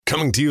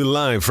Coming to you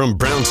live from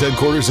Browns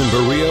headquarters in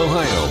Berea,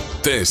 Ohio,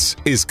 this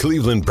is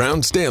Cleveland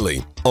Browns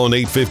Daily on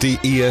 850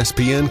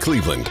 ESPN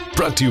Cleveland.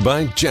 Brought to you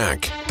by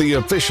Jack, the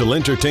official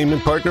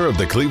entertainment partner of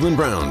the Cleveland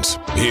Browns.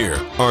 Here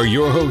are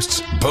your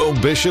hosts, Beau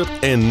Bishop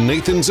and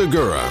Nathan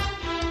Zegura.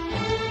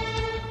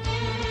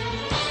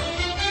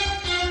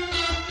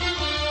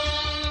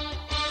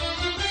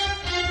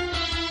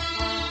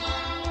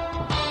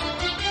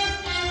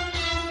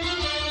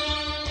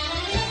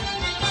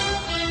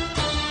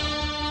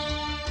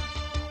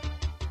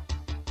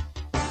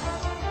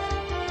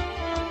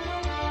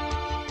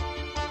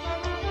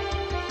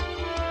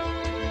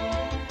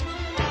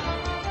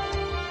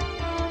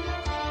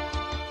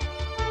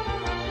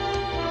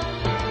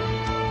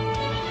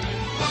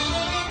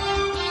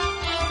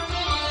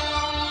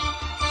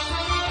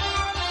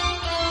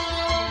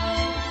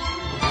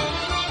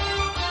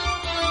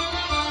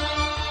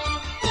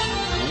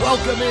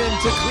 Welcome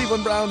in to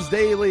Cleveland Browns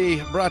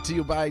Daily, brought to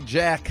you by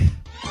Jack.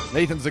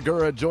 Nathan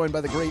Zegura, joined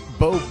by the great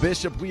Beau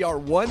Bishop. We are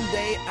one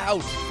day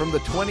out from the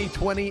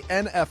 2020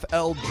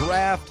 NFL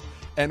Draft,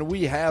 and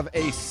we have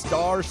a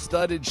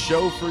star-studded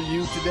show for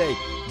you today.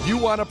 You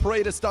want a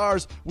parade of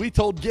stars? We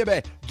told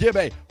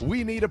Gibbe,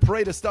 we need a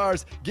parade of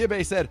stars.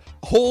 Gibbe said,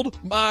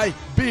 hold my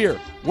beer.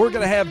 We're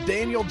going to have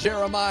Daniel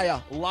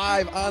Jeremiah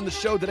live on the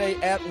show today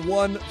at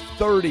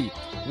 1:30.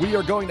 We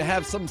are going to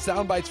have some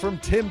sound bites from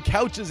Tim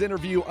Couch's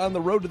interview on the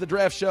Road to the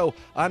Draft show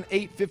on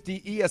 850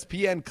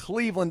 ESPN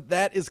Cleveland.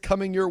 That is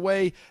coming your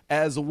way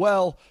as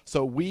well.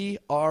 So we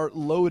are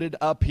loaded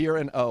up here.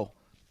 And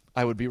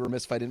I would be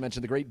remiss if I didn't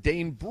mention the great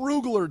Dane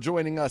Brugler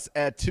joining us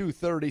at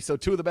 2:30. So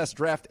two of the best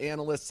draft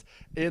analysts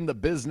in the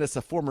business,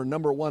 a former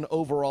 #1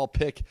 overall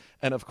pick,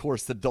 and of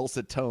course the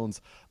dulcet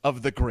tones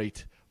of the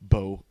great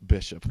Beau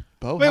Bishop.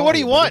 Beau, wait, what do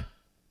you want?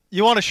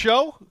 You want a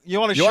show?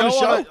 You want a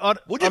show on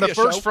a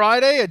First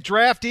Friday, a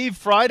Draft Eve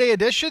Friday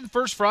edition?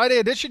 First Friday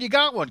edition? You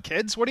got one,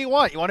 kids. What do you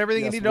want? You want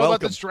everything you need to know about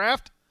this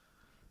draft?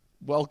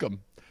 Welcome.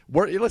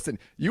 Listen,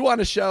 you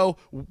want a show.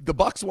 The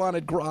Bucs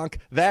wanted Gronk.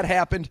 That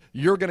happened.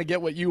 You're going to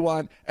get what you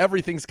want.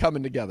 Everything's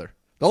coming together.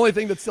 The only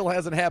thing that still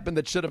hasn't happened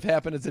that should have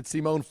happened is that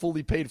Simone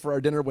fully paid for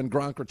our dinner when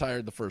Gronk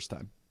retired the first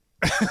time.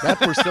 That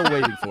we're still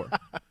waiting for.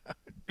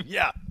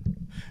 Yeah.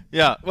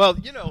 Well,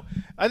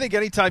 I think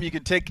anytime you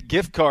can take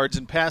gift cards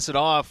and pass it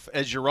off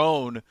as your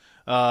own,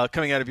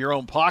 coming out of your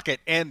own pocket,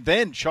 and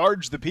then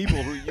charge the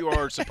people who you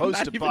are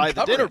supposed to buy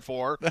the dinner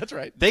for. That's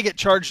right. They get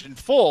charged in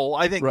full.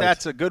 I think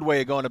that's a good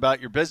way of going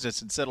about your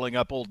business and settling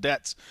up old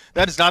debts.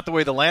 That is not the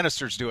way the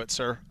Lannisters do it,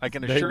 sir. I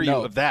can assure you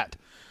of that.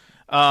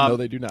 No,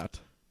 they do not.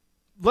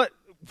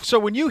 So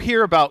when you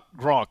hear about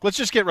Gronk, let's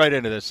just get right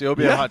into this. The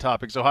OBN Hot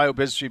Topics, Ohio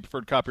Business Street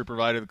Preferred Copy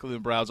Provider, the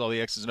Cleveland Browns, all the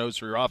X's and O's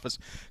for your office.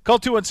 Call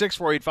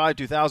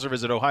 216-485-2000 or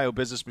visit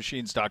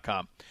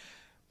ohiobusinessmachines.com.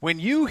 When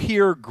you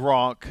hear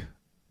Gronk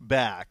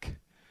back,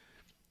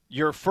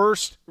 your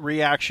first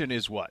reaction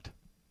is what?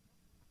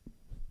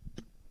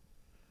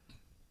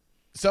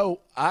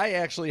 So I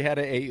actually had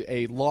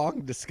a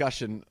long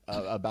discussion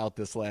about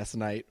this last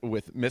night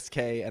with Miss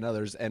K and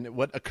others, and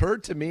what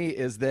occurred to me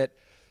is that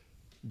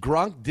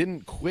Gronk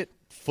didn't quit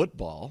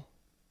football.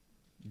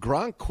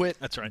 Gronk quit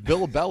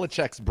Bill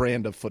Belichick's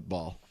brand of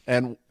football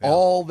and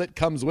all that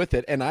comes with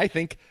it. And I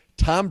think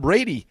Tom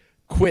Brady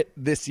quit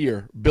this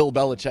year Bill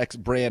Belichick's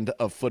brand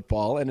of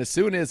football. And as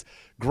soon as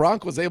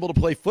Gronk was able to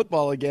play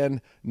football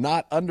again,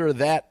 not under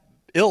that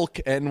ilk,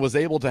 and was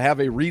able to have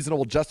a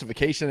reasonable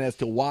justification as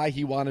to why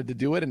he wanted to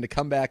do it and to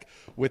come back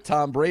with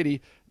Tom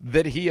Brady,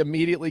 that he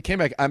immediately came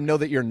back. I know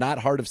that you're not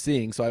hard of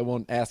seeing, so I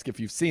won't ask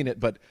if you've seen it,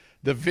 but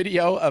the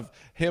video of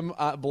him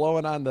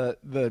blowing on the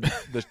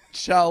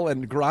shell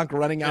and Gronk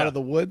running out of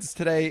the woods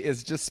today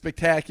is just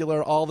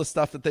spectacular. All the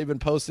stuff that they've been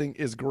posting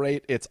is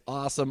great. It's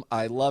awesome.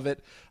 I love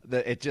it.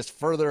 It just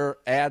further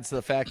adds to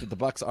the fact that the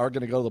Bucs are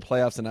going to go to the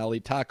playoffs, and I'll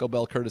eat Taco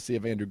Bell courtesy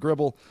of Andrew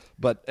Gribble.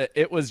 But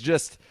it was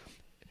just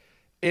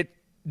 – it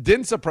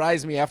didn't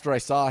surprise me after I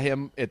saw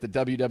him at the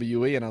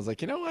WWE, and I was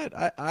like, you know what?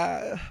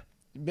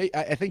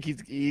 I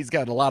think he's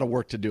got a lot of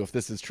work to do if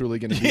this is truly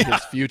going to be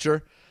his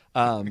future.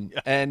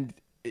 And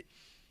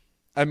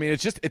I mean,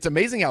 it's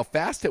amazing how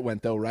fast it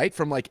went, though, right?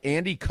 From like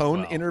Andy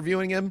Cohn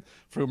interviewing him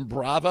from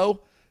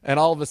Bravo, and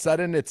all of a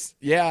sudden it's,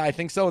 I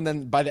think so. And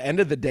then by the end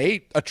of the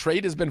day, a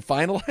trade has been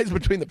finalized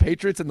between the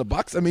Patriots and the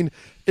Bucs. I mean,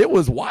 it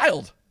was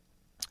wild.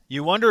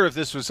 You wonder if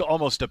this was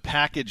almost a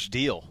package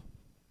deal.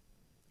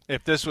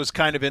 If this was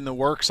kind of in the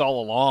works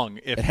all along,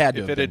 if it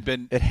had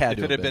been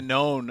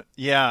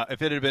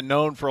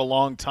known for a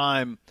long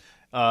time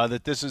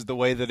that this is the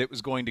way that it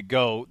was going to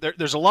go.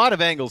 There's a lot of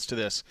angles to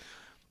this.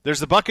 There's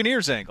the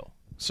Buccaneers angle,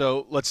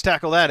 so let's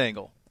tackle that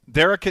angle.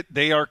 They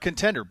are a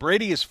contender.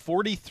 Brady is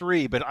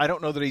 43, but I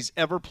don't know that he's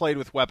ever played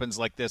with weapons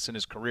like this in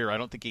his career. I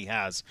don't think he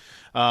has.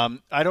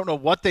 I don't know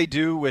what they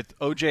do with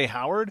O.J.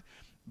 Howard,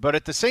 but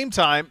at the same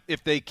time,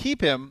 if they keep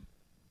him,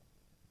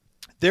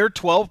 their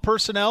 12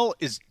 personnel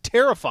is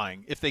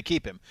terrifying if they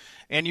keep him.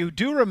 And you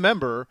do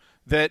remember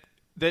that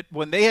that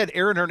when they had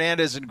Aaron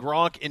Hernandez and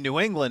Gronk in New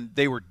England,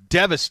 they were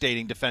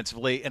devastating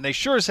defensively, and they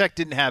sure as heck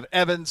didn't have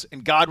Evans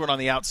and Godwin on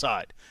the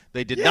outside.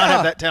 They did not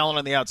have that talent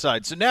on the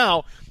outside. So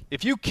now,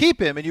 if you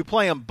keep him and you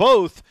play them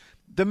both,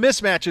 the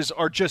mismatches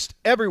are just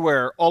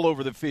everywhere all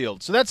over the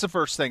field. So that's the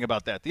first thing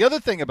about that. The other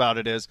thing about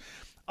it is,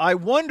 I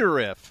wonder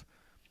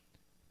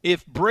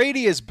if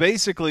Brady is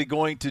basically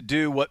going to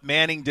do what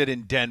Manning did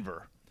in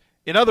Denver.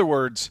 In other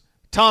words,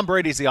 Tom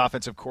Brady's the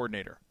offensive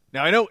coordinator.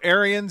 Now, I know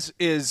Arians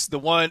is the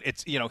one,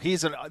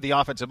 he's the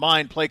offensive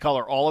mind, play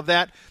caller, all of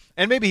that,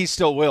 and maybe he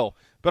still will.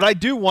 But I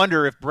do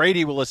wonder if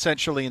Brady will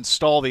essentially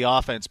install the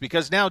offense,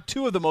 because now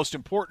two of the most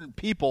important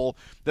people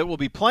that will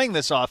be playing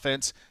this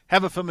offense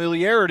have a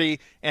familiarity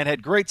and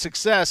had great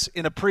success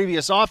in a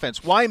previous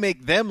offense. Why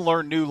make them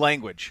learn new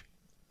language?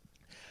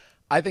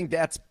 I think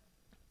that's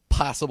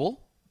possible.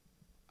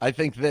 I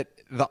think that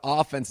the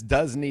offense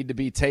does need to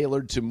be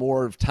tailored to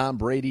more of Tom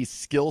Brady's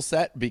skill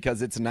set,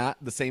 because it's not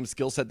the same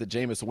skill set that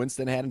Jameis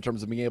Winston had in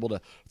terms of being able to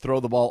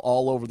throw the ball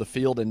all over the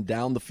field and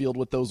down the field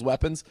with those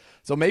weapons.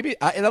 So maybe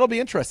that'll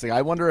be interesting.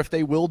 I wonder if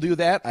they will do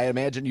that. I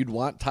imagine you'd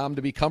want Tom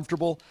to be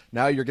comfortable.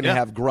 Now you're going to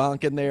have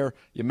Gronk in there.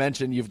 You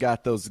mentioned you've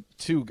got those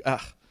two,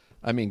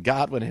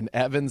 Godwin and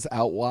Evans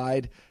out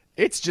wide.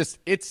 It's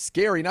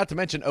scary, not to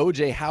mention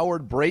O.J.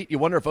 Howard, Brate. You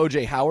wonder if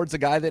O.J. Howard's a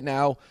guy that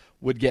now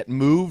would get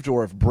moved,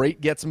 or if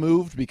Brate gets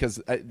moved,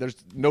 because there's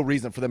no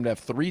reason for them to have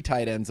three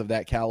tight ends of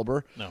that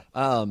caliber.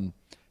 No.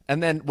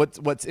 And then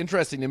what's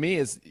interesting to me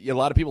is a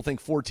lot of people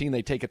think 14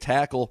 they take a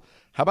tackle.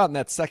 How about in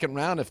that second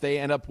round if they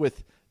end up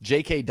with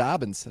J.K.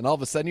 Dobbins, and all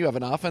of a sudden you have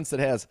an offense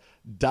that has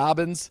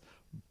Dobbins,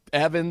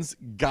 Evans,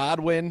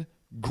 Godwin,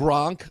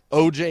 Gronk,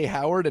 O.J.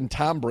 Howard, and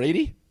Tom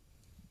Brady?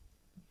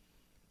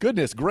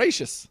 Goodness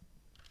gracious.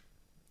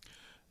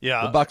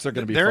 Yeah, the Bucs are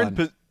going to be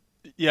fun.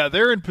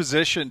 They're in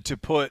position to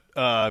put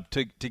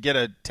to get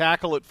a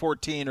tackle at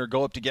 14 or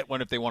go up to get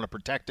one if they want to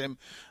protect him.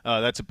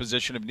 That's a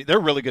position of need. They're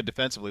really good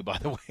defensively, by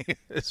the way,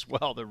 as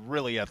well. They're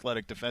really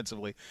athletic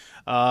defensively.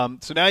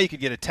 So now you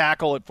could get a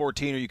tackle at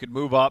 14, or you could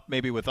move up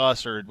maybe with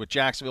us or with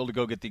Jacksonville to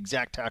go get the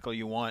exact tackle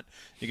you want.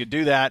 You could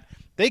do that.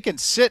 They can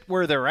sit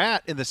where they're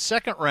at in the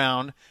second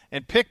round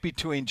and pick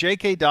between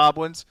J.K.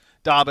 Dobbins,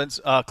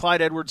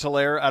 Clyde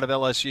Edwards-Helaire out of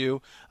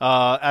LSU,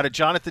 out of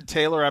Jonathan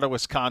Taylor out of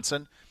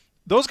Wisconsin.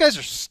 Those guys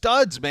are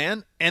studs,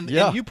 man, and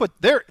you put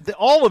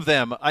all of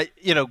them,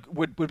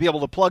 would be able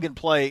to plug and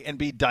play and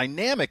be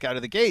dynamic out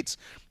of the gates.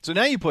 So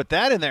now you put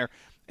that in there,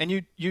 and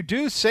you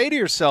do say to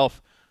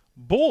yourself,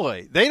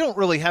 boy, they don't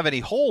really have any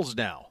holes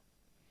now.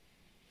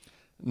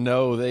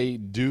 No, they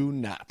do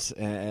not,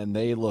 and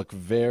they look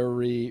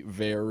very,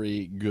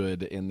 very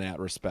good in that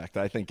respect.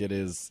 I think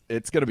it's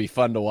going to be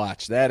fun to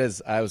watch.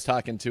 I was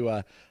talking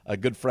to a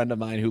good friend of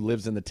mine who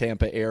lives in the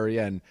Tampa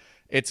area, and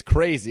it's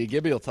crazy.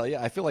 Gibby will tell you,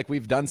 I feel like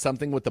we've done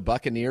something with the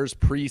Buccaneers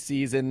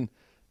preseason,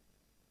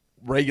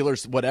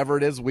 regulars, whatever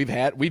it is we've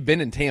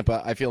been in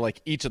Tampa, I feel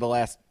like each of the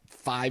last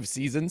 5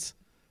 seasons,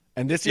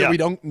 and this year we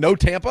don't know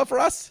Tampa for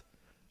us.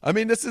 I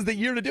mean, this is the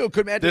year to do it.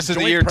 Could imagine this is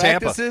the year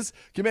practices.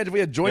 Tampa. Can you imagine if we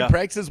had joint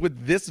practices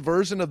with this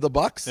version of the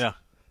Bucs? Yeah.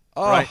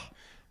 Oh, right.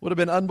 Would have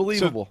been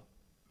unbelievable.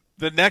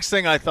 So the next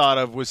thing I thought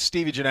of was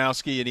Stevie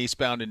Janowski and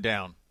Eastbound and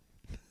Down.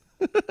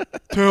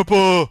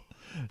 Tampa.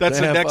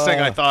 That's the next thing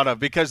I thought of,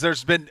 because I've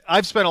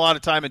spent a lot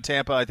of time in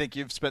Tampa. I think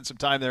you've spent some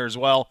time there as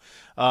well.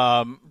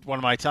 One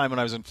of my time when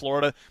I was in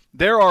Florida.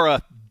 There are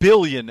 1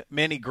 billion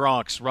mini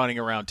Gronks running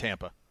around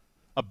Tampa.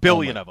 1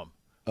 billion of them.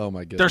 Oh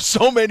my goodness! There's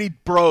so many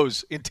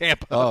bros in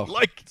Tampa. Oh,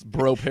 it's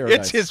bro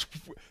paradise.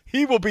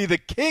 He will be the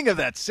king of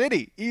that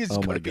city. He's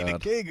going to be the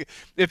king.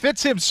 It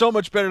fits him so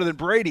much better than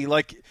Brady.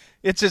 Like,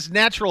 it's his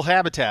natural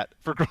habitat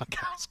for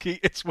Gronkowski.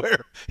 It's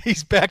where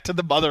he's back to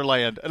the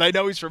motherland. And I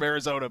know he's from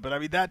Arizona, but I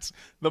mean, that's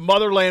the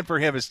motherland for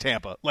him is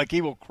Tampa. Like,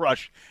 he will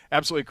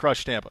absolutely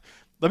crush Tampa.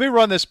 Let me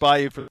run this by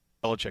you from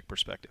the Belichick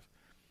perspective.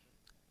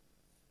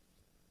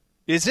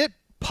 Is it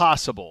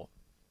possible?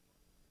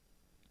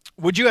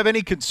 Would you have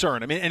any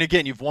concern? I mean, and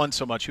again, you've won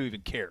so much, who even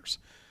cares?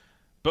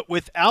 But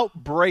without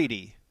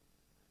Brady,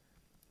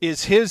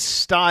 is his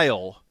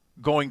style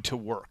going to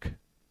work?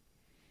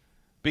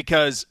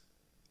 Because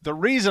the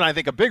reason, I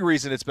think a big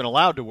reason it's been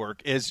allowed to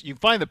work, is you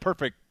find the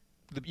perfect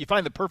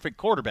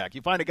quarterback.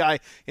 You find a guy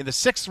in the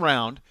 6th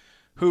round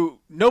who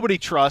nobody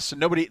trusts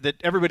and that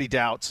everybody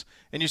doubts,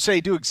 and you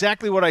say, do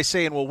exactly what I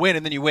say and we'll win,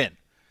 and then you win.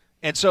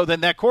 And so then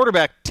that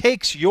quarterback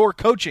takes your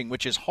coaching,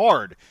 which is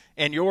hard,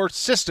 and your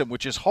system,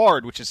 which is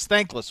hard, which is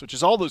thankless, which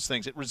is all those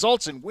things. It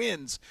results in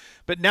wins.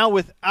 But now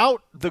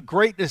without the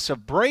greatness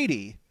of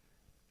Brady,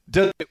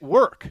 does it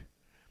work?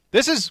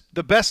 This is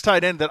the best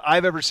tight end that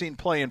I've ever seen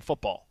play in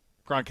football,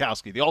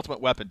 Gronkowski, the ultimate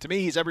weapon. To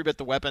me, he's every bit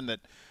the weapon that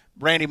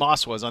Randy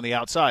Moss was on the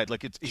outside.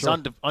 Like, he's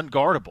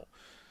unguardable.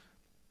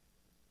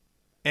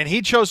 And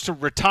he chose to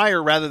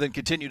retire rather than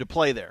continue to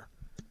play there.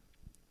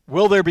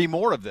 Will there be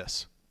more of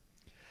this?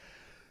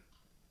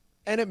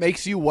 And it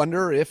makes you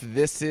wonder if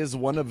this is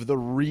one of the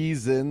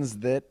reasons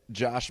that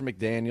Josh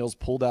McDaniels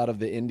pulled out of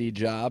the Indy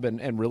job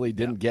and really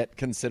didn't get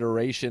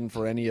consideration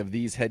for any of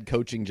these head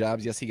coaching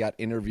jobs. Yes, he got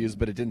interviews,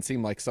 but it didn't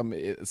seem like some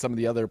of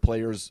the other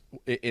players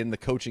in the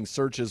coaching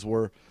searches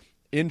were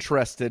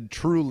interested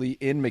truly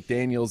in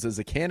McDaniels as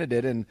a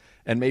candidate,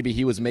 and maybe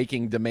he was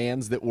making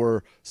demands that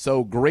were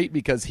so great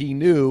because he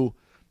knew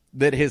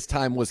that his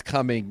time was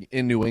coming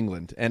in New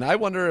England. And I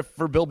wonder if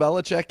for Bill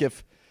Belichick,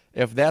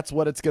 if that's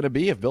what it's going to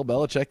be, if Bill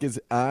Belichick is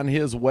on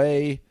his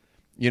way,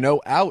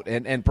 out.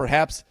 And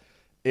perhaps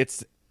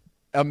it's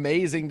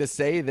amazing to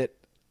say that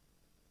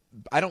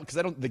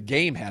the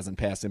game hasn't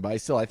passed him by.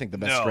 Still, I think the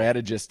best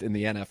strategist in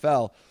the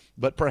NFL,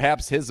 but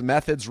perhaps his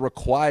methods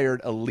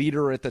required a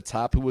leader at the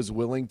top who was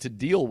willing to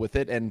deal with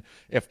it. And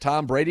if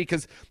Tom Brady,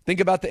 because think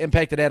about the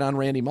impact it had on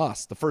Randy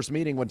Moss. The first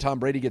meeting when Tom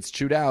Brady gets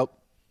chewed out,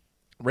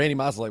 Randy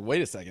Moss is like,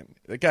 wait a second.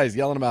 That guy's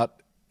yelling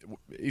about,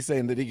 he's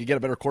saying that he could get a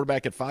better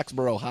quarterback at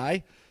Foxborough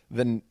High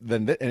than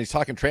and he's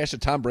talking trash to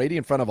Tom Brady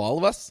in front of all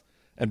of us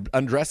and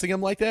undressing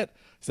him like that.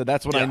 So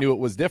that's when I knew it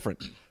was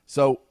different.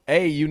 So,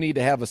 you need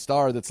to have a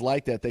star that's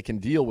like that can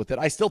deal with it.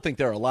 I still think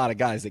there are a lot of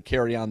guys that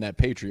carry on that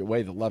Patriot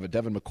way that love it.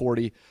 Devin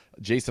McCourty,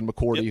 Jason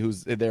McCourty,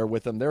 who's there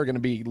with them. They're going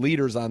to be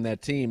leaders on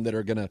that team that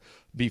are going to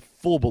be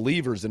full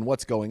believers in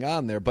what's going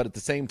on there. But at the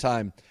same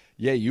time,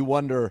 you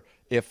wonder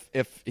if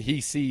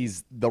he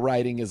sees the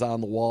writing is on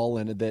the wall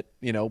and that,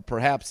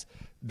 perhaps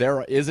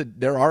there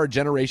are a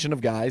generation of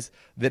guys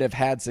that have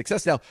had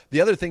success. Now, the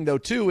other thing, though,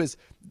 too, is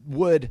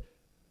would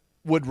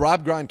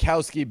Rob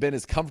Gronkowski been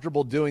as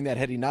comfortable doing that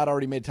had he not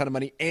already made a ton of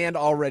money and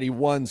already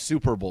won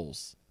Super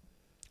Bowls?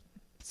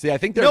 See, I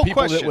think there are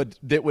people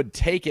that would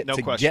take it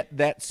get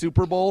that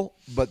Super Bowl,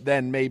 but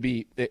then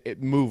maybe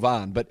it move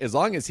on. But as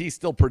long as he's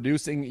still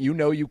producing,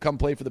 you come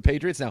play for the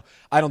Patriots. Now,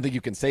 I don't think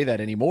you can say that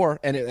anymore.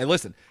 And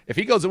listen, if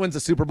he goes and wins the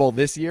Super Bowl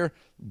this year,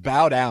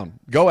 bow down.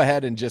 Go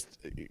ahead and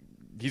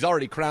he's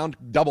already crowned,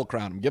 double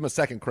crown him. Give him a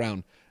second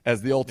crown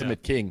as the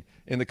ultimate king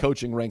in the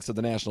coaching ranks of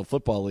the National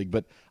Football League.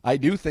 But I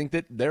do think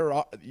that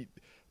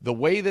the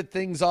way that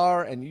things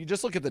are, and you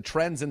just look at the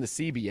trends in the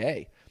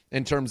CBA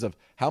in terms of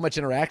how much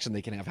interaction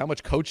they can have, how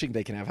much coaching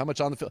they can have, how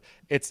much on the field.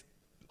 It's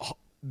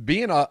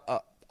being a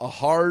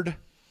hard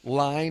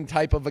line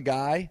type of a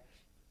guy.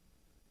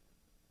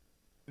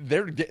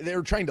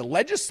 They're trying to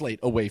legislate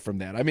away from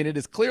that. I mean, it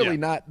is clearly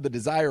not the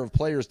desire of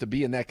players to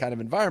be in that kind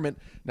of environment.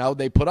 Now,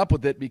 they put up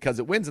with it because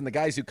it wins, and the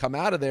guys who come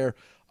out of there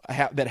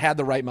that had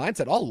the right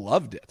mindset all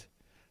loved it.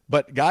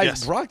 But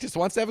guys, Gronk just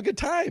wants to have a good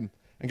time.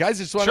 And guys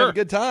just want to have a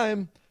good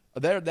time.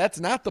 That's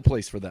not the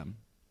place for them.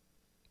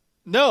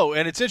 No,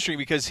 and it's interesting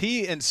because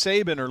he and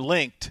Saban are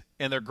linked,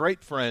 and they're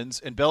great friends.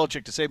 And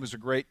Belichick to Saban is a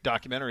great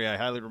documentary. I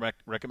highly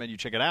recommend you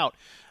check it out.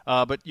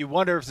 But you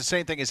wonder if the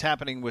same thing is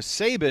happening with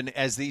Saban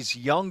as these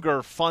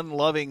younger,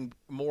 fun-loving,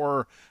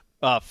 more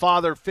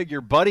father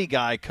figure buddy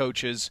guy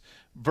coaches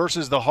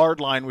versus the hard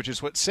line, which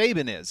is what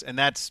Saban is. And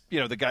that's,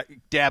 the guy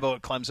Dabo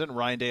at Clemson,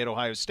 Ryan Day at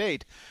Ohio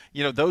State.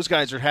 Those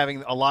guys are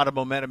having a lot of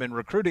momentum in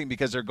recruiting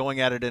because they're going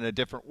at it in a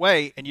different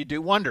way. And you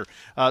do wonder.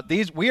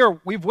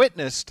 We've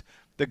witnessed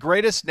the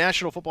greatest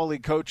National Football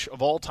League coach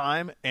of all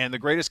time and the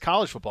greatest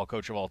college football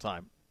coach of all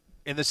time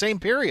in the same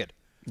period.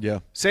 Yeah.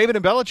 Saban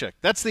and Belichick.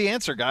 That's the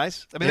answer,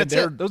 guys. I mean, that's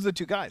it. Those are the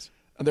two guys.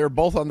 They're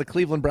both on the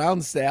Cleveland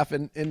Browns staff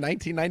in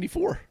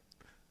 1994.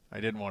 I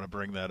didn't want to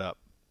bring that up,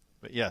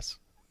 but yes.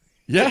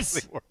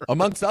 Yes,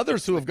 amongst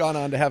others who have gone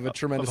on to have a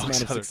tremendous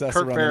amount of success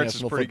around the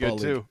National Football League. Kirk Ferentz is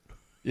pretty good,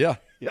 too.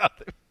 Yeah,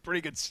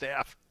 pretty good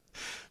staff.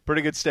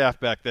 Pretty good staff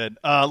back then.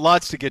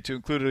 Lots to get to,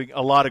 including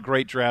a lot of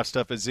great draft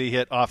stuff as Z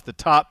hit off the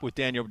top with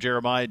Daniel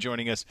Jeremiah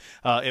joining us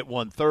at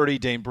 1:30,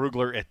 Dane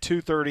Brugler at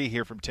 2:30,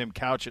 hear from Tim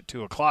Couch at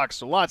 2 o'clock.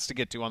 So lots to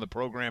get to on the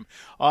program.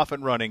 Off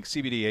and running,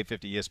 CBD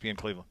 850 ESPN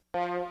Cleveland.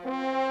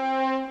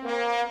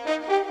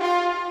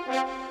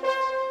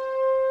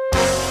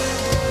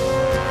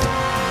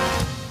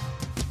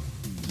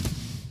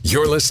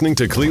 You're listening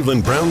to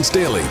Cleveland Browns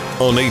Daily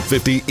on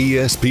 850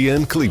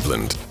 ESPN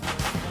Cleveland.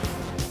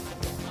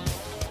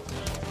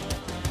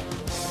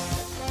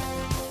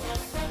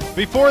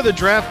 Before the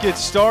draft gets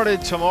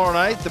started tomorrow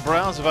night, the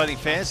Browns inviting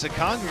fans to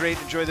congregate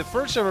and enjoy the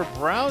first ever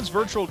Browns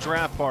virtual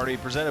draft party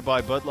presented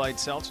by Bud Light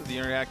Seltzer, the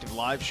interactive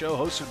live show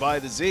hosted by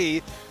the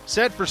Z.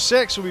 Set for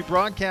 6 will be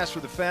broadcast for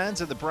the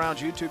fans at the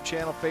Browns YouTube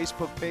channel,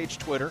 Facebook page,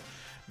 Twitter.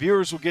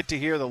 Viewers will get to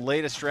hear the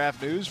latest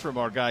draft news from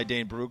our guy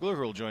Dane Brugler,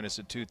 who will join us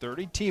at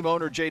 2:30. Team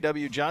owner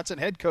J.W. Johnson,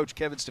 head coach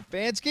Kevin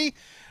Stefanski.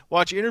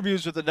 Watch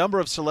interviews with a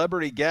number of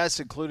celebrity guests,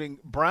 including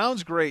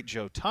Browns great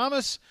Joe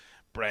Thomas,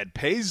 Brad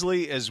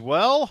Paisley as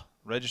well.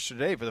 Register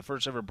today for the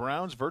first ever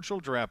Browns virtual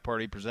draft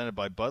party presented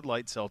by Bud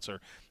Light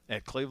Seltzer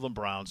at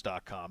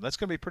clevelandbrowns.com. That's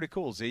going to be pretty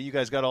cool, Z. You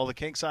guys got all the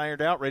kinks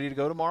ironed out, ready to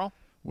go tomorrow?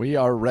 We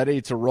are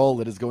ready to roll.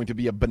 It is going to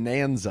be a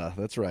bonanza.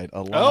 That's right.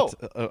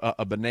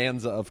 A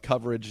bonanza of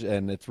coverage,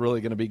 and it's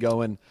really going to be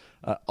going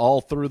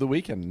all through the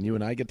weekend. You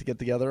and I get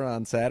together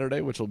on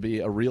Saturday, which will be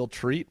a real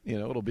treat.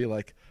 It'll be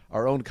like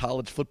our own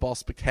college football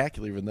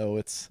spectacular, even though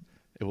it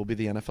will be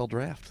the NFL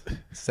draft.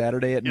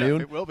 Saturday at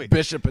noon. It will be.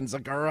 Bishop and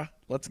Zegura.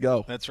 Let's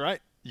go. That's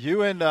right.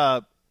 You and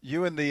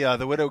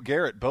the Widow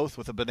Garrett both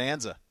with a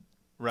bonanza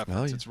reference.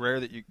 Oh, yeah. It's rare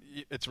that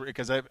it's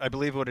because I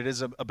believe what it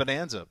is a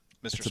bonanza,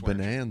 Mr. It's a Swearinger.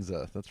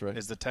 bonanza. That's right.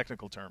 Is the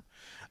technical term.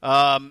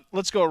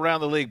 Let's go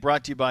around the league.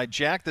 Brought to you by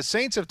Jack. The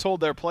Saints have told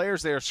their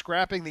players they are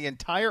scrapping the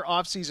entire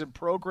offseason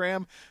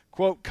program.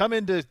 Quote, come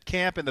into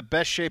camp in the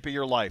best shape of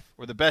your life,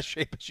 or the best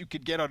shape as you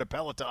could get on a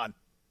Peloton.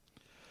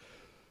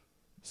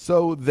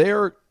 So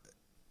they're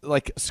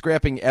like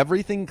scrapping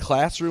everything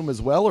classroom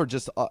as well, or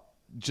just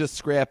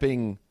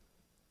scrapping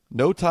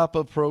no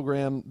top-up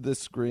program this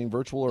spring,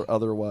 virtual or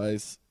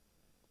otherwise.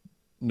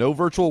 No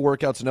virtual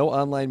workouts, no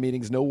online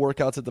meetings, no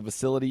workouts at the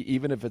facility,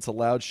 even if it's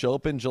allowed. Show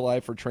up in July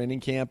for training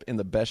camp in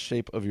the best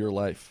shape of your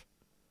life.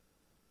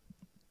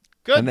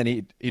 Good. And then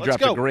he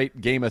dropped a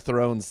great Game of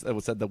Thrones that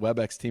was at the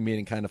WebEx team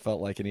meeting, kind of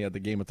felt like, and he had the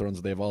Game of Thrones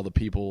where they have all the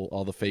people,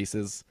 all the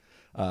faces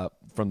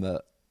from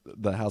the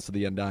House of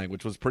the Undying,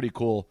 which was pretty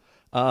cool.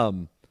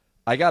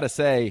 I got to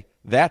say,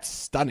 that's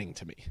stunning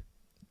to me.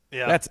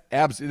 Yeah. That's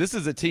absolutely. This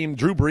is a team.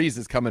 Drew Brees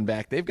is coming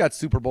back. They've got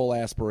Super Bowl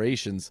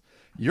aspirations.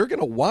 You're going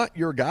to want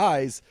your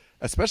guys,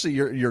 especially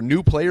your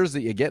new players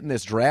that you get in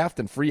this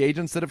draft and free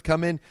agents that have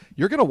come in.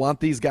 You're going to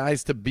want these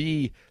guys to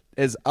be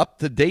as up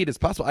to date as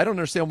possible. I don't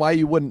understand why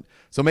you wouldn't.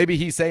 So maybe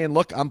he's saying,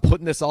 look, I'm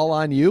putting this all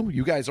on you.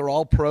 You guys are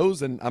all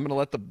pros, and I'm going to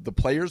let the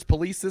players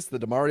police this, the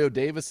DeMario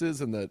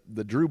Davises and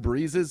the Drew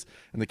Breeses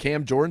and the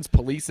Cam Jordans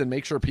police and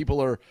make sure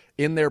people are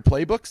in their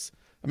playbooks.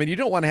 I mean, you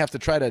don't want to have to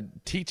try to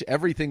teach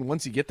everything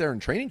once you get there in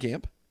training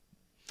camp.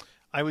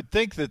 I would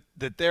think that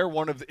they're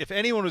one of – if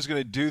anyone was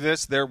going to do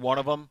this, they're one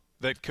of them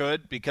that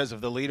could because of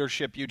the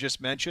leadership you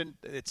just mentioned.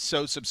 It's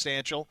so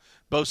substantial,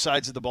 both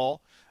sides of the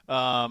ball.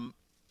 That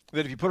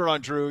if you put it on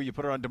Drew, you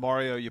put it on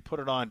DeMario, you put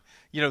it on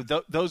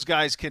 – those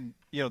guys can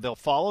 – they'll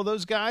follow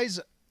those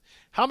guys.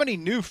 How many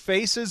new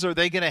faces are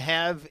they going to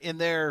have in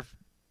their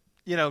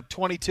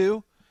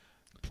 22?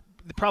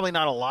 Probably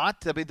not a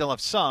lot. I mean, they'll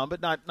have some,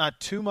 but not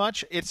too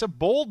much. It's a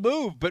bold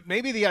move, but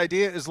maybe the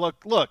idea is,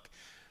 look,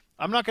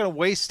 I'm not going to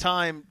waste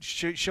time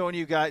showing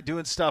you guys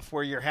doing stuff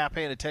where you're half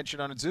paying attention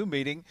on a Zoom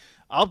meeting.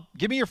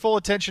 Give me your full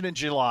attention in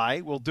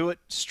July. We'll do it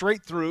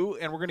straight through,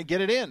 and we're going to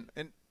get it in.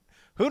 And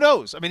who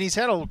knows? I mean, he's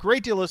had a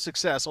great deal of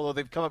success, although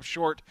they've come up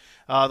short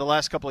the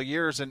last couple of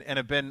years and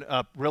have been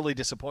really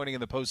disappointing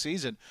in the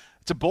postseason.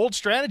 It's a bold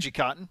strategy,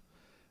 Cotton.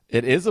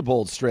 It is a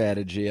bold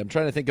strategy. I'm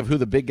trying to think of who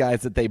the big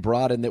guys that they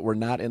brought in that were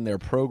not in their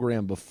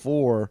program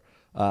before.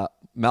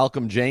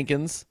 Malcolm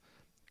Jenkins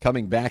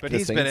coming back but to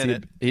the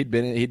Saints. He'd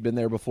been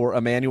there before.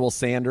 Emmanuel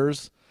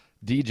Sanders,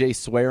 DJ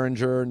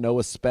Swearinger,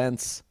 Noah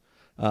Spence.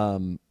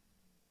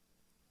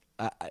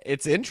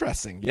 It's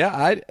interesting.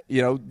 Yeah,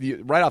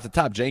 right off the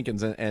top,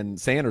 Jenkins and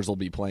Sanders will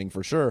be playing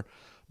for sure.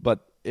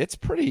 But it's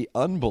pretty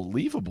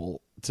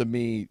unbelievable to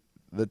me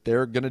that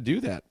they're going to do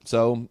that.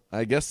 So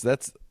I guess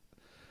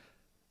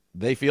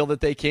they feel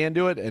that they can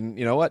do it, and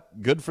you know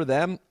what? Good for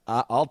them.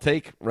 I'll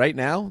take right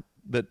now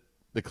that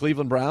the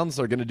Cleveland Browns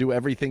are going to do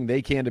everything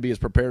they can to be as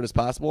prepared as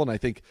possible, and I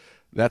think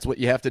that's what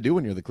you have to do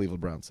when you're the Cleveland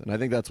Browns, and I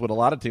think that's what a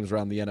lot of teams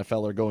around the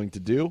NFL are going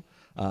to do.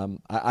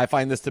 I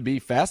find this to be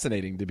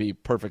fascinating, to be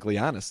perfectly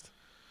honest.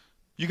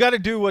 You got to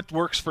do what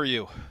works for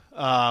you,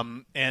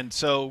 and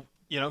so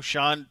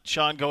Sean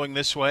going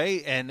this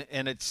way, and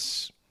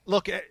it's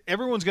look,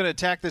 everyone's going to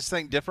attack this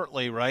thing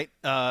differently, right?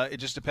 It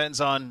just depends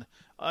on.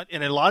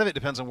 And a lot of it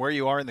depends on where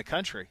you are in the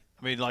country.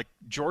 I mean, like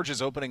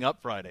Georgia's opening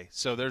up Friday,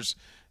 so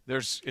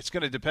it's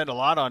going to depend a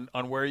lot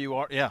on where you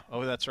are. Yeah,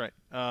 oh, that's right.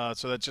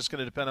 So that's just going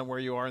to depend on where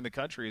you are in the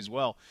country as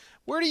well.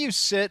 Where do you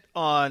sit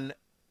on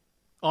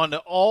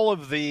all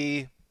of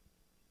the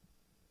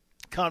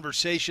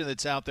conversation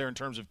that's out there in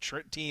terms of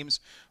teams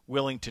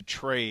willing to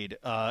trade?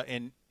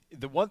 And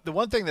the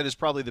one thing that is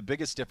probably the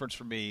biggest difference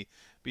for me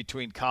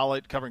between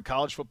covering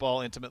college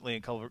football intimately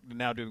and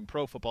now doing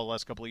pro football the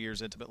last couple of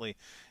years intimately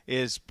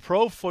is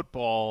pro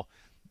football.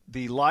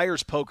 The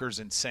liar's poker is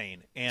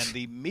insane, and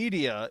the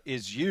media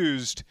is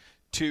used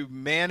to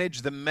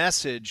manage the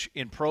message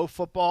in pro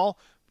football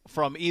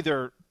from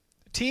either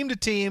team to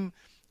team,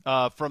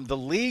 from the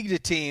league to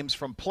teams,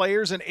 from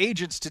players and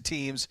agents to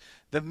teams.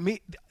 The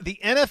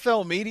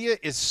NFL media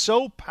is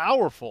so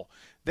powerful.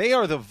 They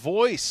are the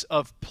voice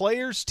of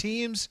players,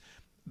 teams,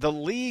 the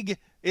league.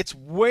 It's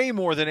way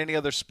more than any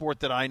other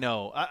sport that I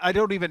know.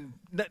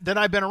 That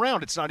I've been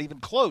around. It's not even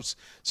close.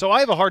 So I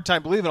have a hard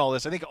time believing all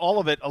this. I think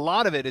a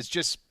lot of it is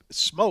just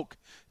smoke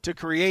to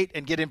create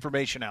and get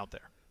information out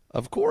there.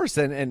 Of course.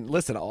 And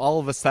listen, all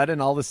of a sudden,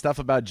 all this stuff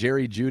about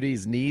Jerry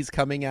Jeudy's knees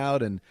coming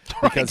out, and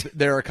because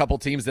there are a couple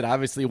teams that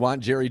obviously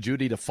want Jerry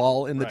Jeudy to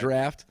fall in the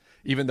draft,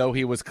 even though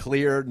he was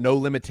clear, no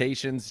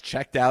limitations,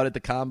 checked out at the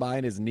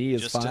combine, his knee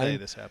is fine. Just today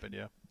this happened,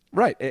 yeah.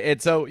 Right.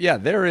 And so, yeah,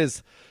 there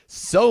is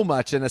so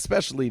much, and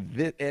especially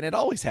and it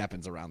always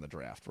happens around the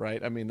draft,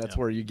 right? I mean, that's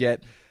where you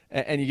get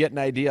an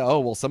idea, oh,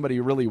 well, somebody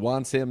really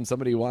wants him.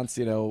 Somebody wants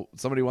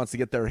to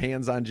get their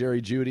hands on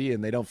Jerry Jeudy,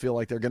 and they don't feel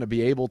like they're going to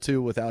be able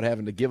to without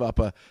having to give up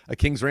a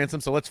king's ransom.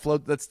 So let's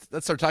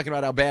start talking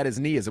about how bad his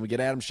knee is, and we get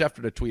Adam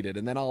Schefter to tweet it,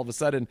 and then all of a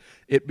sudden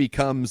it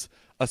becomes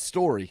a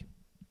story.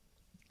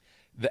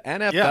 The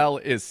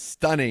NFL is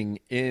stunning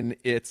in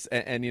its,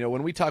 and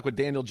when we talk with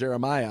Daniel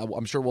Jeremiah,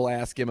 I'm sure we'll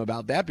ask him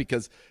about that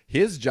because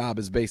his job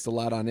is based a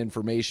lot on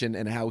information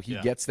and how he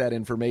gets that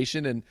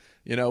information. And,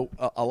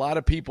 a lot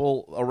of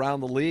people around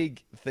the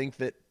league think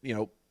that,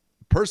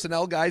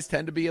 personnel guys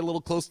tend to be a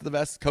little close to the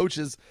vest,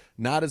 coaches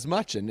not as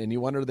much. And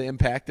you wonder the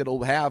impact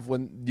it'll have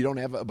when you don't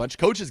have a bunch of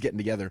coaches getting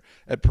together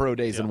at pro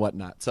days and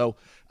whatnot. So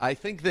I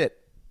think that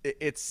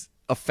it's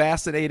a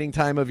fascinating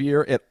time of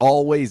year. It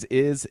always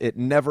is. It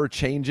never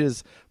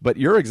changes. But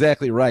you're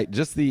exactly right.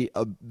 Just the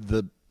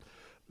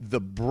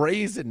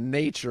brazen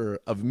nature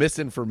of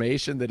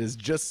misinformation that is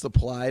just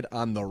supplied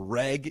on the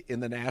reg in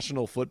the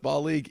National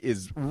Football League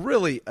is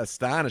really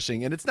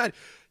astonishing. And it's not,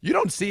 you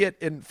don't see it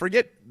in,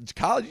 forget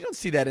college, you don't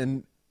see that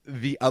in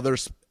the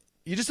others.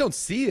 You just don't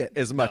see it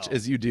as much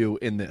as you do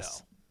in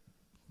this.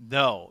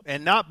 No,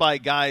 and not by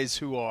guys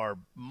who are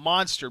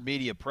monster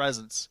media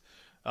presence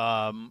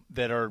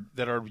that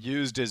are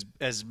used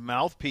as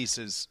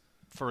mouthpieces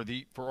for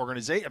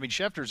organization. I mean,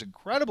 Schefter's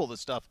incredible, the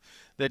stuff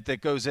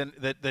that goes in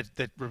that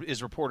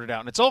is reported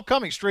out, and it's all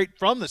coming straight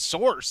from the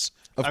source.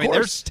 Of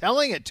course. They're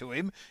telling it to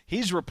him,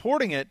 he's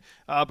reporting it,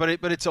 but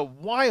it's a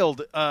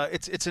wild,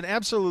 it's an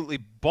absolutely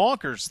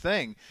bonkers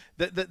thing.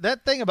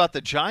 That thing about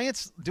the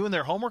Giants doing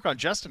their homework on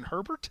Justin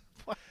Herbert.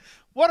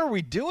 What are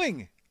we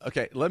doing?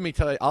 Okay, let me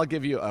tell you. I'll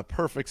give you a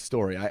perfect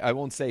story. I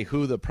won't say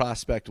who the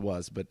prospect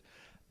was, but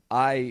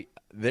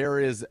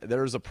there's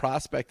a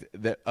prospect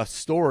that a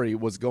story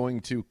was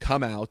going to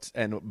come out,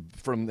 and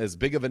from as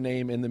big of a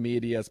name in the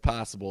media as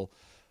possible,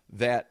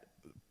 that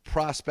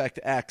prospect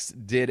X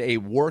did a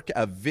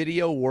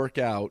video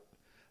workout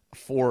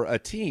for a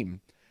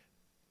team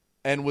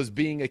and was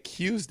being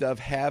accused of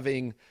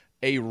having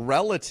a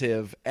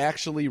relative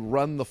actually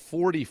run the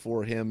 40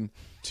 for him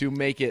to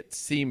make it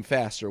seem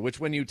faster, which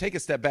when you take a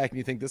step back and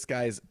you think this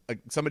guy's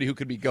somebody who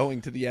could be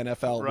going to the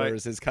NFL, right,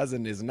 whereas his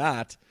cousin is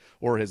not,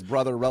 or his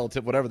brother,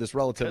 relative, whatever this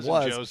relative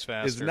was,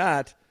 is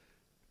not,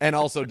 and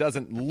also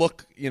doesn't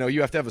look,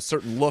 you have to have a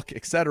certain look,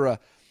 etc.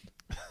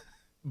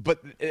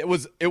 But it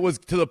was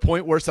to the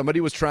point where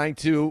somebody was trying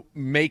to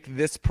make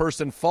this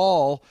person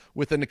fall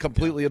within a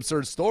completely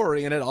absurd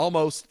story, and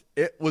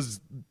it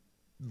was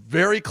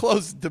very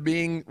close to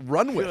being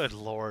run with. Good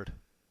Lord.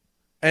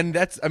 And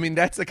that's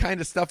the kind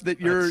of stuff that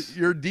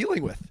you're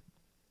dealing with.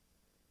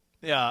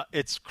 Yeah,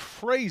 it's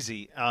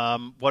crazy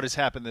what has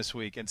happened this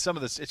week. And some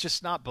of this, it's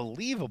just not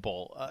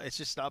believable. It's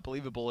just not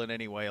believable in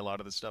any way, a lot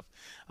of the stuff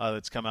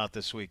that's come out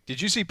this week.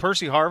 Did you see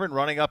Percy Harvin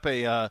running up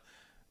a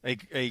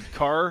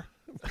car,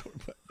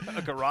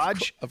 a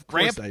garage Of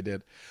course ramp? I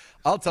did.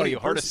 I'll tell you,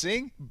 hard to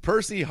sing?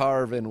 Percy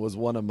Harvin was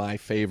one of my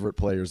favorite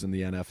players in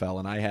the NFL,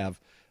 and I have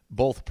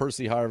both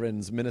Percy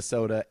Harvin's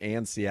Minnesota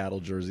and Seattle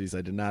jerseys.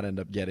 I did not end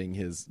up getting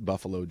his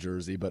Buffalo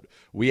jersey, but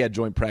we had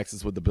joint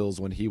practice with the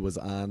Bills when he was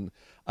on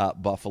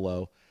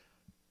Buffalo,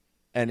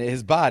 and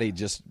his body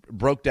just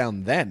broke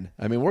down then.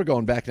 I mean, we're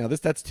going back now.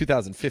 That's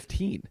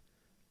 2015.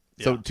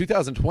 Yeah. So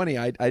 2020,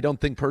 I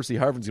don't think Percy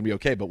Harvin's going to be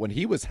okay, but when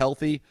he was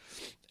healthy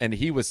and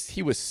he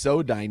was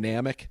so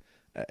dynamic,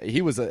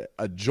 he was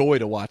a joy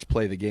to watch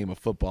play the game of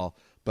football.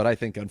 But I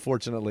think,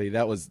 unfortunately,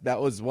 that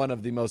was one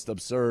of the most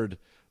absurd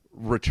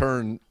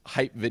return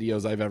hype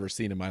videos I've ever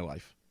seen in my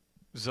life.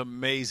 It was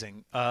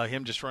amazing.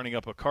 Him just running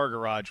up a car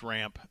garage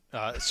ramp,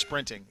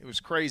 sprinting. It was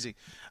crazy.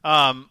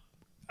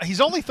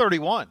 He's only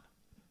 31,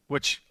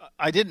 which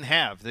I didn't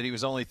have, that he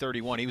was only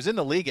 31. He was in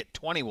the league at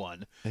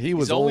 21.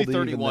 He's only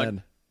 31. Even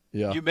then.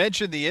 Yeah. You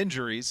mentioned the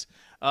injuries.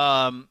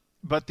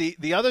 But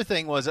the other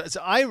thing was,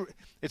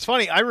 it's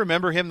funny, I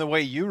remember him the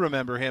way you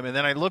remember him, and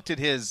then I looked at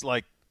his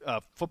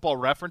football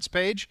reference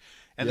page,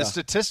 and the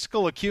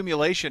statistical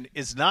accumulation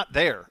is not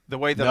there the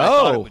way that I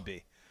thought it would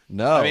be.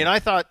 No. I mean, I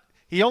thought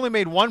he only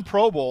made one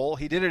Pro Bowl.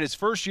 He did it his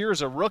first year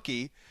as a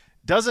rookie.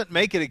 Doesn't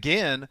make it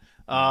again.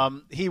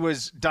 He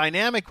was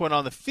dynamic when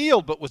on the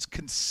field, but was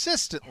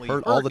consistently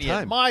hurt all the time. He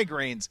had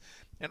migraines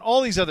and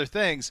all these other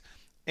things.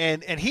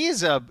 And he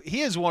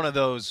is one of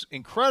those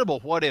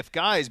incredible what-if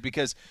guys,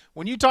 because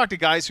when you talk to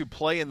guys who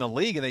play in the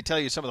league and they tell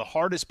you some of the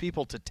hardest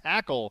people to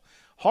tackle,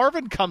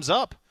 Harvin comes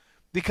up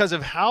because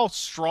of how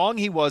strong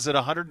he was at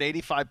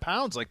 185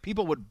 pounds. Like,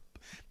 people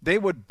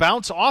would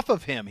bounce off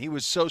of him. He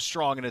was so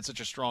strong and had such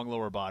a strong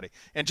lower body.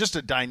 And just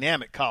a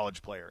dynamic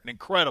college player, an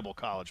incredible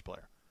college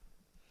player.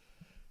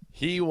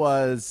 He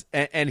was,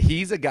 and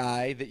he's a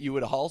guy that you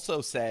would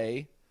also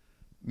say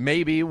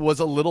maybe was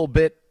a little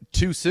bit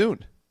too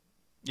soon.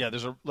 Yeah,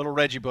 there's a little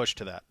Reggie Bush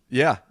to that.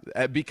 Yeah,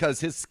 because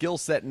his skill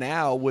set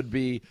now would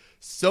be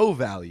so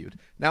valued.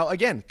 Now,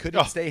 again, could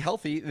he stay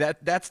healthy?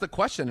 That's the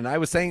question. And I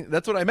was saying,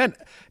 that's what I meant.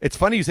 It's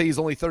funny you say he's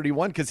only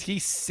 31 because he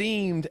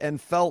seemed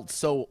and felt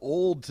so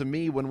old to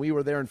me when we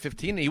were there in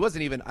 15. He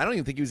wasn't even, I don't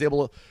even think he was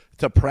able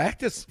to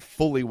practice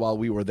fully while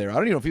we were there. I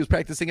don't even know if he was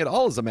practicing at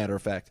all, as a matter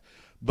of fact.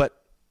 But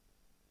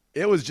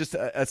It was just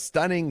a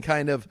stunning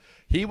kind of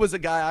 – he was a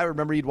guy I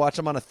remember you'd watch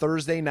him on a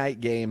Thursday night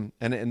game,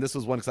 and this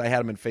was one because I had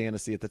him in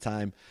fantasy at the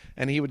time,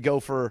 and he would go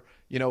for,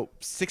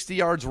 60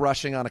 yards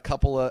rushing on a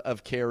couple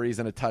of carries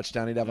and a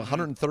touchdown. He'd have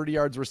 130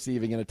 yards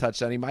receiving and a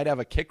touchdown. He might have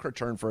a kick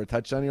return for a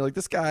touchdown. You're like,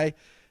 this guy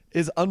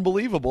is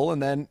unbelievable,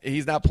 and then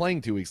he's not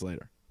playing 2 weeks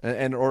later.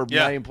 Then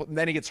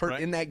he gets hurt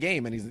in that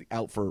game, and he's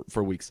out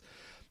for weeks.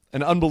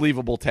 An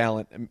unbelievable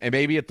talent. And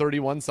maybe at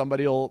 31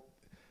 somebody will –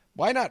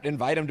 why not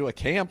invite him to a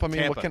camp? I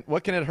mean,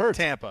 what can it hurt?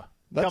 Tampa.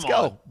 Let's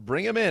go.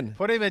 Bring him in.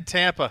 Put him in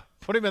Tampa.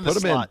 Put him in the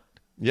slot.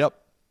 Yep.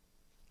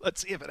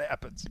 Let's see if it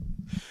happens.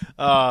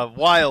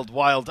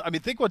 Wild. I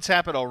mean, think what's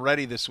happened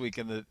already this week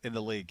in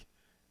the league.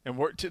 And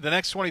the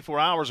next 24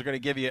 hours are going to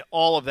give you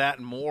all of that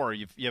and more,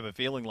 you have a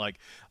feeling like.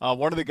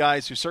 One of the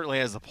guys who certainly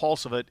has the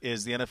pulse of it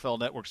is the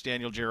NFL Network's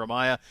Daniel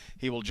Jeremiah.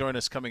 He will join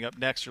us coming up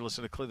next. You're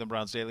listening to Cleveland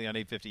Browns Daily on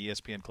 850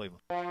 ESPN Cleveland.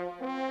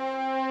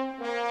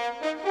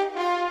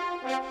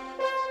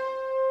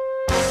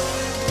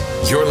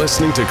 You're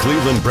listening to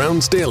Cleveland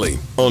Browns Daily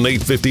on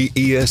 850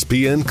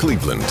 ESPN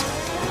Cleveland.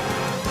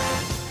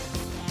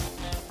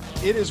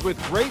 It is with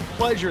great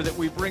pleasure that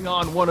we bring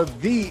on one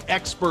of the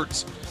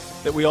experts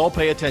that we all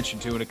pay attention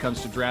to when it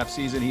comes to draft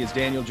season. He is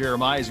Daniel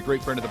Jeremiah. He's a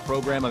great friend of the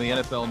program on the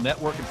NFL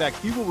Network. In fact,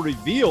 he will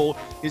reveal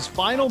his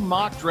final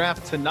mock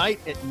draft tonight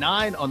at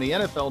 9 on the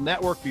NFL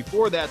Network.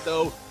 Before that,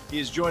 though, he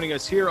is joining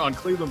us here on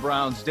Cleveland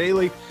Browns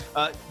Daily.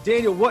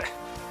 Daniel,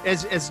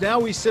 As now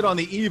we sit on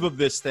the eve of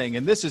this thing,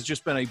 and this has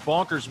just been a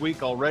bonkers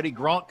week already,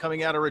 Gronk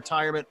coming out of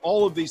retirement,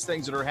 all of these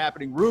things that are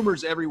happening,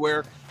 rumors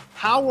everywhere.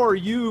 How are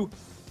you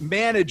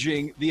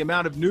managing the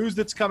amount of news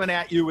that's coming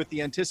at you with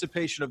the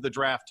anticipation of the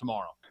draft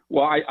tomorrow?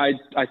 Well, I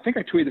think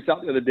I tweeted this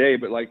out the other day,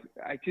 but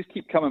I just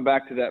keep coming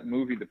back to that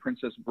movie, The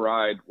Princess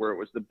Bride, where it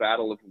was the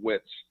battle of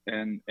wits,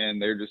 and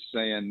they're just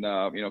saying,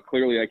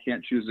 clearly I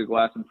can't choose the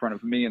glass in front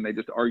of me, and they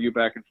just argue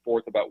back and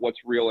forth about what's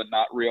real and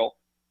not real.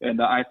 And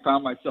I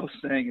found myself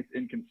saying it's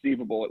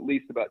inconceivable at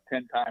least about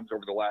 10 times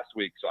over the last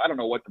week. So I don't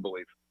know what to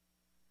believe.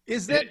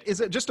 Is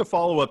it just a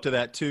follow up to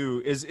that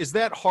too? Is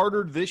that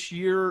harder this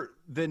year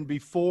than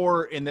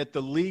before in that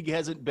the league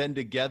hasn't been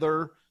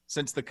together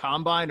since the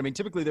combine? I mean,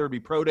 typically there would be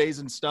pro days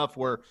and stuff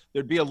where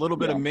there'd be a little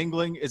bit of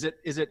mingling. Is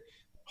it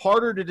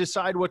harder to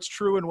decide what's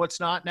true and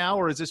what's not now,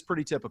 or is this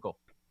pretty typical?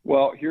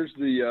 Well, here's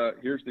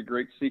the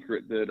great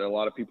secret that a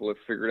lot of people have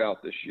figured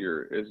out this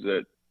year is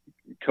that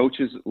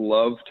coaches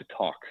love to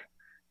talk.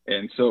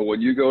 And so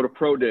when you go to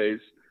pro days,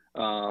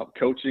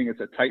 coaching, it's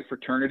a tight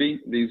fraternity.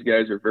 These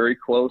guys are very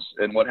close.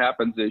 And what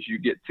happens is you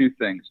get two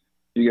things.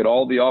 You get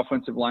all the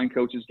offensive line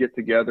coaches get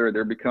together.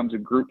 There becomes a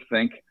group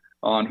think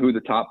on who the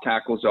top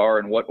tackles are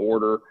and what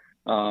order.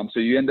 So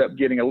you end up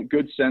getting a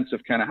good sense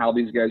of kind of how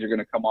these guys are going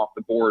to come off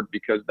the board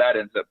because that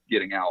ends up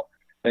getting out.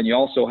 And you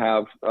also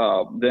have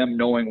them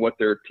knowing what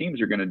their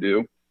teams are going to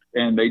do,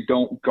 and they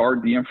don't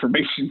guard the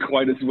information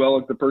quite as well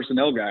as the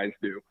personnel guys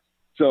do.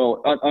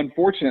 So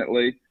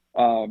unfortunately,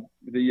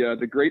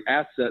 the great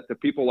asset to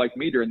people like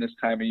me during this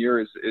time of year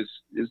is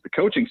the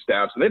coaching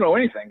staff. So they don't know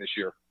anything this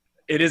year.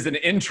 It is an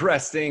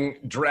interesting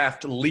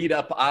draft lead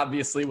up,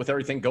 obviously, with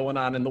everything going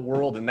on in the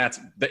world. And that's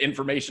the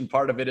information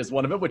part of it is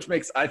one of it, which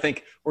makes, I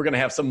think we're going to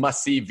have some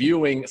must-see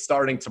viewing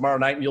starting tomorrow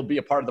night. And you'll be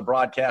a part of the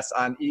broadcast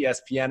on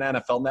ESPN,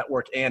 NFL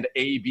Network, and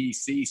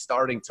ABC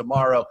starting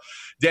tomorrow.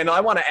 Daniel,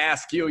 I want to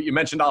ask you, you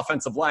mentioned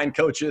offensive line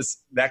coaches.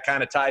 That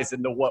kind of ties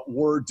into what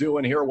we're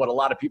doing here, what a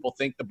lot of people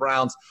think the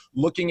Browns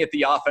looking at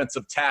the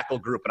offensive tackle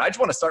group. And I just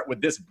want to start with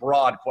this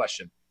broad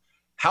question.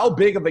 How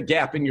big of a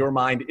gap in your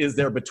mind is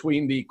there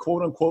between the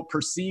quote-unquote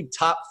perceived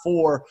top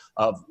four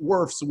of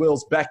Wirfs,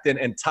 Wills, Becton,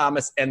 and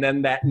Thomas, and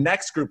then that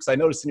next group? Because I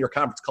noticed in your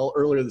conference call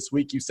earlier this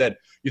week you said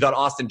you thought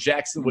Austin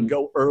Jackson would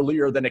go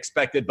earlier than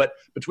expected. But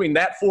between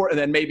that four and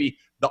then maybe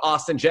the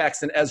Austin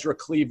Jackson, Ezra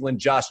Cleveland,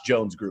 Josh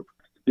Jones group.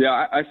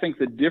 Yeah, I think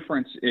the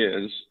difference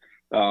is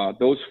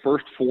those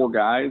first four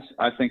guys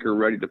I think are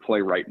ready to play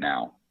right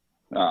now.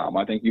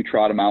 I think you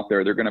trot them out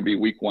there, they're going to be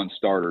week one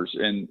starters.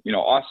 And,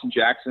 Austin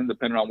Jackson,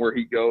 depending on where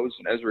he goes,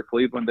 and Ezra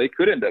Cleveland, they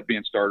could end up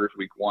being starters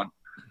week one.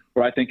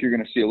 But I think you're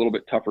going to see a little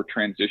bit tougher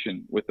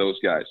transition with those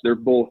guys. They're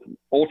both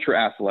ultra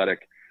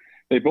athletic.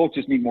 They both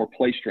just need more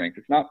play strength.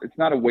 It's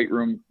not a weight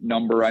room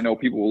number. I know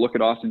people will look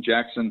at Austin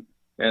Jackson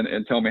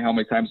and tell me how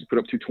many times he put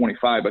up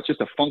 225, but it's just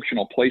a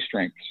functional play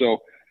strength. So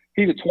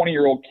he's a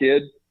 20-year-old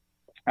kid.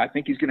 I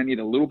think he's going to need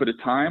a little bit of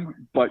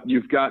time, but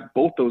you've got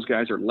both those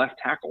guys are left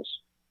tackles.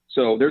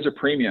 So there's a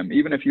premium.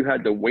 Even if you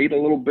had to wait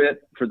a little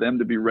bit for them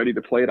to be ready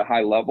to play at a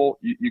high level,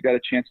 you got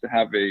a chance to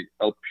have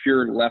a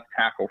pure left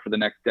tackle for the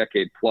next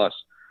decade plus.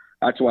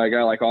 That's why a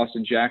guy like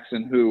Austin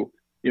Jackson, who,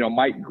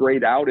 might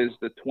grade out as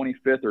the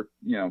 25th or,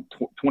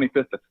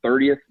 25th to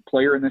 30th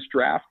player in this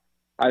draft,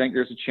 I think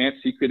there's a chance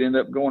he could end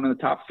up going in the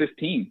top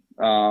 15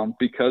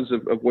 because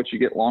of what you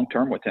get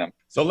long-term with him.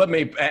 So let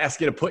me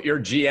ask you to put your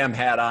GM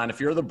hat on. If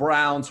you're the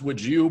Browns,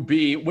 which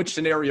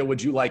scenario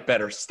would you like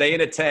better? Staying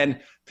at 10,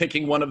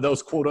 picking one of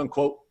those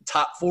quote-unquote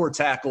top 4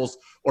 tackles,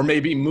 or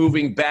maybe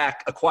moving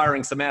back,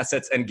 acquiring some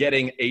assets and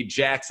getting a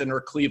Jackson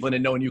or Cleveland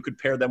and knowing you could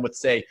pair them with,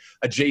 say,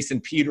 a Jason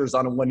Peters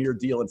on a 1-year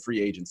deal in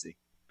free agency?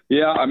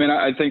 Yeah, I mean,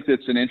 I think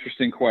that's an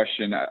interesting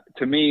question.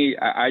 To me,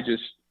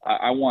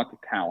 I want the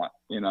talent,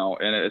 and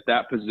at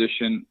that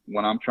position,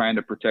 when I'm trying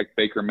to protect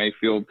Baker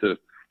Mayfield to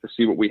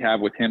see what we have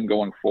with him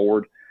going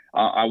forward,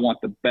 I want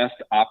the best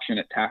option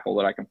at tackle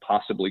that I can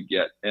possibly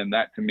get. And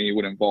that to me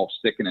would involve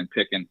sticking and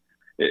picking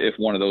if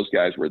one of those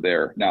guys were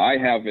there. Now I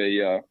have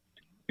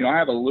I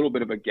have a little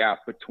bit of a gap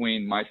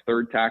between my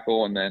third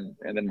tackle and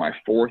then my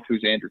fourth,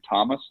 who's Andrew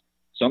Thomas.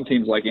 Some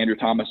teams like Andrew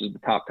Thomas is the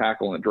top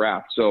tackle in the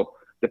draft. So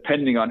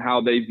depending on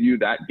how they view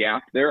that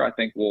gap there, I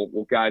think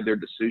will guide their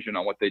decision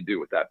on what they do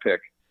with that pick.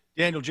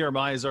 Daniel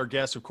Jeremiah is our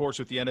guest, of course,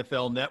 with the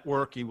NFL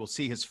Network. He will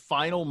see his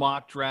final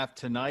mock draft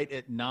tonight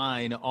at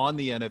 9 on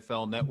the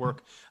NFL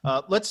Network.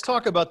 Let's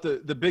talk about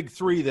the big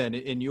three then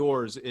in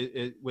yours,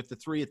 with the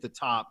three at the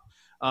top.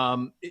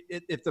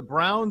 If the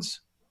Browns,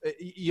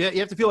 you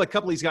have to feel like a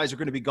couple of these guys are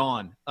going to be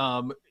gone.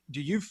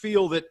 Do you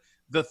feel that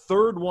the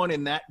third one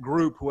in that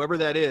group, whoever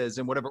that is,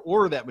 in whatever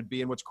order that would be,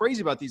 and what's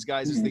crazy about these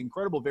guys is the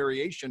incredible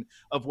variation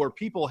of where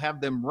people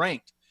have them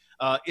ranked.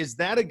 Is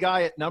that a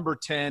guy at number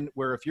 10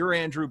 where if you're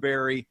Andrew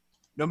Berry,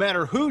 no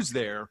matter who's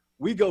there,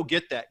 we go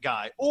get that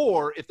guy?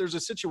 Or if there's a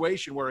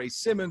situation where a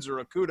Simmons or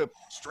a Kuda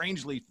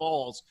strangely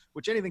falls,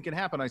 which anything can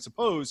happen, I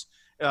suppose,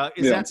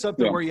 is that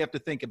something where you have to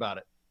think about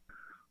it?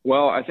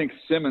 Well, I think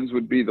Simmons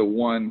would be the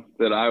one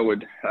that I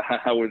would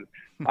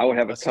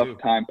have a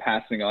tough time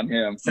passing on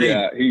him. Same.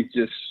 Yeah, he's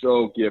just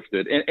so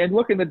gifted. And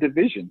look in the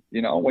division,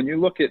 when you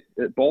look at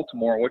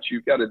Baltimore, what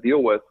you've got to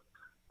deal with,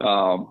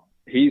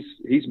 he's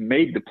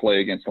made the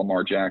play against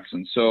Lamar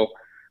Jackson. So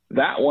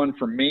that one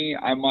for me,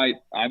 I might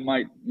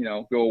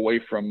go away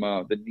from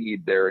the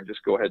need there and just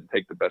go ahead and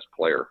take the best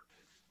player.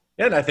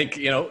 And I think,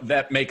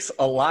 that makes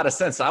a lot of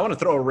sense. I want to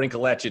throw a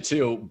wrinkle at you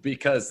too,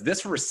 because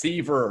this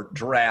receiver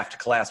draft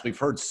class we've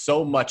heard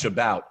so much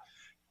about.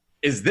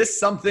 Is this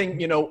something,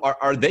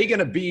 are they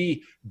going to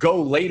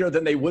go later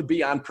than they would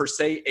be on, per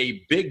se,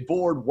 a big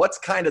board? What's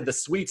kind of the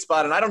sweet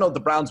spot? And I don't know if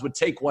the Browns would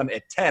take one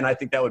at 10. I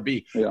think that would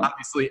be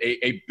obviously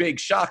a big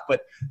shock.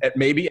 But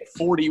maybe at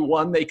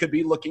 41, they could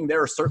be looking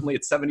there, or certainly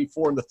at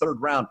 74 in the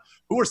third round.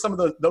 Who are some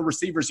of the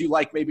receivers you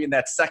like maybe in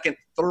that second,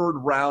 third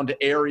round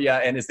area?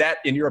 And is that,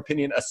 in your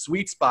opinion, a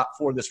sweet spot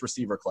for this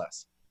receiver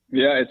class?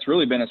 Yeah, it's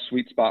really been a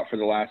sweet spot for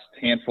the last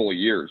handful of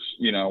years.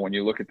 When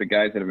you look at the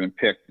guys that have been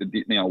picked,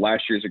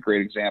 last year's a great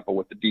example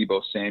with the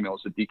Deebo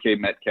Samuels, the DK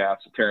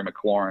Metcalfs, the Terry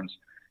McLaurins,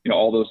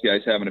 all those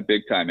guys having a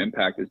big time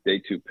impact as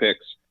day 2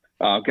 picks.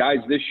 Guys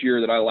this year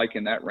that I like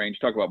in that range,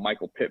 talk about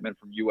Michael Pittman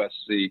from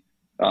USC,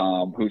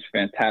 who's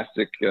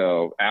fantastic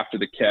after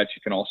the catch.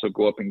 You can also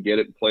go up and get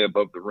it and play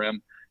above the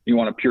rim. You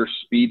want a pure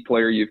speed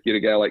player, you get a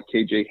guy like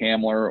KJ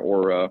Hamler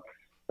or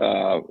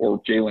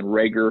Jalen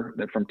Reagor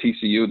from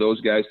TCU.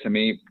 Those guys, to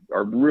me,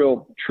 are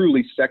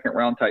truly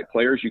second-round type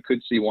players. You could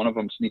see one of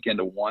them sneak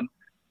into one.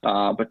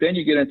 But then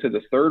you get into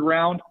the third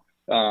round.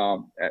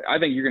 I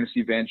think you're going to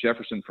see Van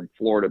Jefferson from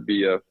Florida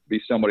be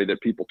somebody that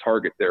people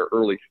target there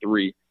early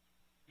 3,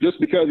 just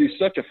because he's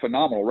such a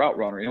phenomenal route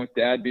runner. His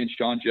dad being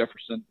Sean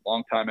Jefferson,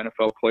 longtime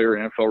NFL player,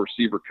 NFL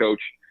receiver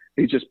coach.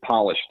 He's just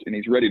polished, and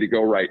he's ready to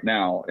go right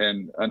now.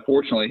 And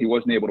unfortunately, he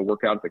wasn't able to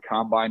work out at the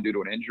combine due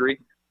to an injury.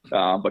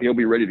 But he'll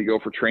be ready to go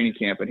for training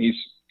camp. And he's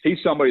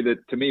somebody that,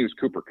 to me, is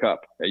Cooper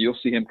Kupp. You'll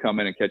see him come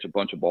in and catch a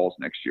bunch of balls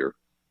next year.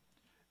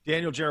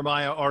 Daniel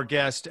Jeremiah, our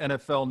guest,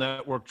 NFL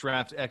Network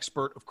draft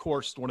expert, of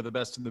course, one of the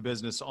best in the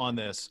business on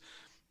this.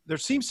 There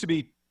seems to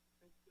be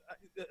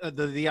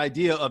the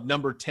idea of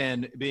number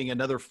 10 being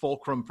another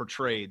fulcrum for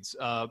trades.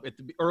 At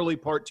the early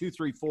part, 2,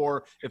 3,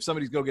 4, if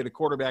somebody's going to get a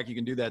quarterback, you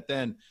can do that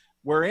then.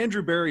 Where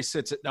Andrew Berry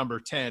sits at number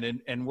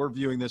 10, and we're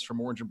viewing this from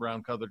orange and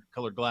brown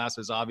colored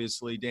glasses,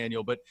 obviously,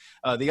 Daniel, but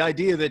the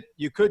idea that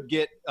you could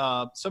get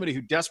somebody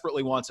who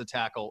desperately wants a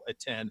tackle at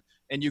 10,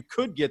 and you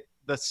could get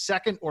the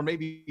second or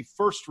maybe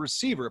first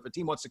receiver if a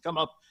team wants to come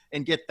up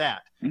and get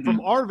that. Mm-hmm. From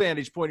our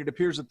vantage point, it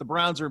appears that the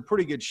Browns are in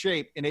pretty good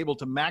shape and able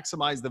to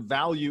maximize the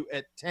value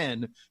at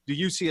 10. Do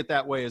you see it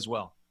that way as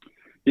well?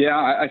 Yeah,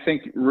 I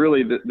think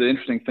really the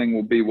interesting thing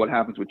will be what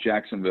happens with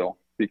Jacksonville,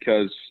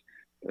 because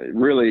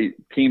really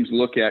teams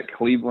look at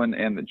Cleveland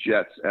and the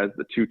Jets as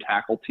the 2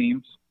 tackle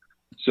teams.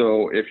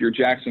 So if you're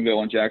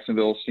Jacksonville and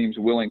Jacksonville seems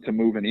willing to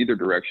move in either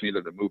direction,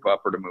 either to move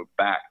up or to move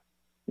back,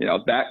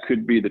 that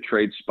could be the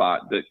trade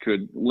spot that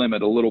could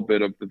limit a little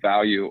bit of the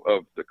value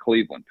of the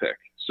Cleveland pick.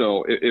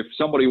 So if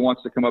somebody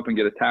wants to come up and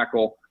get a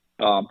tackle,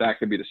 that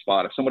could be the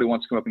spot. If somebody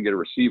wants to come up and get a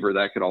receiver,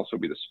 that could also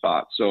be the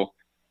spot. So,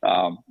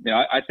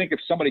 I think if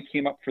somebody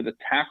came up for the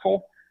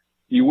tackle,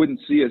 you wouldn't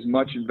see as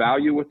much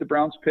value with the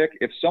Browns pick.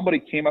 If somebody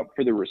came up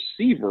for the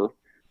receiver,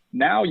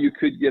 now you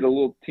could get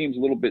teams a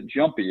little bit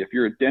jumpy. If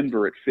you're at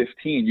Denver at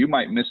 15, you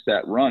might miss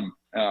that run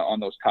on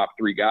those top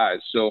 3 guys.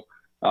 So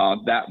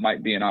that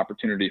might be an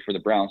opportunity for the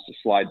Browns to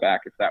slide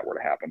back if that were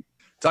to happen.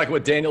 Talking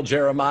with Daniel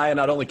Jeremiah.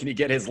 Not only can you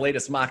get his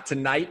latest mock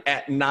tonight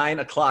at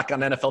 9 o'clock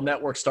on NFL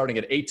Network, starting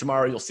at 8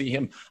 tomorrow, you'll see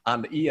him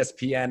on the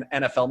ESPN,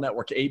 NFL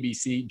Network,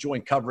 ABC,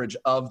 joint coverage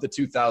of the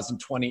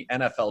 2020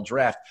 NFL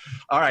Draft.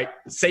 All right,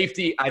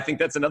 safety, I think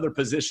that's another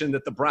position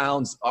that the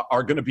Browns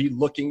are going to be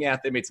looking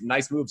at. They made some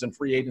nice moves in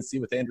free agency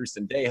with Andrew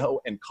Sendejo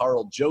and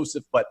Carl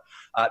Joseph, but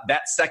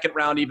that second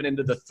round, even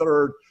into the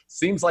third,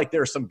 seems like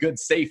there are some good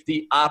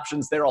safety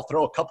options there. I'll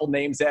throw a couple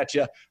names at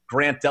you.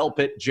 Grant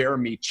Delpit,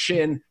 Jeremy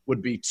Chin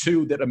would be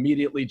two that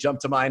immediately jump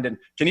to mind. And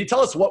can you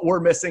tell us what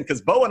we're missing?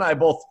 Because Beau and I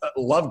both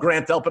love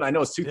Grant Delpit. I know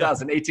his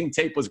 2018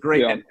 tape was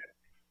great. Yeah. And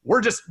we're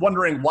just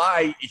wondering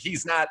why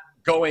he's not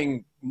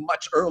going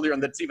much earlier,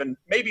 and that's even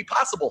maybe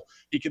possible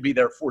he could be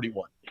there at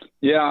 41.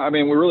 Yeah, I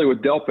mean, we're really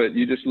with Delpit,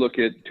 you just look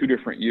at 2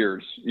 different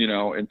years. You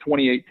know, in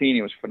 2018,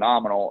 he was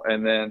phenomenal.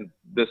 And then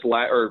this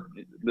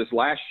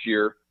last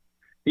year,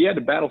 he had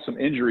to battle some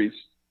injuries.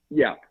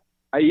 Yeah,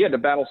 he had to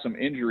battle some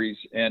injuries,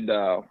 and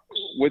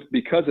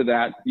because of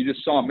that, you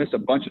just saw him miss a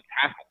bunch of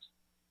tackles.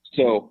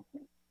 So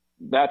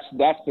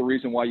that's the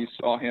reason why you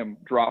saw him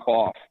drop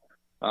off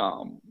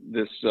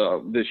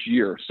this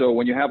year. So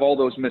when you have all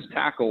those missed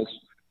tackles,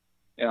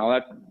 you know,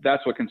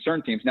 that's what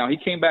concerned teams. Now, he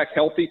came back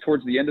healthy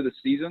towards the end of the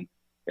season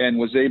and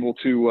was able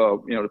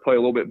to to play a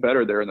little bit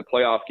better there in the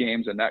playoff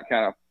games, and that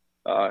kind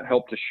of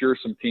helped assure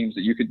some teams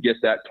that you could get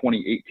that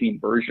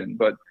 2018 version.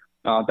 But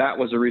that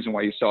was the reason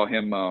why you saw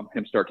him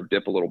start to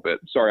dip a little bit.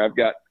 Sorry, I've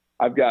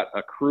got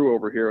a crew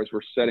over here as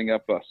we're setting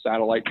up a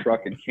satellite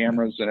truck and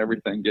cameras and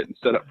everything, getting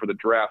set up for the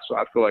draft. So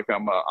I feel like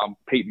I'm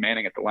Peyton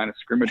Manning at the line of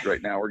scrimmage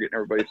right now. We're getting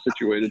everybody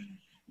situated.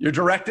 You're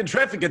directing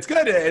traffic. It's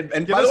good.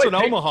 And give us an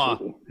Omaha.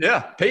 Yeah,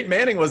 Peyton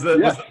Manning was the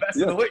best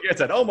in the league.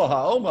 It's at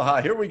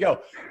Omaha. Here we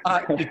go.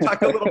 You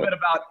talked a little bit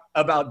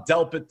about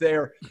Delpit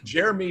there.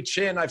 Jeremy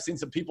Chin, I've seen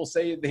some people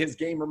say his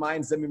game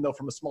reminds them, even though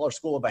from a smaller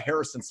school, of a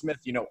Harrison Smith.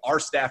 You know, our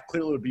staff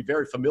clearly would be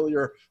very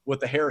familiar with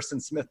the Harrison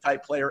Smith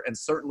type player and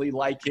certainly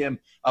like him.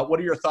 What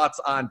are your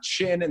thoughts on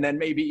Chin? And then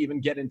maybe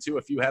even get into,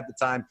 if you have the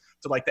time,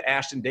 to like the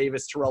Ashton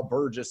Davis, Terrell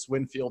Burgess,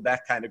 Winfield,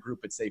 that kind of group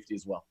at safety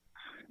as well.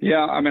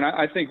 Yeah, I mean,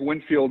 I think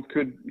Winfield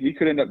could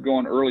end up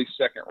going early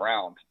second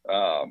round,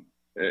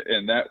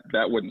 and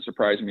that wouldn't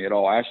surprise me at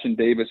all. Ashton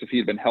Davis, if he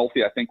had been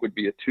healthy, I think would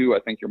be a 2. I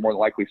think you're more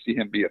likely to see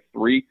him be a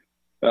 3.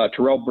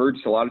 Terrell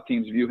Burgess, a lot of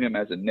teams view him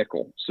as a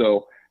nickel,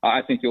 so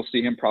I think you'll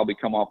see him probably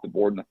come off the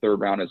board in the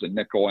 3rd round as a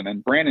nickel. And then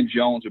Brandon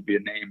Jones would be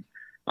a name.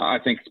 I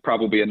think it's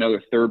probably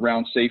another 3rd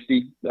round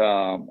safety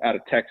out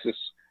of Texas,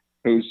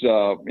 who's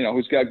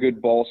got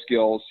good ball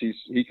skills.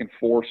 He can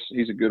force.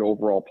 He's a good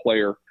overall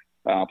player.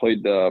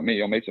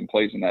 Made some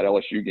plays in that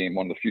LSU game,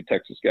 one of the few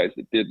Texas guys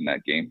that did in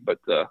that game. But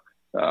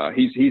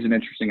he's an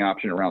interesting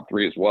option around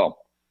 3 as well.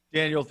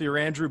 Daniel, if you're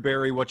Andrew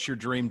Berry, what's your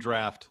dream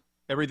draft?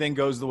 Everything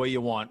goes the way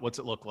you want. What's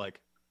it look like?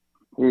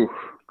 Ooh,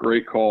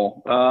 great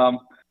call.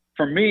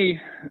 For me,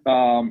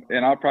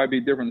 and I'll probably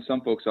be different than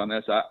some folks on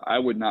this, I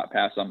would not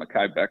pass on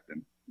Mekhi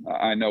Becton.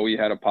 I know he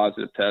had a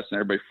positive test and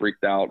everybody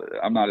freaked out.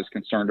 I'm not as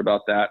concerned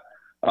about that.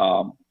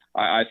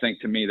 I think,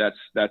 to me,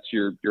 that's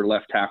your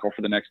left tackle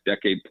for the next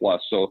decade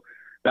plus. So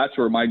that's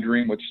where my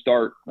dream would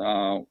start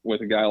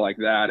with a guy like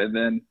that. And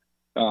then,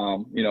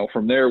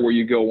 from there where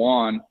you go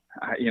on,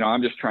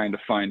 I'm just trying to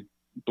find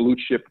blue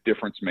chip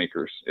difference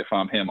makers if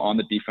I'm him on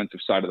the defensive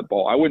side of the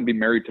ball. I wouldn't be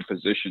married to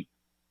position.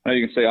 I know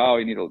you can say, oh,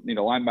 you need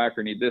a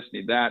linebacker, need this,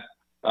 need that.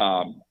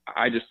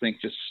 I just think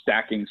just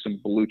stacking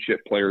some blue chip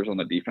players on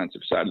the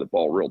defensive side of the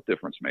ball, real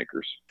difference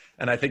makers.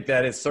 And I think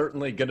that is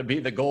certainly going to be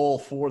the goal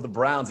for the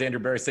Browns. Andrew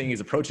Berry saying he's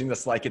approaching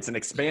this like it's an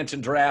expansion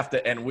draft,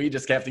 and we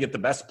just have to get the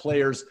best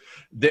players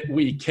that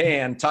we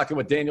can. Talking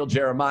with Daniel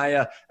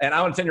Jeremiah, and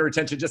I want to turn your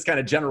attention just kind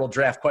of general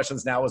draft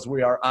questions now as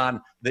we are on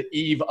the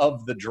eve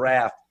of the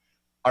draft.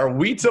 Are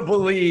we to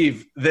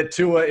believe that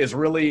Tua is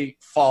really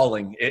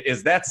falling?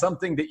 Is that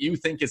something that you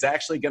think is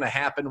actually going to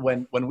happen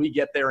when we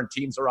get there and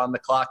teams are on the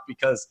clock?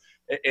 Because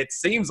it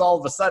seems all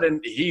of a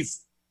sudden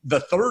he's the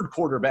 3rd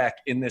quarterback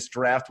in this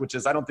draft, which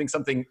is, I don't think,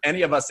 something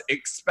any of us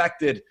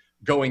expected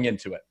going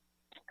into it.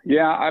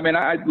 Yeah, I mean,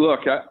 I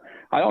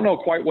don't know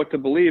quite what to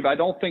believe. I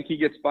don't think he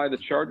gets by the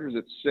Chargers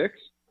at 6.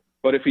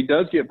 But if he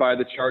does get by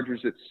the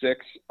Chargers at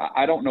 6,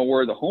 I don't know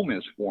where the home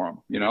is for him.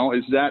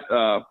 Is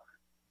that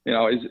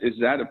is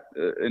that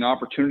an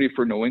opportunity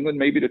for New England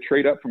maybe to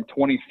trade up from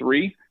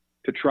 23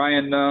 to try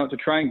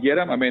and get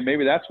him? I mean,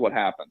 maybe that's what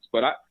happens.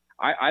 But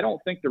I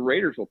don't think the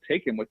Raiders will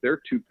take him with their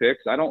 2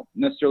 picks. I don't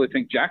necessarily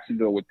think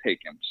Jacksonville would take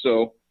him.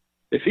 So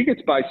if he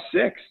gets by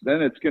 6,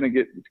 then it's going to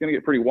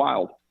get pretty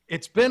wild.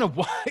 It's been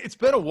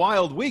a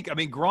wild week. I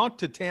mean, Gronk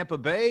to Tampa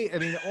Bay. I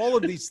mean, all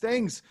of these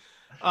things.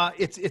 I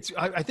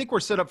think we're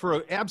set up for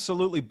an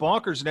absolutely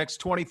bonkers next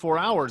 24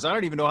 hours. I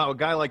don't even know how a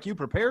guy like you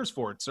prepares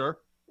for it, sir.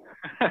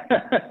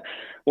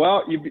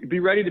 Well, you be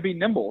ready to be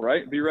nimble,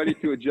 right? Be ready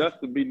to adjust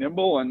and be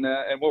nimble, and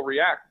we'll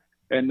react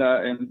and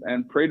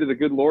pray to the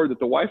good Lord that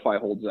the Wi-Fi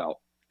holds out.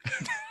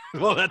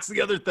 Well, that's the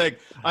other thing.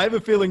 I have a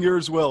feeling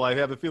yours will. I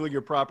have a feeling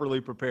you're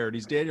properly prepared.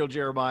 He's Daniel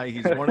Jeremiah.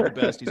 He's one of the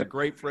best. He's a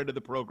great friend of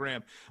the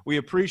program. We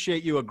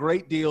appreciate you a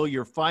great deal.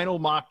 Your final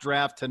mock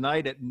draft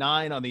tonight at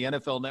 9 on the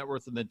NFL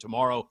Network, and then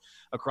tomorrow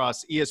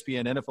across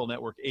ESPN, NFL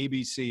Network,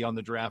 ABC on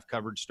the draft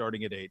coverage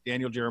starting at 8.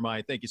 Daniel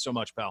Jeremiah, thank you so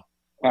much, pal.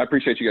 I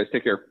appreciate you guys.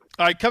 Take care.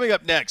 All right, coming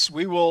up next,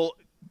 we will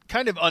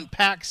kind of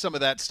unpack some of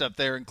that stuff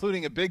there,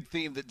 including a big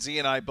theme that Z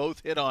and I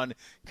both hit on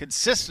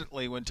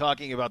consistently when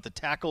talking about the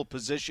tackle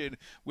position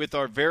with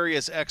our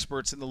various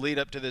experts in the lead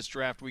up to this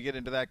draft. We get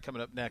into that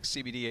coming up next.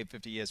 CBD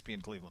 850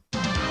 ESPN Cleveland.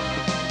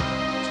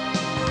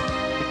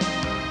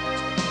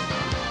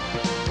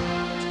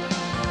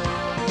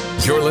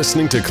 You're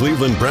listening to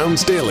Cleveland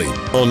Browns Daily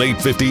on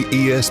 850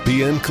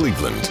 ESPN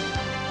Cleveland.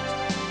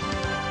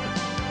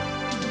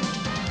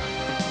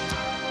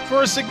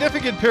 For a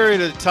significant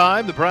period of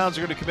time, the Browns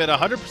are going to commit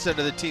 100%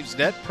 of the team's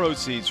net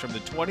proceeds from the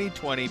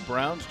 2020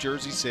 Browns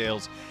jersey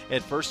sales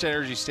at First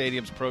Energy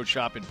Stadium's Pro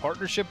Shop in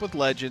partnership with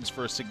Legends.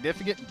 For a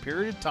significant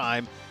period of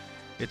time,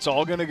 it's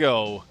all going to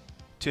go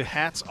to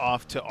Hats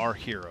Off to Our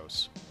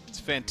Heroes. It's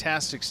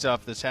fantastic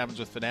stuff. This happens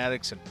with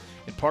Fanatics and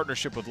in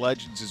partnership with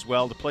Legends as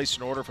well. To place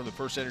an order from the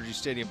First Energy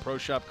Stadium Pro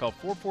Shop, call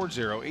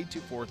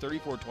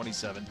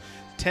 440-824-3427.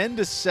 10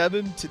 to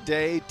 7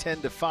 today,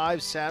 10 to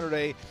 5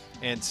 Saturday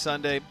and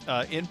Sunday.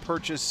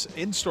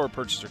 In-store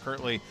purchases are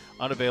currently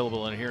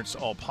unavailable in adherence to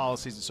all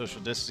policies and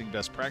social distancing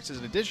best practices.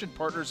 In addition,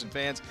 partners and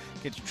fans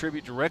can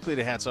contribute directly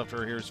to Hats Off to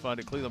Our Heroes Fund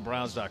at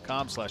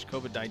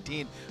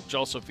clevelandbrowns.com/COVID-19, which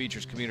also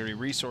features community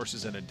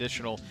resources and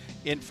additional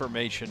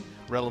information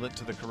relevant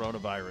to the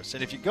coronavirus.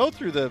 And if you go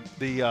through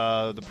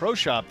the Pro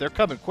Shop, they're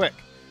coming quick.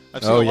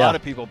 I've seen a lot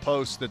of people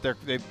post that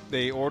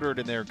they ordered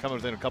and they're coming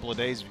within a couple of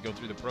days if you go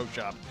through the Pro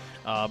Shop.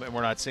 And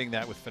we're not seeing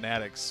that with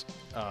Fanatics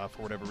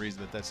for whatever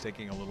reason, that's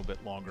taking a little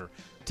bit longer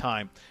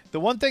time. The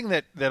one thing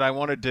that I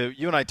wanted to –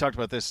 you and I talked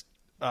about this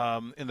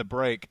in the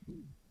break.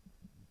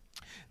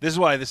 This is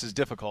why this is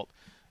difficult.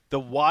 The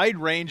wide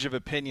range of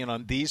opinion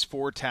on these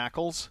four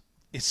tackles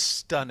is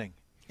stunning.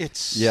 It's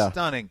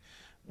stunning.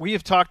 We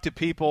have talked to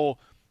people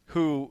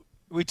who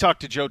 – we talked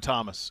to Joe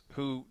Thomas,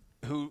 who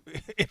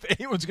if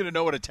anyone's going to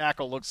know what a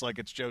tackle looks like,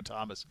 it's Joe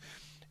Thomas.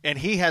 And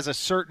he has a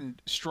certain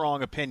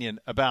strong opinion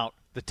about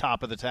the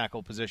top of the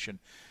tackle position.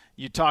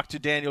 You talk to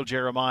Daniel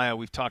Jeremiah.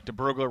 We've talked to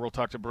Brugler. We'll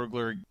talk to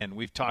Brugler again.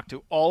 We've talked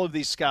to all of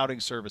these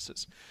scouting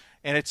services.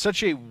 And it's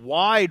such a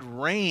wide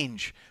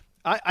range.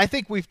 I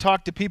think we've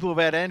talked to people who've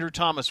had Andrew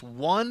Thomas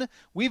 1.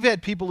 We've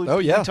had people who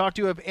we talked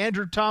to have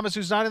Andrew Thomas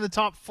who's not in the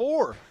top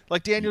 4.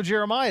 Like Daniel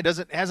Jeremiah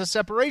has a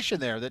separation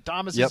there that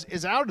Thomas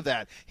is out of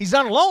that. He's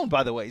not alone,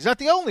 by the way. He's not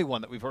the only one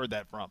that we've heard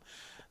that from.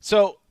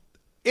 So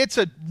it's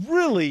a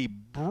really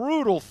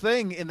brutal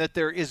thing in that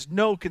there is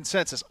no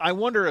consensus. I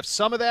wonder if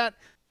some of that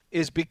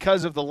is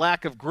because of the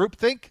lack of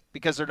groupthink,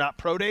 because they're not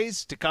pro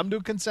days to come to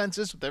a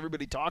consensus with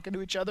everybody talking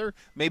to each other.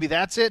 Maybe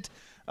that's it,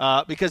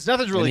 because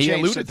nothing's really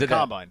changed since the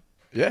Combine.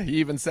 Yeah, he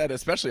even said,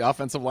 especially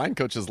offensive line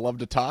coaches love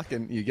to talk,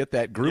 and you get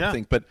that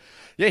groupthink. But,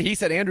 he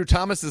said Andrew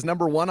Thomas is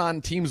number 1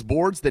 on teams'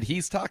 boards that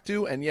he's talked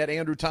to, and yet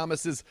Andrew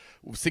Thomas is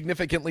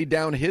significantly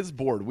down his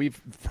board. We've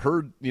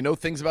heard,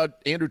 things about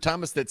Andrew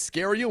Thomas that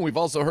scare you, and we've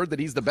also heard that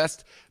he's the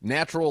best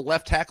natural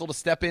left tackle to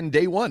step in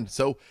day one.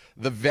 So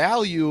the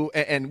value,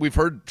 and we've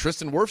heard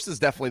Tristan Wirfs is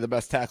definitely the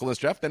best tackle in this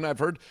draft, and I've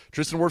heard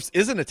Tristan Wirfs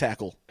isn't a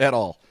tackle at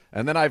all.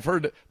 And then I've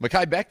heard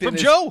Mekhi Becton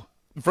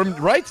From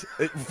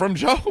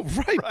Joe,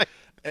 right.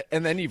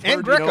 And then you've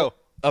heard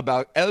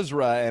about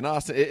Ezra and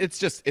Austin.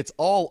 It's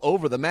all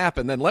over the map.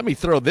 And then let me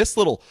throw this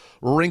little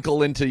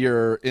wrinkle into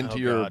your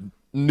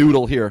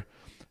noodle here.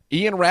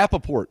 Ian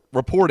Rappaport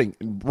reporting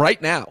right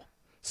now.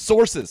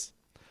 Sources: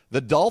 the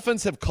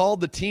Dolphins have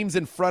called the teams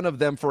in front of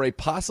them for a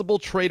possible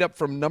trade up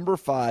from number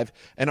 5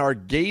 and are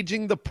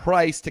gauging the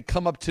price to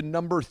come up to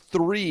number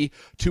 3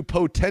 to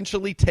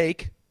potentially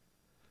take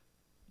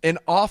an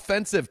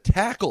offensive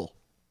tackle.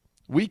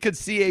 We could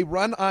see a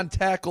run on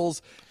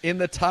tackles in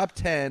the top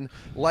 10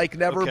 like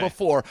never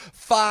before.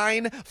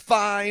 Fine.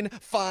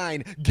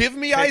 Give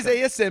me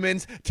Isaiah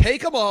Simmons.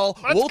 Take them all.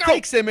 We'll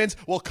take Simmons.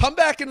 We'll come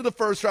back into the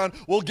first round.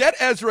 We'll get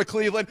Ezra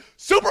Cleveland.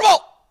 Super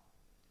Bowl.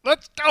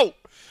 Let's go.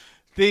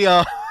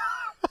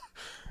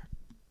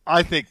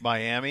 I think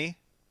Miami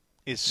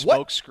is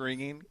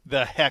smoke-screening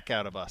the heck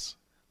out of us.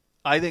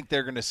 I think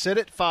they're going to sit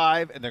at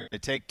 5 and they're going to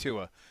take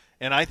Tua.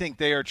 And I think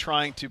they are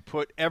trying to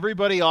put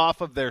everybody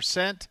off of their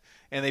scent.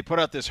 And they put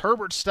out this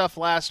Herbert stuff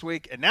last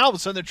week, and now all of a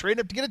sudden they're trading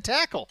up to get a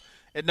tackle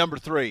at number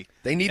 3.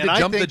 They need to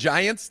jump the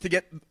Giants to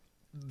get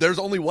 – there's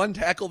only one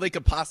tackle they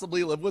could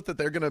possibly live with that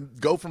they're going to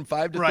go from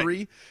 5 to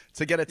 3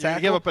 to get a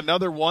tackle. You give up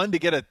another one to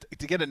get a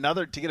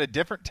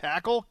different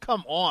tackle?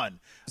 Come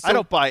on. I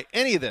don't buy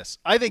any of this.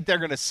 I think they're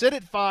going to sit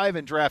at 5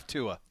 and draft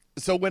Tua.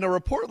 So when a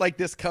report like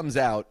this comes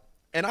out,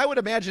 and I would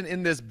imagine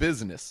in this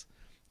business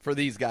for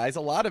these guys,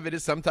 a lot of it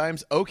is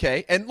sometimes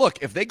okay. And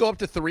look, if they go up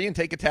to 3 and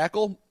take a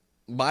tackle,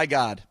 my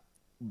God.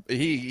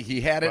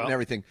 He had it and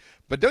everything.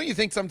 But don't you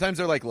think sometimes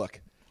they're like, look,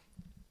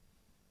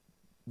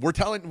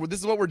 this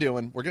is what we're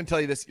doing. We're going to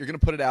tell you this. You're going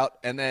to put it out,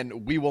 and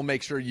then we will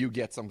make sure you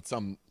get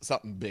something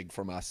big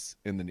from us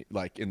in the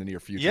near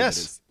future.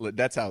 Yes,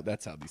 that's how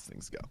these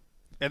things go.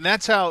 And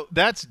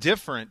that's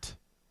different.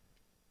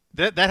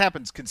 That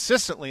happens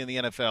consistently in the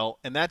NFL,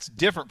 and that's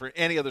different for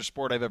any other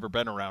sport I've ever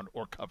been around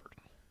or covered.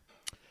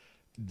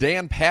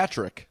 Dan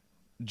Patrick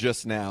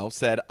just now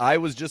said, I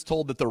was just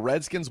told that the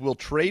Redskins will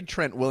trade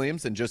Trent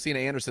Williams, and Josina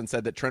Anderson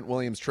said that Trent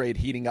Williams trade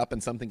heating up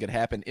and something could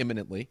happen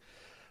imminently.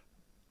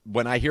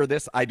 When I hear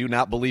this, I do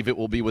not believe it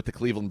will be with the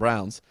Cleveland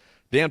Browns.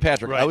 Dan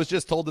Patrick, right. I was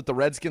just told that the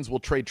Redskins will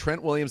trade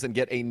Trent Williams and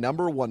get a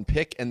number 1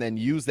 pick and then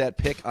use that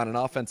pick on an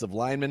offensive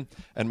lineman,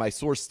 and my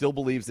source still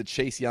believes that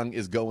Chase Young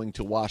is going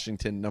to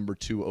Washington, number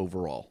 2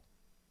 overall.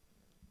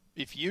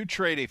 If you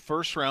trade a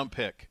first-round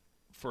pick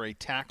for a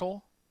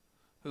tackle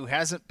who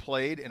hasn't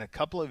played in a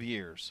couple of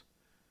years,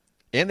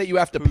 and that you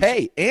have to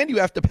pay,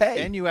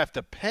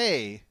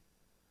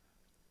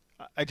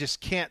 I just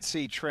can't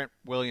see Trent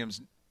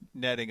Williams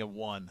netting a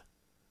 1.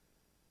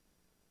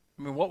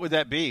 I mean, what would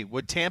that be?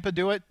 Would Tampa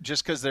do it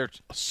just because they're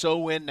so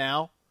win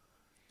now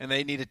and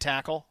they need a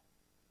tackle?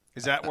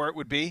 Is that where it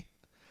would be?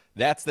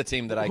 That's the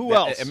team that Who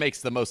else? It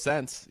makes the most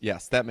sense.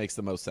 Yes, that makes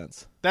the most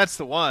sense. That's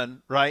the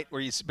one, right?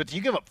 But do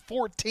you give up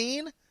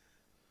 14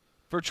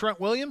 for Trent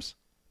Williams?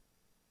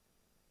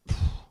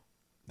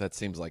 That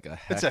seems like a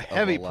heck That's a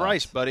heavy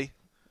price, buddy.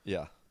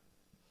 Yeah.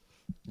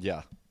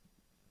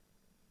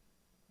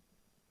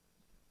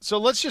 So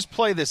let's just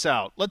play this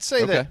out. Let's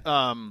say that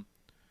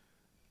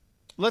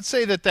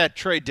that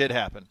trade did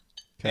happen,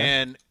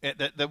 and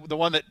the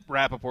one that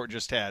Rappaport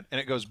just had,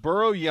 and it goes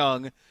Burrow,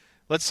 Young.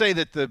 Let's say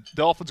that the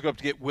Dolphins go up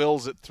to get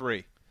Wills at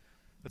 3.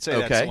 Let's say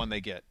that's the one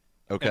they get.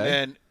 Okay.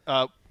 And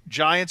then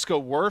Giants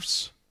go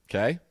Wirfs.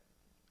 Okay.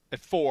 At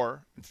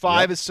 4. And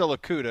 5 is still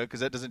Okudah because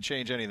that doesn't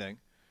change anything.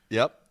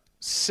 Yep.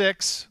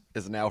 6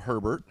 is now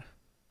Herbert.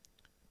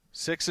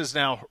 6 is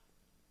now.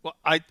 Well,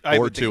 I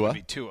would think it would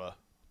be Tua.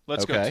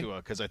 Let's go Tua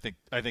because I think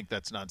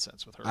that's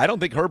nonsense with Herbert. I don't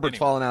think Herbert's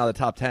fallen out of the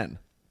top 10.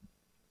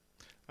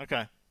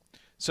 Okay.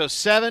 So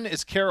 7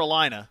 is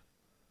Carolina.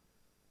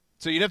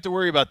 So you'd have to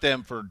worry about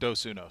them for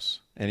Dos Unos.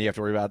 And you have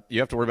to worry about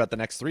the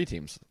next 3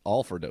 teams,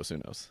 all for Dos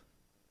Unos.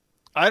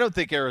 I don't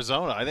think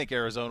Arizona. I think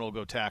Arizona will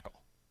go tackle.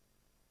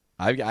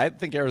 I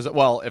think Arizona.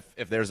 Well,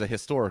 if there's a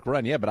historic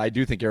run, yeah, but I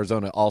do think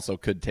Arizona also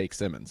could take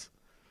Simmons.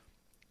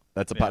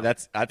 That's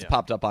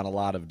popped up on a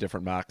lot of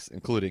different mocks,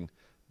 including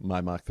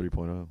my mock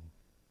 3.0.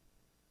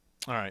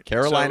 All right.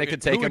 Carolina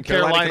could take him.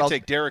 Carolina could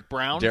take Derek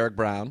Brown. Derek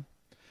Brown.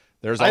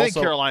 I think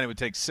Carolina would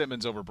take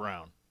Simmons over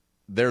Brown.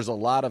 There's a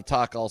lot of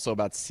talk also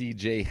about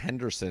C.J.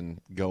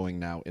 Henderson going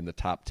now in the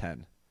top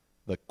 10,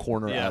 the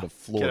corner out of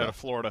Florida. Kid out of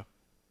Florida.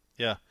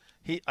 Yeah.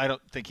 I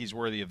don't think he's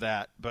worthy of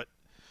that. But,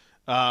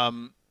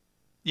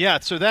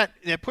 so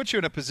that puts you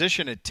in a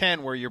position at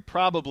 10 where you're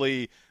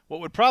probably – what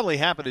would probably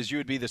happen is you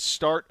would be the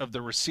start of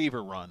the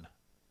receiver run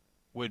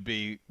would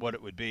be what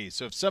it would be.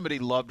 So if somebody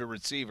loved a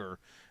receiver,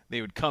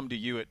 they would come to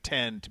you at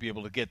 10 to be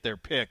able to get their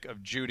pick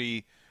of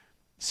Judy,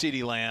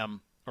 CeeDee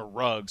Lamb, or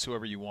Ruggs,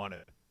 whoever you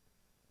wanted.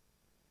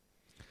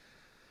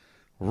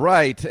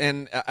 Right,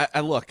 and I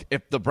look,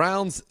 if the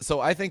Browns – so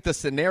I think the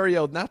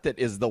scenario, not that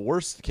is the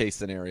worst-case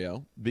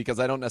scenario, because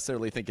I don't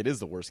necessarily think it is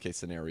the worst-case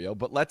scenario,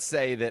 but let's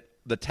say that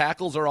the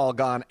tackles are all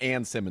gone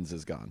and Simmons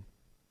is gone,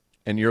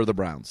 and you're the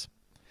Browns.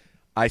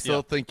 I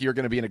still think you're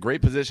going to be in a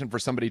great position for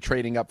somebody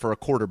trading up for a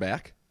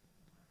quarterback.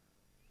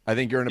 I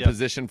think you're in a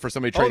position for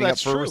somebody trading up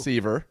for a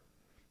receiver,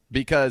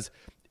 because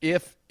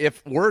if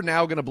we're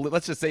now going to –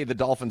 let's just say the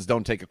Dolphins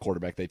don't take a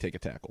quarterback, they take a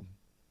tackle.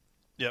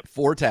 Yep.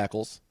 4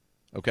 tackles.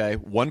 Okay,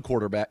 1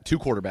 quarterback, 2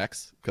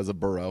 quarterbacks because of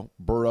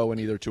Burrow and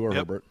either Tua or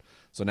Herbert.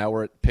 So now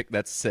we're at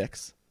that's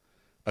 6.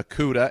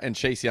 Okudah and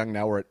Chase Young,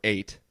 now we're at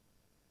 8.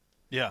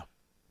 Yeah.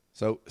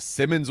 So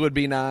Simmons would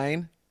be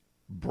 9.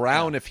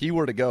 Brown, if he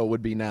were to go,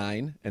 would be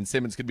 9, and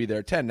Simmons could be there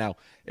at 10. Now,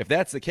 if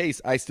that's the case,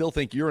 I still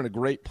think you're in a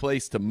great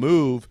place to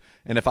move,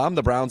 and if I'm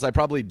the Browns, I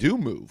probably do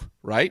move,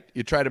 right?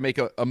 You try to make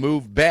a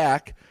move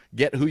back,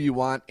 get who you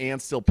want,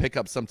 and still pick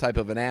up some type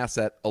of an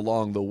asset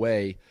along the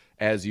way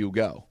as you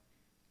go.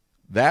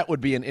 That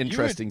would be an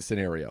interesting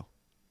scenario.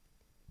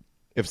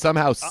 If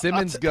somehow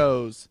Simmons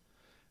goes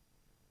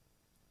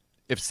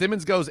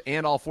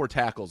and all 4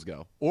 tackles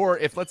go, or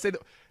if let's say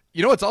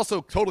it's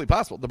also totally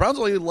possible. The Browns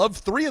only love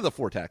 3 of the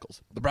 4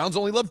 tackles. The Browns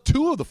only love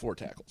 2 of the 4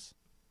 tackles.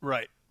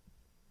 Right.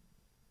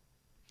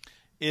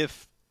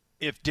 If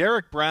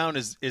Derek Brown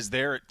is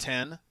there at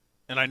 10,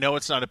 and I know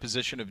it's not a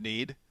position of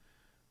need,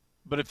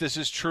 but if this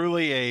is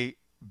truly a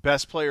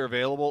best player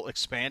available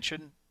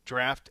expansion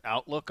draft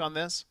outlook on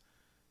this,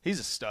 he's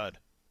a stud.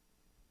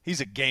 He's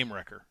a game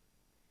wrecker.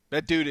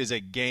 That dude is a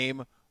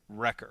game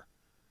wrecker.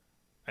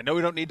 I know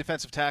we don't need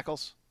defensive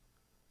tackles,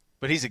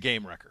 but he's a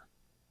game wrecker.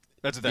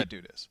 That's what that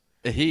dude is.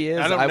 He is.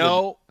 I don't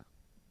know.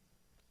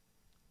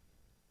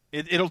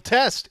 It'll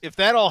test. If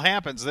that all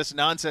happens, this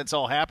nonsense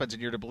all happens,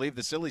 and you're to believe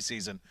the silly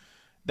season,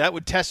 that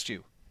would test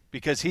you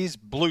because he's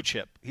blue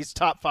chip. He's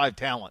top 5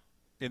 talent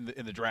in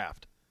the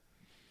draft.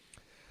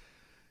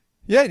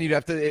 Yeah, and you'd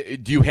have to.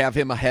 Do you have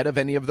him ahead of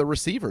any of the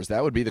receivers?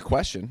 That would be the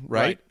question,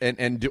 right?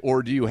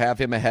 Or do you have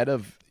him ahead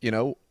of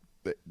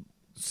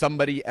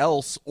somebody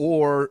else,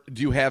 or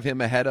do you have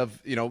him ahead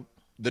of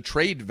the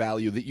trade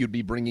value that you'd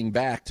be bringing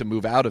back to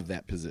move out of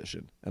that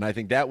position? And I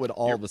think that would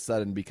all of a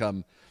sudden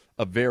become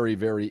a very,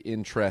 very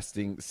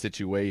interesting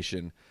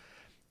situation.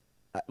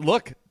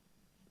 Look,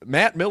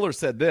 Matt Miller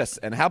said this,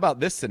 and how about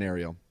this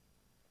scenario?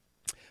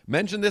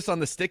 Mentioned this on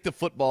the Stick to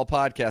Football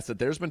podcast that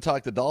there's been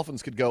talk the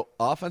Dolphins could go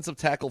offensive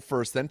tackle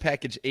first, then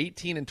package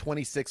 18 and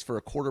 26 for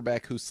a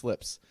quarterback who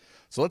slips.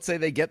 So let's say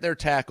they get their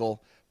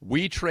tackle.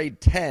 We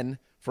trade 10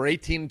 for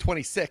 18 and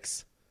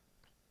 26.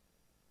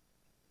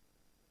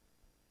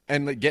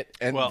 And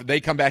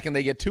they come back and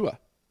they get Tua.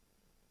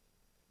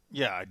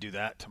 Yeah, I'd do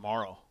that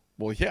tomorrow.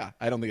 Well, yeah,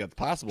 I don't think that's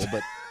possible,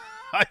 but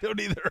I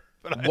don't either.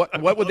 But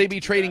what would they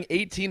be trading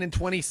 18 and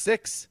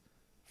 26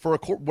 for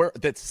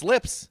that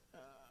slips?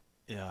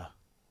 Yeah.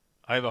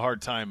 I have a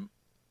hard time.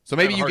 So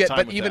maybe you get,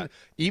 but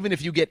even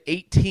if you get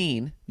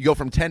 18, you go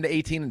from 10 to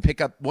 18 and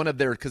pick up one of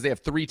their, because they have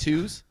 3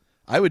 2s.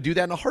 I would do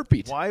that in a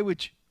heartbeat. Why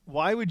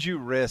would you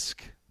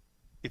risk,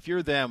 if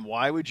you're them?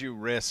 Why would you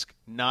risk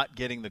not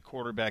getting the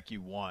quarterback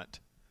you want?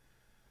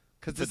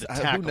 Because the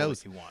tackle who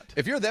knows? you want.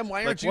 If you're them,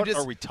 why aren't you just?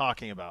 What are we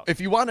talking about? If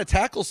you want to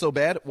tackle so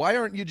bad, why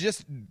aren't you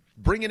just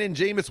bringing in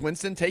Jameis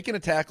Winston, taking a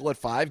tackle at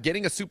 5,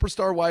 getting a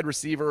superstar wide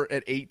receiver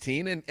at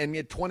 18, and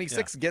at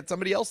 26, get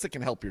somebody else that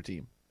can help your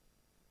team?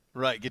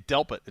 Right, get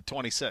Delpit at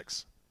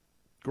 26.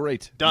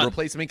 Great. Done.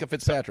 Replace Minkah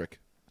Fitzpatrick.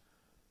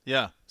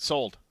 Yeah,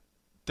 sold.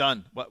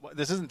 Done. What,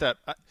 this isn't that.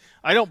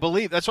 I don't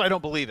believe. That's why I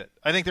don't believe it.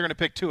 I think they're going to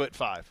pick 2 at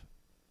 5.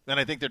 And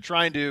I think they're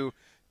trying to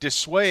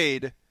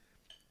dissuade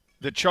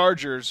the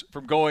Chargers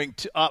from going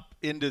up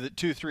into the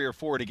 2, 3, or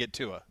 4 to get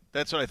Tua.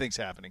 That's what I think's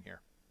happening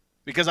here.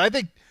 Because I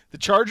think the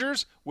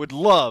Chargers would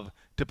love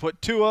to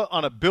put Tua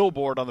on a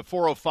billboard on the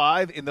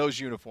 405 in those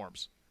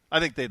uniforms. I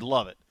think they'd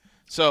love it.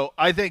 So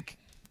I think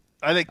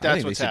that's what's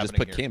happening. They should just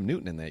put Cam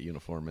Newton in that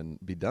uniform and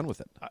be done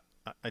with it.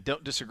 I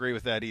don't disagree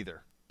with that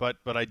either. But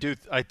I do.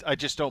 I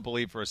just don't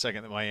believe for a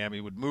second that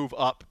Miami would move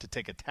up to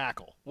take a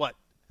tackle. What?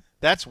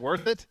 That's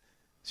worth it?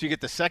 So you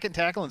get the second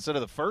tackle instead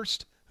of the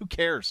first? Who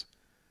cares?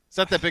 It's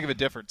not that big of a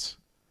difference.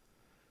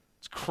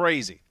 It's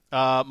crazy.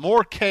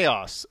 More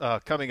chaos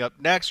coming up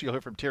next. You'll hear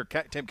from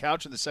Tim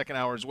Couch in the second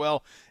hour as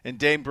well. And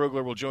Dane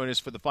Brugler will join us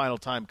for the final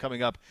time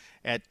coming up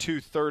at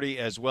 2:30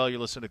 as well. You're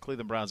listening to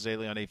Cleveland Browns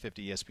Daily on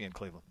 850 ESPN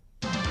Cleveland.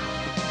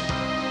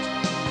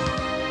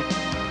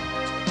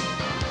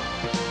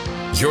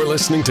 You're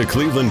listening to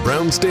Cleveland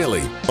Browns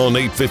Daily on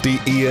 850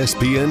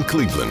 ESPN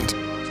Cleveland.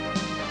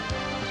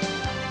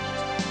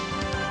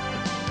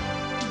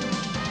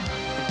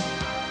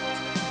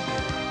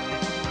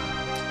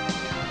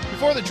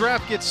 Before the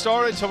draft gets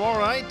started tomorrow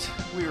night,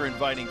 we are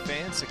inviting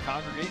fans to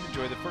congregate and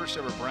enjoy the first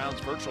ever Browns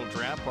virtual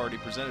draft party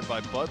presented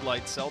by Bud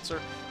Light Seltzer.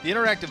 The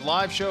interactive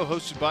live show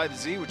hosted by the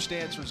Z, which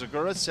stands for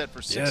Zegura, set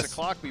for 6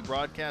 o'clock. We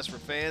broadcast for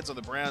fans on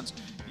the Browns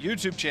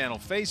YouTube channel,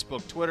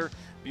 Facebook, Twitter.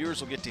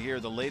 Viewers will get to hear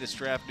the latest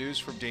draft news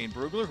from Dane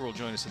Brugler, who will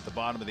join us at the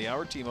bottom of the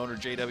hour. Team owner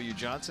J.W.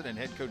 Johnson and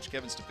head coach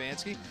Kevin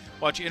Stefanski.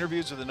 Watch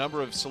interviews with a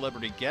number of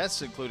celebrity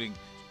guests, including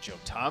Joe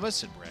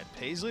Thomas and Brad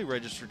Paisley.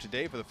 Register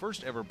today for the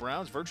first ever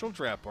Browns virtual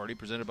draft party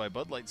presented by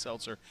Bud Light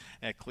Seltzer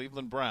at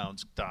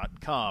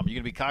clevelandbrowns.com. You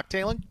going to be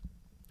cocktailing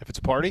if it's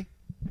a party?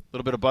 A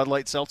little bit of Bud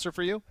Light Seltzer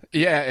for you?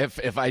 Yeah,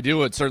 if I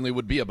do, it certainly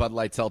would be a Bud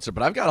Light Seltzer.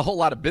 But I've got a whole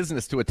lot of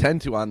business to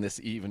attend to on this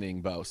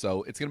evening, Beau.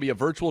 So it's going to be a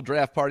virtual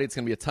draft party. It's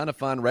going to be a ton of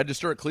fun.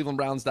 Register at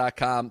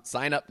clevelandbrowns.com.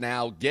 Sign up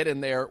now. Get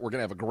in there. We're going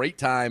to have a great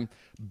time.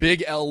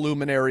 Big L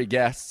luminary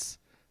guests.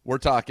 We're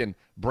talking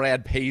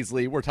Brad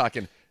Paisley. We're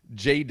talking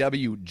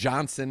J.W.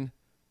 Johnson.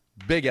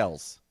 Big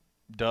L's.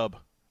 Dub.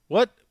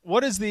 What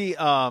is the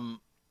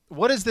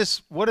what is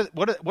this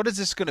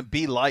going to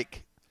be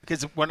like?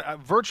 Because when a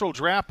virtual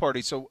draft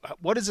party, so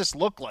what does this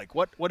look like?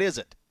 What is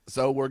it?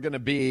 So we're going to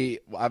be,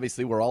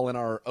 obviously we're all in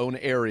our own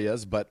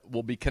areas, but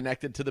we'll be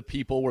connected to the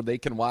people where they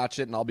can watch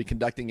it, and I'll be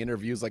conducting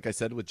interviews, like I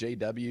said, with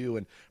JW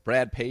and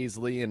Brad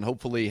Paisley and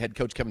hopefully head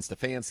coach Kevin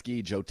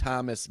Stefanski, Joe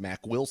Thomas,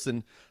 Mac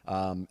Wilson,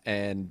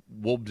 and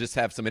we'll just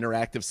have some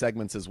interactive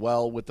segments as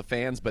well with the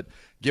fans, but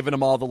giving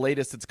them all the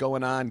latest that's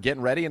going on,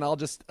 getting ready, and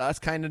us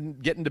kind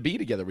of getting to be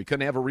together. We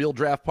couldn't have a real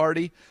draft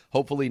party.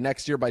 Hopefully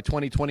next year by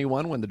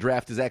 2021, when the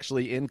draft is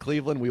actually in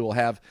Cleveland, we will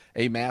have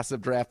a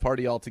massive draft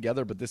party all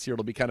together, but this year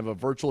it'll be kind of a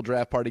virtual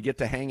draft party, get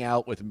to hang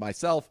out with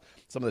myself,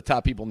 some of the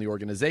top people in the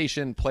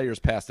organization, players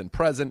past and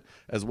present,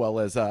 as well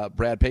as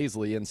Brad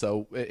Paisley. And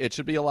so it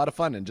should be a lot of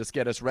fun and just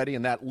get us ready.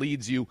 And that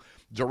leads you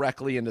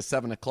directly into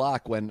 7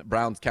 o'clock when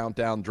Browns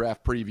Countdown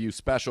Draft Preview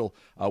Special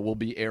will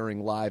be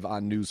airing live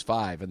on News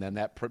 5. And then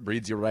that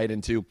leads you right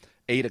into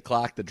 8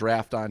 o'clock, the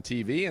draft on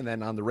TV. And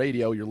then on the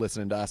radio, you're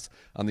listening to us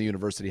on the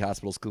University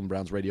Hospitals Cleveland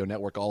Browns radio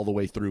network all the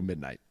way through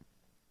midnight.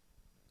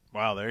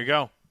 Wow, there you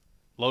go.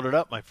 Loaded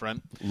up, my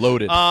friend.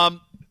 Loaded.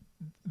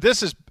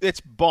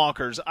 It's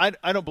bonkers.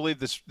 I don't believe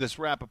this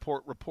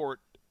Rappaport report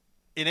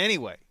in any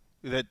way.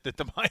 that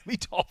the Miami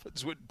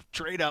Dolphins would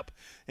trade up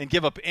and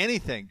give up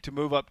anything to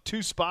move up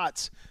 2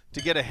 spots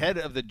to get ahead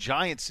of the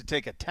Giants to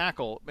take a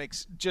tackle. It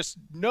makes just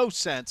no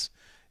sense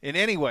in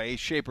any way,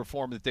 shape, or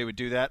form that they would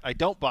do that. I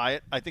don't buy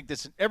it. I think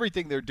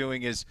everything they're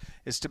doing is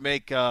to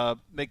make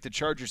the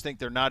Chargers think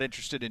they're not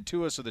interested in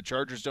Tua, so the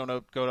Chargers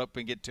don't go up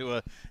and get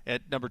Tua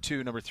at number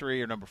 2, number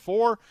 3, or number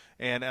 4.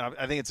 And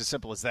I think it's as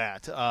simple as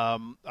that.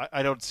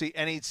 I don't see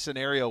any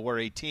scenario where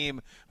a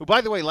team who,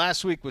 by the way,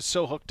 last week was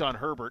so hooked on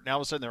Herbert, now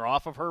all of a sudden they're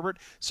off of Herbert.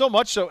 So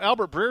much so,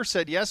 Albert Breer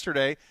said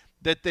yesterday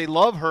that they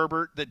love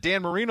Herbert, that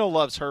Dan Marino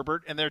loves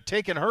Herbert, and they're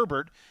taking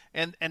Herbert.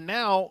 And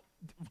now,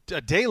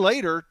 a day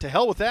later, to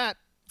hell with that.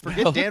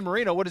 Forget Dan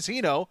Marino. What does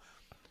he know?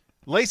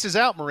 Laces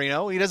out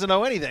Marino. He doesn't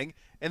know anything.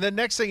 And then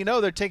next thing you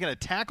know, they're taking a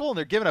tackle and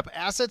they're giving up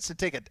assets to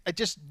take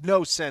just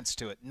no sense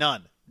to it.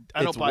 None.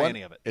 I don't buy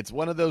any of it. It's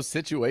one of those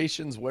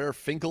situations where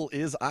Finkel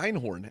is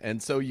Einhorn,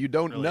 and so you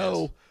don't really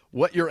know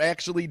what you're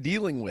actually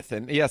dealing with.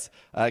 And yes,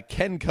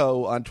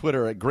 Kenko on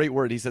Twitter, a great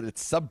word. He said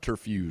it's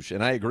subterfuge,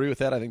 and I agree with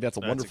that. I think that's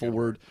a wonderful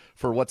word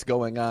for what's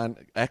going on.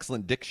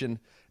 Excellent diction.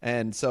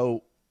 And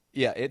so,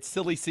 yeah, it's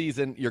silly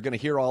season. You're going to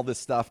hear all this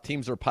stuff.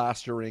 Teams are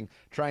posturing,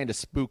 trying to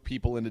spook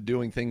people into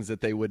doing things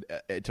that they would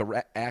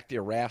act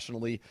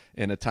irrationally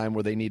in a time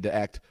where they need to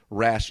act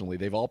rationally.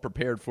 They've all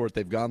prepared for it.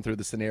 They've gone through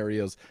the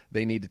scenarios.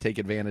 They need to take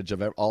advantage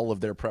of all of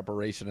their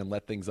preparation and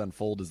let things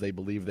unfold as they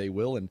believe they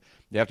will. And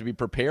you have to be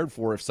prepared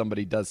for if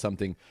somebody does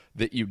something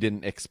that you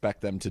didn't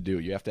expect them to do.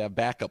 You have to have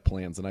backup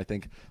plans. And I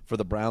think for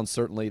the Browns,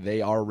 certainly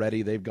they are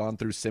ready. They've gone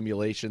through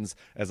simulations,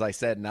 as I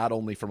said, not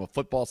only from a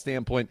football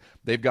standpoint,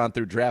 they've gone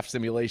through draft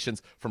simulations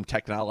from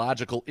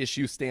technological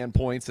issue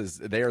standpoints, as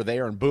they're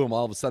there and boom,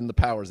 all of a sudden the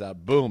power's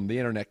out. Boom, the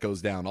internet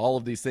goes down. All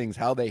of these things,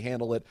 how they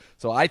handle it.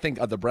 So I think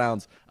of the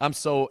Browns, I'm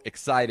so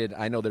excited.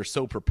 I know they're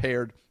so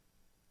prepared.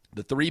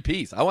 The 3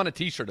 Ps. I want a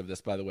T-shirt of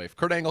this, by the way. If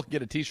Kurt Angle can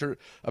get a T-shirt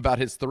about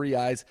his 3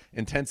 Is,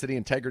 intensity,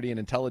 integrity, and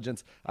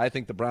intelligence, I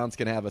think the Browns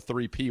can have a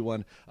 3P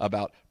one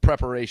about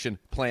preparation,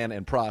 plan,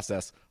 and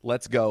process.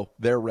 Let's go.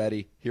 They're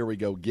ready. Here we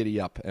go.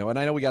 Giddy up. And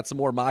I know we got some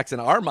more mocks. In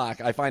our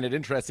mock, I find it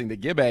interesting that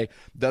Gibbe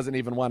doesn't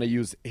even want to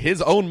use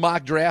his own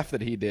mock draft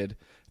that he did,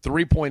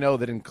 3.0,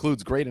 that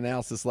includes great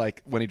analysis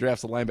like when he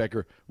drafts a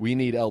linebacker, we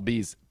need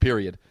LBs,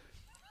 period.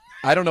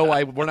 I don't know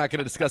why we're not going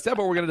to discuss that,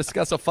 but we're going to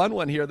discuss a fun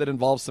one here that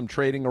involves some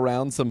trading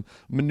around, some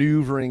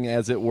maneuvering,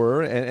 as it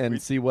were,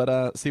 and see what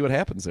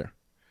happens there.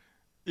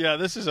 Yeah,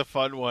 this is a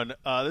fun one.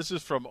 This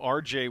is from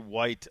R.J.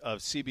 White of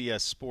CBS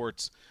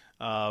Sports.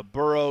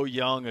 Burrow,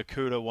 Young,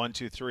 Okudah, 1,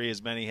 2, 3,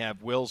 as many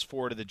have. Wills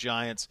 4 to the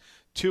Giants,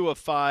 2 of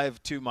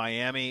 5 to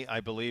Miami, I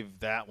believe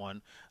that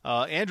one.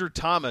 Andrew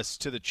Thomas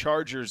to the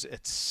Chargers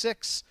at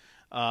 6.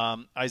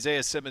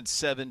 Isaiah Simmons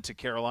 7 to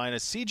Carolina.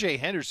 C.J.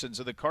 Henderson,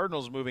 so the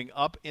Cardinals moving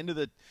up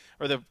the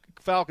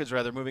Falcons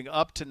moving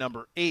up to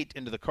number 8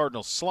 into the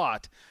Cardinals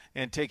slot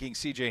and taking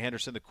C.J.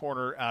 Henderson, the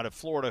corner out of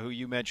Florida, who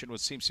you mentioned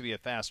seems to be a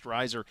fast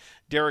riser.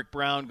 Derek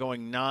Brown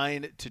going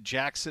 9 to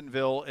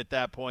Jacksonville at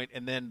that point,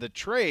 and then the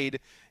trade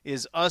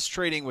is us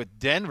trading with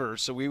Denver,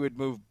 so we would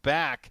move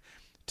back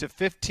to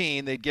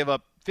 15. They'd give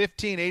up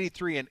 15,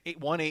 83, and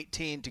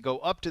 118 to go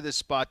up to this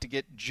spot to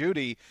get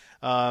Judy,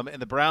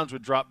 and the Browns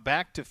would drop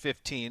back to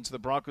 15, so the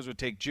Broncos would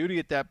take Judy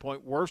at that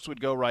point. Wirfs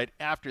would go right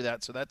after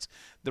that, so that's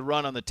the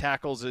run on the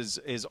tackles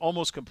is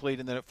almost complete,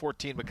 and then at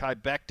 14, Mekhi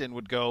Becton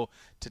would go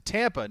to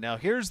Tampa. Now,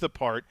 here's the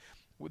part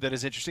that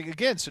is interesting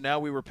again. So now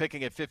we were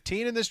picking at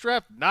 15 in this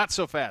draft, not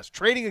so fast.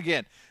 Trading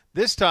again.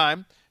 This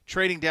time,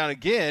 trading down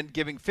again,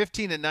 giving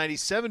 15 and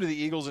 97 to the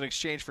Eagles in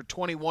exchange for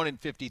 21 and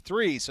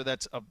 53. So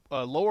that's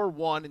a lower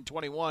 1 and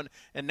 21,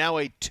 and now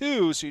a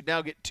 2. So you'd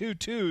now get 2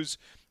 2s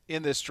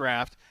in this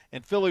draft.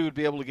 And Philly would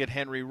be able to get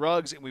Henry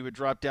Ruggs, and we would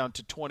drop down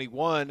to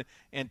 21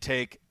 and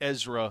take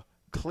Ezra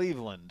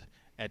Cleveland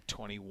at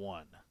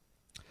 21.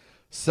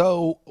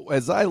 So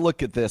as I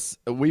look at this,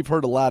 we've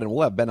heard a lot, and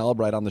we'll have Ben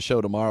Albright on the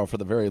show tomorrow for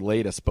the very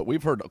latest, but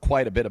we've heard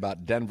quite a bit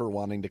about Denver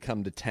wanting to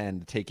come to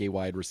 10 to take a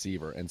wide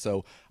receiver. And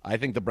so I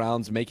think the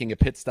Browns making a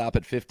pit stop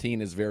at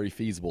 15 is very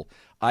feasible.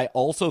 I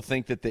also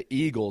think that the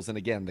Eagles, and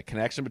again, the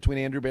connection between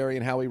Andrew Berry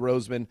and Howie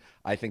Roseman,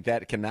 I think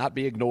that cannot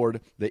be ignored.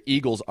 The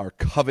Eagles are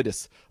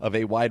covetous of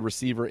a wide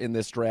receiver in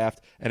this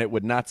draft, and it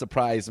would not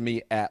surprise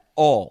me at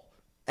all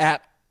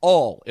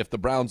if the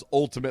Browns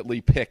ultimately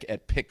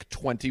pick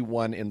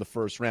 21 in the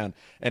first round.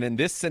 And in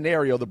this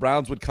scenario, the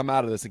Browns would come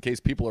out of this, in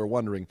case people are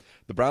wondering,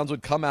 the Browns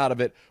would come out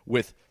of it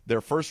with their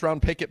first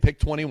round pick at pick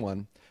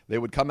 21. They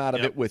would come out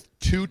of it with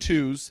 2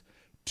 2s,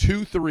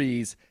 2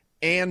 3s,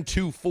 and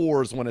 2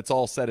 4s when it's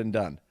all said and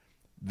done.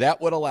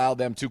 That would allow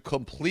them to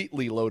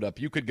completely load up.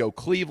 You could go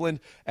Cleveland,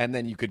 and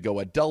then you could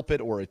go a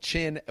Delpit or a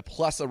Chin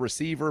plus a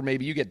receiver.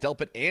 Maybe you get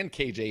Delpit and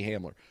KJ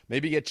Hamler.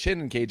 Maybe you get Chin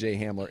and KJ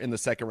Hamler in the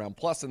second round.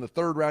 Plus, in the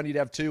third round, you'd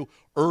have 2.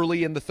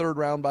 Early in the third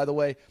round, by the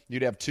way,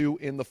 you'd have 2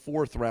 in the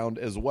fourth round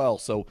as well.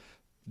 So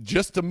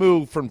just to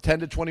move from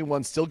 10 to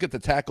 21, still get the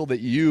tackle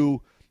that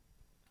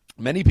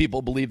many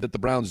people believe that the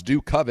Browns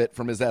do covet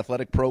from his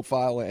athletic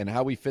profile and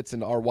how he fits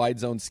into our wide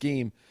zone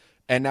scheme,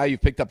 and now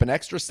you've picked up an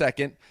extra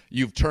second.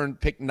 You've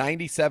turned pick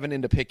 97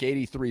 into pick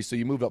 83, so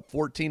you moved up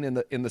 14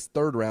 in this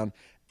third round,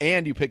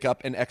 and you pick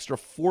up an extra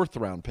fourth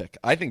round pick.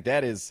 I think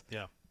that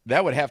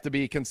would have to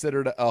be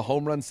considered a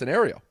home run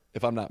scenario,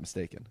 if I'm not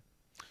mistaken.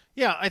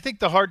 Yeah, I think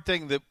the hard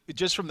thing, that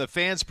just from the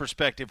fans'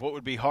 perspective, what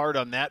would be hard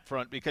on that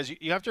front, because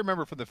you have to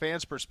remember from the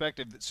fans'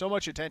 perspective that so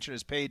much attention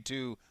is paid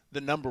to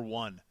the number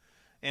one.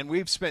 And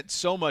we've spent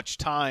so much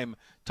time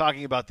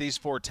talking about these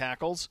four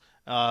tackles,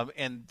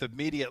 and the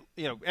media,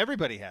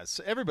 everybody's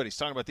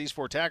talking about these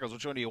four tackles.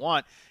 Which one do you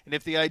want? And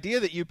if the idea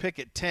that you pick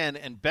at 10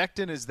 and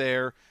Becton is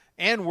there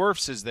and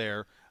Wirfs is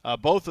there,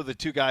 both of the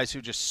two guys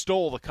who just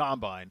stole the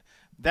combine,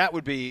 that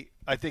would be,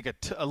 I think,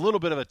 a little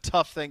bit of a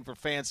tough thing for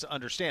fans to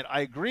understand.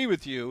 I agree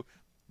with you.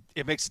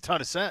 It makes a ton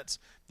of sense.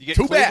 You get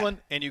Cleveland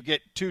and you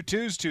get 2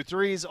 2s, 2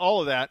 3s, all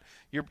of that.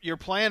 Your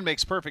plan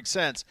makes perfect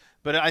sense.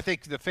 But I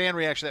think the fan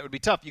reaction, that would be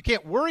tough. You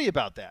can't worry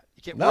about that.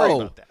 Worry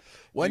about that.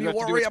 When you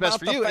worry about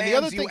the fans, and the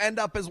other thing, you end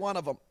up as one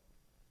of them.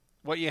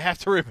 What you have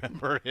to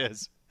remember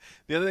is,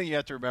 the other thing you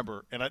have to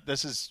remember, and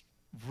this is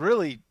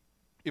really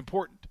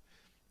important,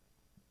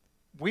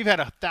 we've had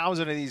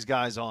 1,000 of these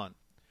guys on.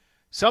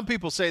 Some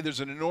people say there's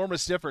an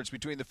enormous difference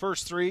between the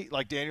first three,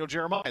 like Daniel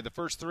Jeremiah, the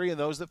first three, and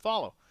those that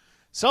follow.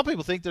 Some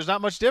people think there's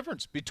not much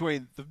difference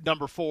between the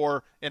number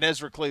 4 and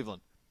Ezra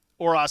Cleveland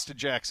or Austin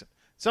Jackson.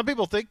 Some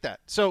people think that.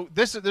 So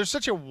there's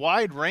such a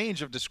wide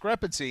range of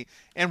discrepancy,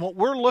 and what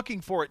we're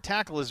looking for at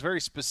tackle is very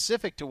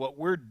specific to what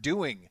we're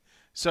doing.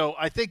 So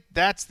I think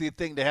that's the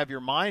thing to have your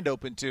mind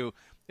open to.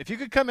 If you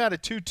could come out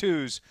of 2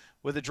 2s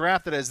with a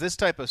draft that has this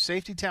type of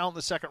safety talent in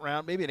the second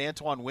round, maybe an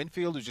Antoine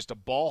Winfield who's just a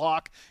ball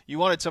hawk. You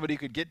wanted somebody who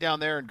could get down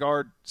there and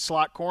guard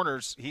slot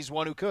corners. He's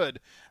one who could.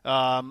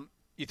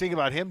 You think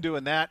about him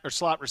doing that, or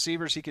slot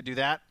receivers, he could do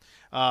that.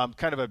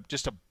 Kind of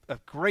a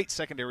great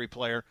secondary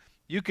player.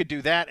 You could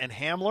do that, and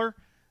Hamler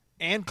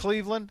and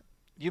Cleveland.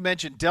 You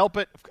mentioned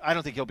Delpit. I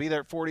don't think he'll be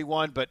there at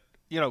 41, but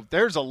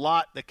there's a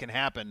lot that can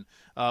happen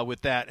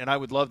with that, and I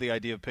would love the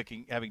idea of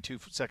having 2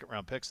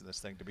 second-round picks in this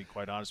thing, to be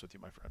quite honest with you,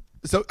 my friend.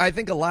 So I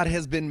think a lot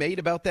has been made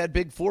about that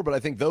Big Four, but I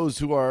think those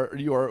who are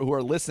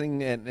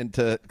listening and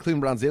to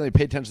Cleveland Browns Daily,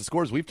 pay attention to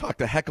scores. We've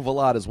talked a heck of a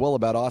lot as well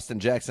about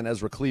Austin Jackson,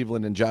 Ezra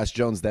Cleveland, and Josh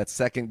Jones, that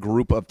second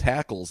group of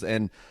tackles,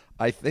 and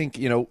I think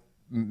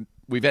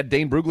we've had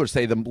Dane Brugler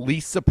say the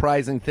least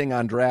surprising thing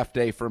on draft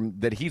day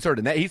that he's heard,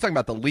 and he's talking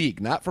about the league,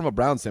 not from a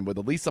Browns standpoint.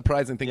 The least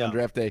surprising thing on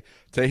draft day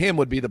to him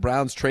would be the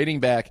Browns trading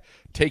back,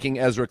 taking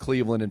Ezra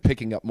Cleveland, and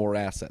picking up more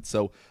assets.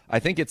 So I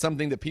think it's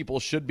something that people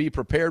should be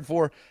prepared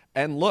for.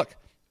 And look,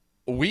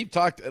 we've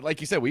talked, like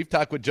you said, we've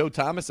talked with Joe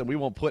Thomas, and we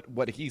won't put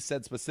what he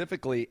said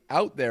specifically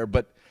out there,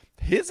 but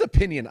his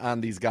opinion on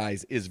these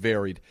guys is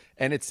varied.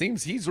 And it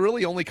seems he's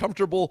really only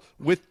comfortable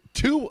with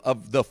 2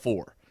 of the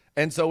 4.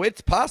 And so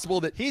it's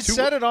possible that he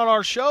said it on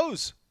our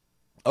shows.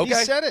 Okay. He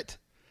said it.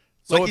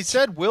 So he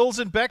said Wills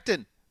and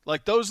Becton.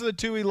 Like, those are the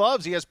 2 he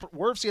loves. He has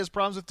Wirfs, he has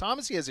problems with.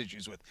 Thomas he has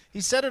issues with. He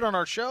said it on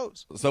our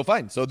shows. So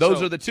fine. So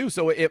those are the 2.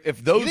 So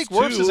if those you think 2,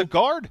 Wirfs is a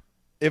guard?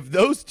 If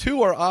those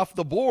 2 are off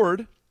the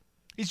board,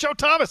 he's Joe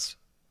Thomas.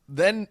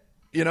 Then,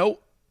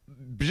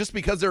 just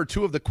because there are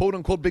 2 of the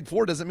quote-unquote Big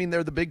Four doesn't mean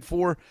they're the Big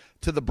Four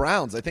to the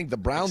Browns. I think the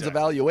Browns'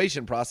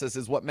 evaluation process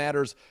is what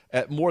matters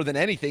more than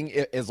anything,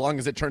 as long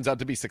as it turns out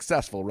to be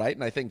successful, right?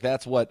 And I think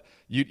that's what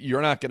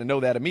you're not going to know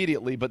that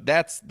immediately, but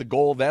that's the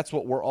goal. That's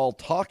what we're all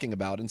talking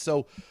about. And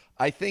so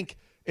I think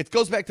it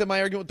goes back to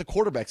my argument with the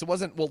quarterbacks. It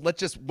wasn't,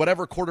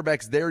 whatever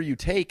quarterback's there you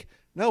take.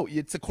 No,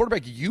 it's a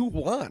quarterback you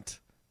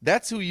want.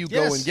 That's who you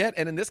go and get.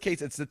 And in this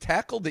case, it's the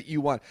tackle that you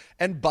want.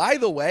 And by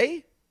the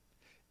way,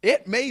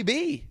 it may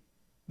be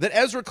that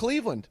Ezra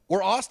Cleveland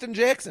or Austin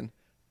Jackson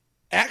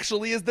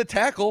actually is the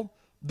tackle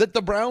that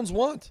the Browns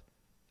want,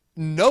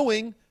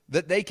 knowing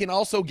that they can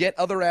also get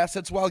other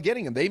assets while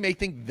getting them. They may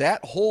think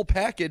that whole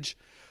package.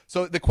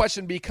 So the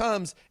question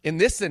becomes, in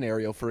this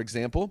scenario, for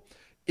example,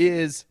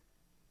 is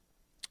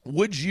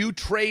would you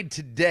trade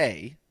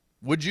today?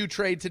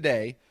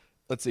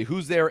 Let's see,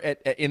 who's there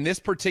in this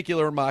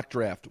particular mock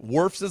draft?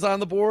 Wirfs is on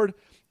the board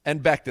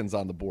and Becton's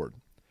on the board.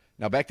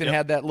 Now, Becton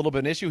had that little bit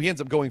of an issue. He ends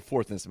up going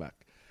 4th in this mock.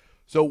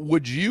 So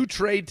would you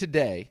trade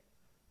today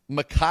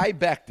Mekhi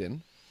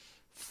Becton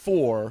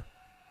for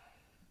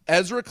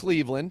Ezra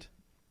Cleveland,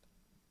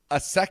 a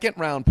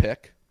 2nd-round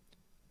pick,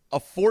 a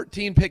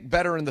 14 pick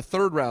better in the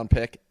 3rd-round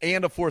pick,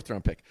 and a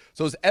 4th-round pick?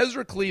 So it's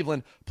Ezra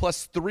Cleveland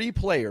plus 3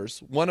 players,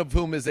 one of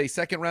whom is a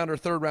 2nd-rounder,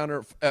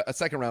 3rd-rounder, a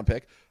 2nd-round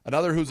pick,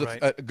 another who's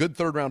a good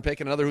 3rd-round pick,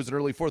 and another who's an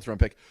early 4th-round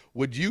pick.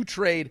 Would you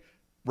trade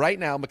right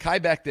now Mekhi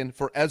Becton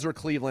for Ezra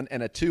Cleveland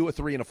and a 2, a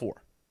 3, and a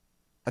 4?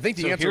 I think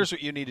the answer. Here's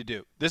what you need to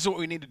do. This is what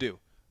we need to do.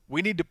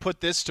 We need to put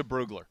this to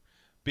Brugler,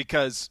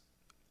 because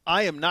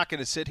I am not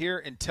going to sit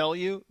here and tell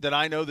you that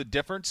I know the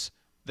difference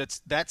that's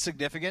that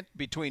significant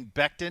between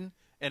Becton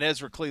and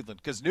Ezra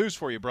Cleveland. Because news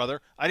for you, brother,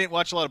 I didn't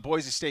watch a lot of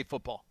Boise State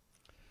football.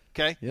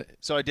 Okay,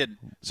 so I didn't.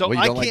 So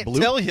I can't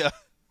tell you.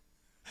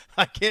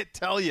 I can't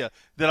tell you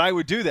that I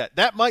would do that.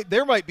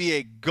 There might be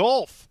a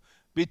gulf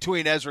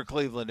between Ezra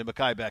Cleveland and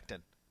Mekhi Becton.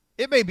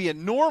 It may be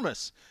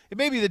enormous. It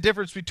may be the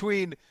difference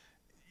between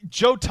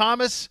Joe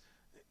Thomas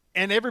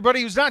and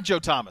everybody who's not Joe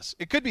Thomas.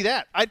 It could be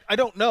that. I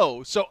don't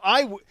know. So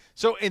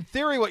in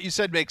theory, what you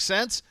said makes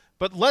sense.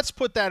 But let's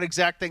put that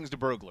exact things to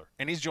Brugler,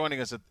 and he's joining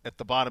us at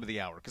the bottom of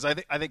the hour because I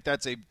think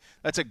that's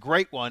a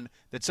great one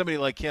that somebody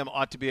like him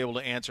ought to be able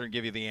to answer and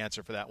give you the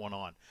answer for that one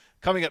on.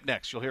 Coming up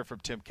next, you'll hear from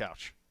Tim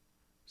Couch,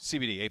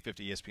 CBD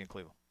 850 ESPN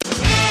Cleveland.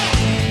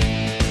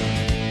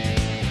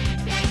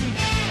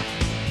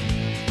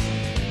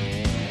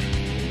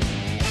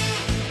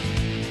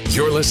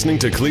 You're listening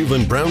to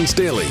Cleveland Browns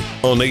Daily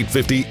on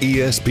 850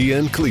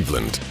 ESPN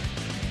Cleveland.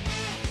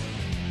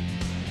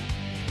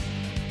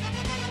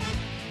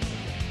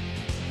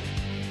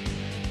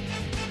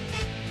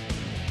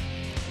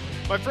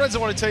 My friends, I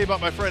want to tell you about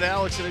my friend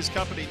Alex and his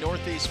company,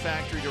 Northeast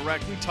Factory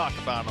Direct. We talk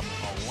about them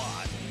a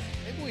lot.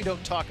 Maybe we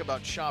don't talk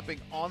about shopping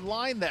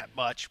online that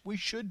much. We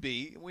should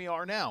be, and we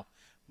are now.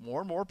 More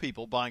and more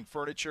people buying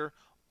furniture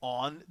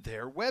on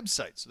their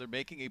website. So they're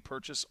making a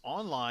purchase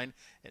online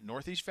at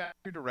Northeast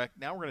Factory Direct.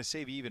 Now we're going to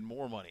save you even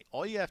more money.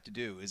 All you have to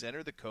do is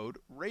enter the code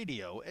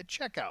RADIO at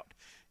checkout.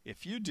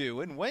 If you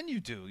do, and when you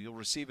do, you'll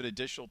receive an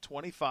additional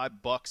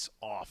 $25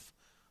 off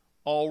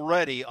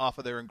already off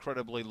of their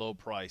incredibly low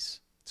price.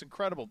 It's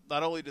incredible.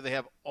 Not only do they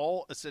have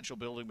all essential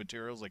building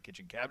materials like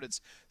kitchen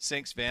cabinets,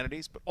 sinks,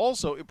 vanities, but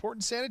also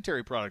important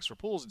sanitary products for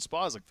pools and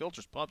spas like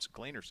filters, pumps, and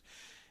cleaners.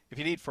 If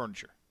you need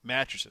furniture,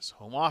 mattresses,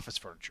 home office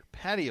furniture,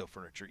 patio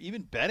furniture,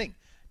 even bedding,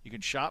 you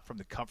can shop from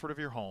the comfort of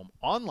your home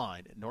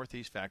online at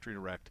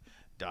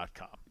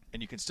northeastfactorydirect.com.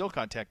 And you can still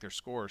contact their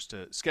stores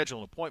to schedule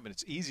an appointment.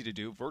 It's easy to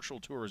do, virtual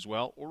tour as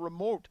well, or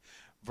remote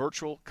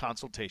virtual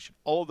consultation.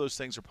 All of those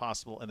things are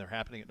possible, and they're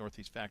happening at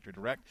Northeast Factory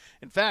Direct.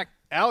 In fact,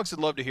 Alex would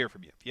love to hear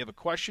from you. If you have a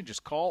question,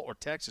 just call or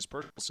text his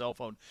personal cell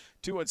phone,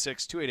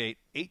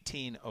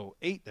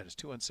 216-288-1808. That is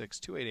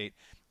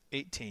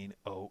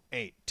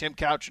 216-288-1808. Tim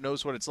Couch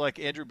knows what it's like.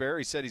 Andrew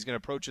Barry said he's going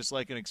to approach this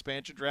like an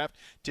expansion draft.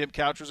 Tim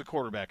Couch was a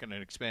quarterback in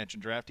an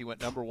expansion draft. He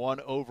went number 1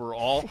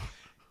 overall.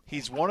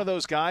 He's one of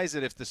those guys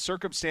that if the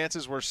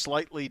circumstances were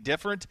slightly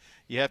different,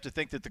 you have to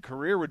think that the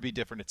career would be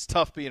different. It's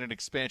tough being an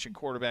expansion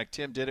quarterback.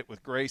 Tim did it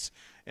with grace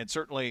and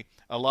certainly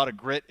a lot of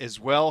grit as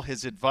well.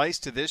 His advice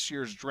to this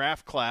year's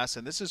draft class,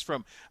 and this is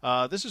from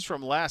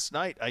last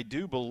night, I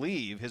do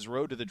believe, his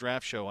Road to the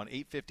Draft show on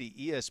 850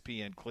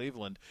 ESPN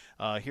Cleveland.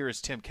 Here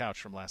is Tim Couch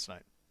from last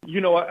night.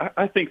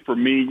 I think for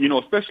me,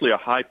 especially a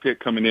high pick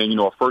coming in,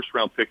 a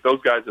first-round pick,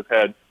 those guys have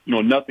had,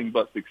 nothing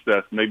but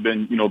success, and they've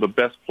been, the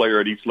best player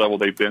at each level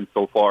they've been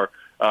so far.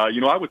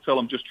 I would tell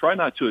them just try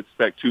not to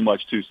expect too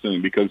much too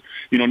soon because,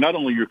 not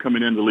only you're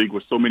coming into the league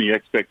with so many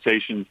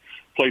expectations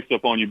placed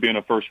up on you being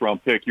a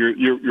first-round pick,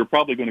 you're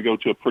probably going to go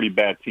to a pretty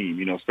bad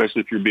team,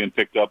 especially if you're being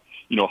picked up,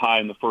 high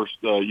in the first,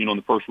 in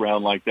the first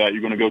round like that.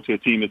 You're going to go to a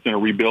team that's in a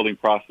rebuilding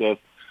process.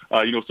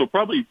 So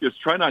probably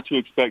just try not to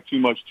expect too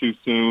much too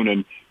soon,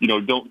 and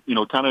don't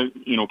kind of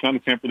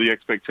temper the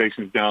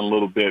expectations down a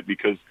little bit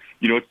because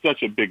it's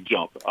such a big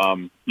jump.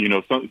 Some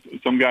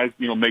guys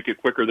make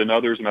it quicker than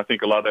others, and I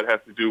think a lot of that has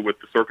to do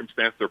with the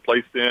circumstance they're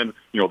placed in,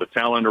 the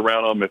talent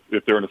around them,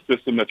 if they're in a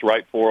system that's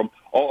right for them.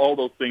 All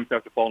those things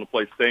have to fall into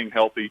place. Staying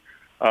healthy.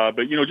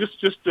 But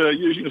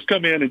just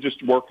come in and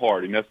just work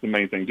hard, and that's the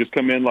main thing. Just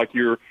come in like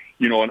you're,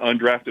 an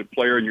undrafted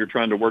player, and you're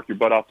trying to work your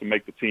butt off to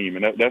make the team,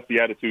 and that's the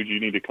attitude you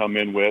need to come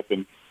in with.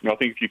 And I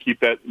think if you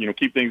keep that,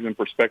 keep things in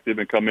perspective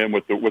and come in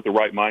with the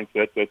right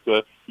mindset,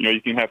 that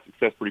you can have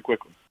success pretty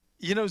quickly.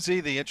 Z,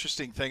 the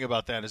interesting thing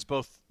about that is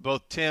both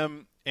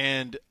Tim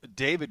and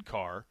David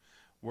Carr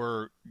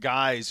were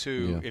guys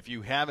who, if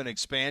you have an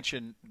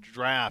expansion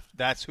draft,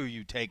 that's who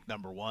you take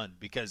number 1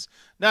 because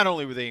not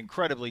only were they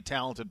incredibly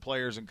talented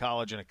players in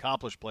college and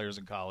accomplished players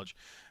in college,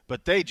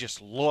 but they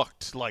just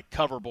looked like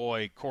cover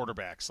boy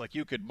quarterbacks. Like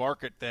you could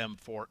market them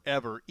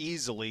forever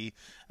easily.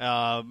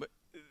 The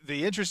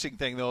interesting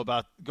thing, though,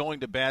 about going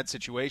to bad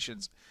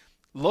situations,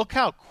 look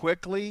how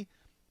quickly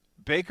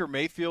Baker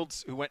Mayfield,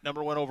 who went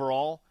number 1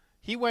 overall,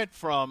 he went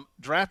from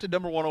drafted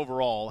number 1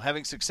 overall,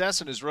 having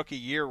success in his rookie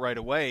year right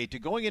away, to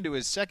going into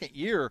his second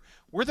year,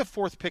 we're the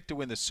 4th pick to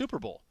win the Super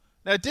Bowl.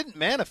 Now, it didn't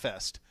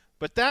manifest,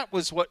 but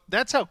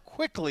that's how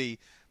quickly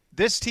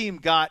this team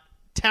got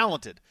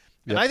talented.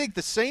 Yep. And I think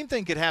the same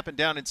thing could happen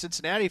down in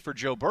Cincinnati for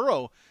Joe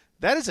Burrow.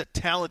 That is a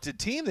talented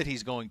team that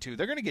he's going to.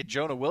 They're going to get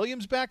Jonah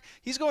Williams back.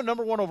 He's going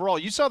number 1 overall.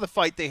 You saw the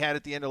fight they had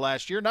at the end of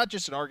last year, not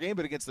just in our game,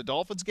 but against the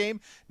Dolphins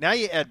game. Now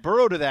you add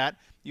Burrow to that.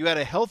 You add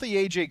a healthy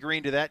A.J.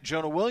 Green to that.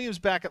 Jonah Williams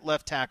back at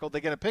left tackle. They're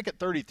going to pick at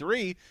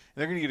 33, and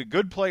they're going to get a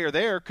good player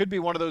there. Could be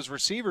one of those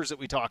receivers that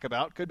we talk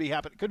about. Could be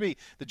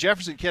the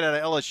Jefferson kid out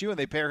of LSU, and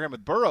they pair him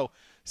with Burrow.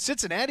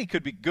 Cincinnati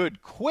could be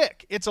good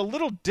quick. It's a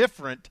little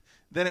different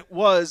than it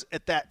was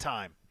at that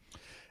time.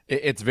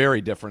 It's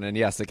very different, and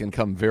yes, it can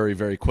come very,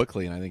 very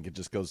quickly, and I think it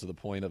just goes to the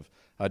point of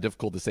how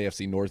difficult this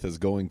AFC North is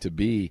going to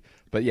be.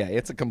 But, yeah,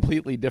 it's a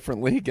completely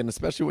different league, and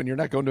especially when you're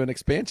not going to an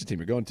expansion team.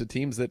 You're going to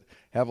teams that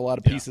have a lot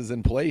of pieces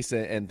in place,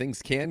 and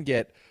things can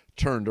get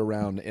turned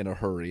around in a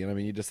hurry. And, I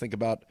mean, you just think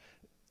about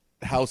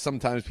how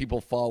sometimes people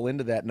fall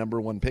into that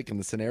number 1 pick in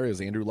the scenarios.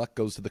 Andrew Luck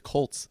goes to the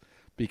Colts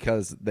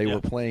because they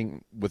were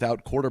playing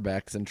without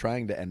quarterbacks and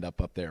trying to end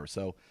up there.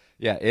 So,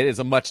 yeah, it is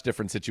a much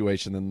different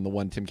situation than the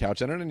one Tim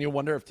Couch entered. And you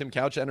wonder if Tim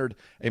Couch entered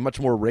a much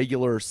more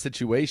regular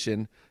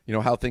situation,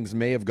 how things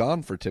may have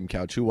gone for Tim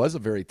Couch, who was a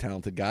very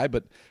talented guy,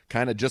 but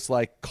kind of just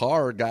like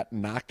Carr got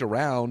knocked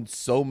around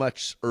so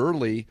much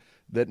early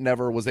that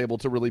never was able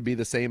to really be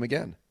the same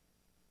again.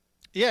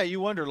 Yeah, you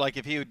wonder, like,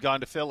 if he had gone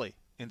to Philly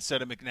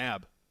instead of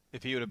McNabb.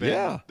 If he would have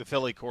been the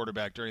Philly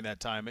quarterback during that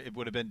time, it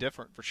would have been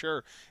different for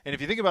sure. And if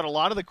you think about a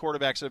lot of the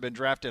quarterbacks that have been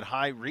drafted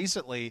high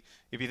recently,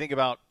 if you think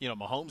about,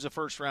 Mahomes a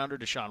first-rounder,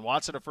 Deshaun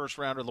Watson a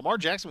first-rounder, Lamar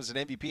Jackson was an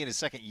MVP in his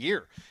second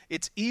year.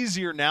 It's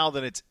easier now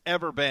than it's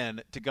ever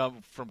been to go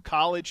from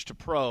college to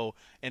pro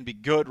and be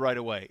good right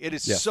away. It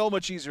is so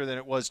much easier than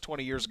it was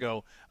 20 years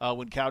ago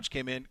when Couch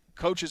came in.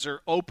 Coaches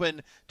are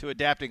open to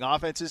adapting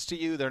offenses to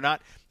you. They're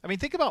not –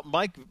 think about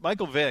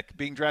Michael Vick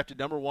being drafted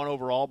number 1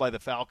 overall by the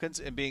Falcons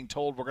and being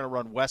told we're going to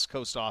run West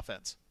Coast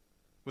offense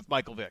with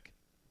Michael Vick.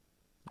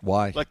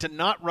 Why? Like, to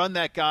not run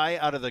that guy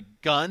out of the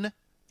gun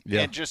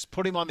and just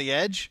put him on the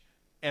edge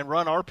and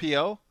run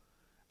RPO.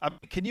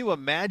 Can you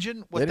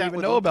imagine what that would look like? They didn't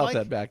even know about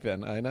that back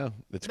then. I know.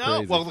 It's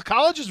crazy. Well, the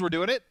colleges were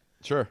doing it.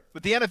 Sure.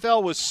 But the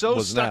NFL was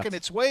stuck in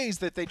its ways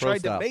that they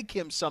tried to make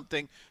him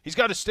something. He's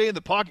got to stay in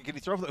the pocket. Can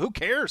he throw? Who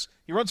cares?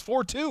 He runs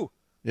 4.2.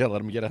 Yeah,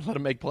 let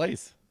him make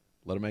plays.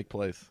 Let him make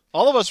plays.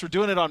 All of us were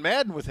doing it on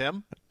Madden with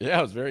him. Yeah,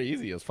 it was very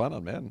easy. It was fun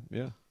on Madden.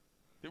 Yeah.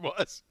 It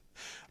was.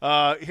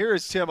 Here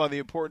is Tim on the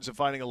importance of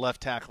finding a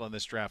left tackle in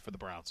this draft for the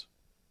Browns.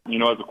 As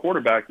a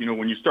quarterback,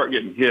 when you start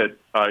getting hit,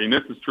 and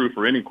this is true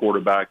for any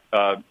quarterback,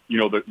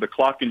 the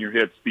clock in your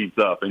head speeds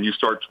up and you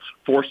start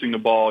forcing the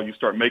ball, you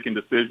start making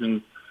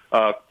decisions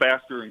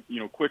faster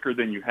and, quicker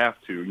than you have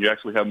to. You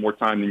actually have more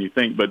time than you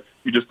think, but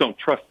you just don't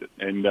trust it.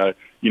 And,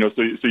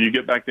 so you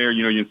get back there,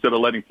 instead of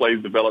letting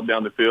plays develop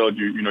down the field,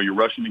 you're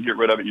rushing to get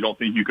rid of it. You don't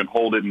think you can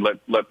hold it and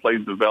let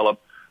plays develop.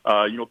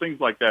 Things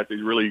like that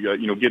really,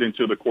 get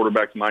into the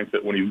quarterback's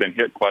mindset when he's been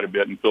hit quite a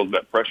bit and feels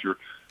that pressure.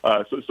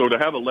 So to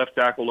have a left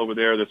tackle over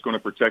there that's going to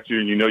protect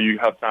you and you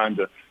have time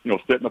to,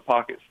 sit in the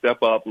pocket,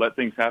 step up, let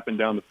things happen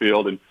down the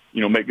field and,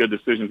 make good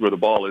decisions where the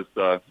ball is,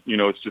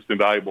 it's just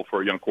invaluable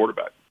for a young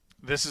quarterback.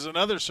 This is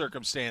another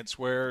circumstance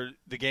where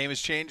the game has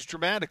changed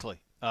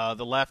dramatically.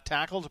 The left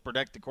tackle to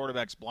protect the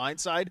quarterback's blind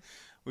side.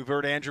 We've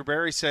heard Andrew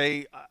Berry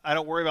say, I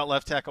don't worry about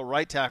left tackle,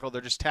 right tackle.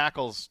 They're just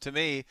tackles to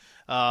me.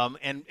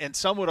 And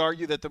some would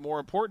argue that the more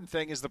important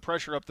thing is the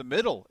pressure up the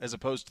middle as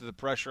opposed to the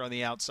pressure on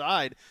the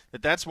outside,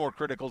 that's more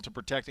critical to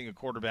protecting a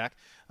quarterback.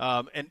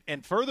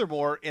 And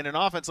furthermore, in an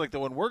offense like the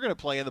one we're going to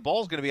play in, the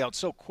ball's going to be out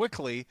so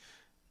quickly.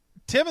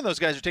 Tim and those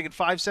guys are taking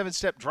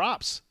 5-7-step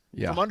drops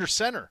from under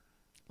center.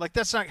 Like,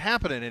 that's not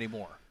happening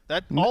anymore.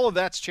 All of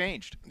that's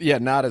changed. Yeah,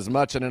 not as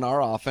much. And in our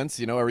offense,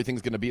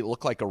 everything's going to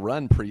look like a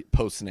run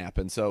post snap,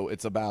 and so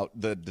it's about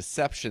the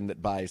deception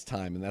that buys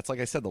time. And that's, like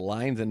I said, the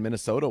lines in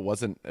Minnesota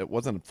wasn't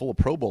full of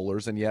Pro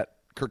Bowlers, and yet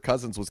Kirk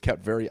Cousins was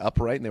kept very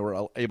upright, and they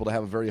were able to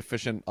have a very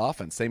efficient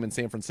offense. Same in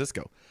San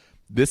Francisco.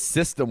 This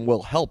system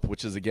will help,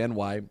 which is again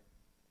why,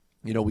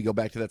 we go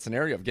back to that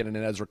scenario of getting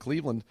an Ezra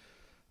Cleveland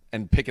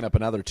and picking up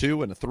another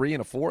 2 and a 3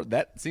 and a 4.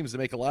 That seems to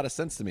make a lot of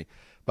sense to me.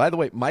 By the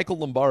way, Michael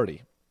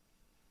Lombardi,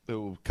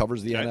 who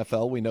covers the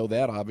NFL, we know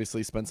that,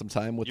 obviously spent some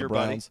time with the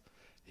Browns.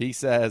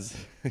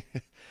 Buddy.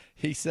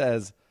 He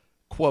says,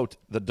 quote,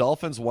 the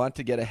Dolphins want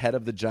to get ahead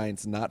of the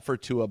Giants, not for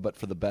Tua, but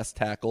for the best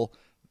tackle,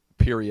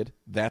 period.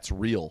 That's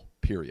real,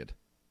 period.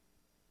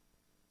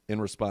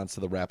 In response to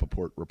the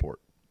Rappaport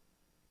report.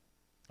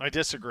 I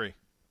disagree.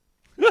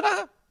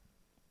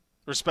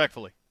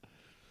 Respectfully.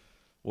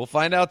 We'll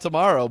find out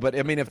tomorrow, but,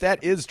 if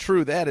that is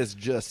true, that is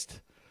just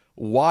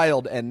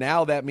wild, and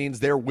now that means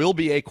there will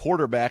be a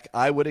quarterback,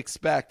 I would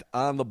expect,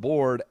 on the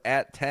board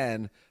at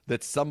 10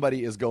 that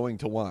somebody is going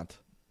to want.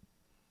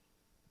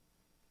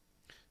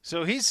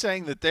 So he's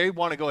saying that they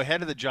want to go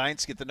ahead of the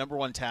Giants to get the number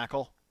 1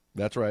 tackle?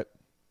 That's right.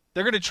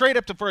 They're going to trade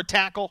up for a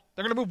tackle?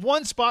 They're going to move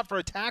 1 spot for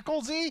a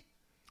tackle, Z?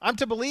 I'm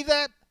to believe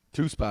that?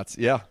 2 spots,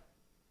 yeah.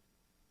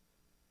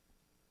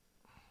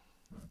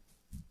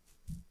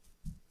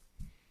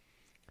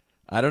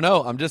 I don't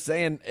know. I'm just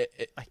saying.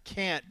 I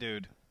can't,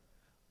 dude.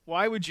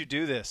 Why would you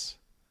do this?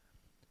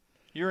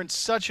 You're in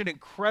such an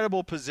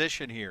incredible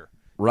position here.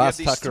 Ross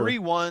you have these Tucker. 3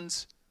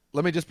 1s.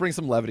 Let me just bring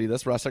some levity to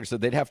this. Ross Tucker said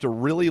they'd have to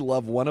really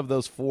love one of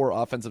those 4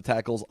 offensive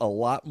tackles a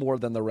lot more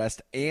than the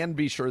rest and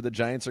be sure the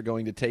Giants are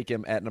going to take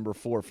him at number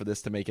 4 for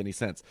this to make any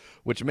sense,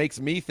 which makes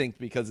me think,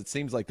 because it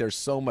seems like there's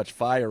so much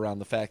fire around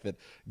the fact that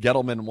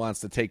Gettleman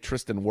wants to take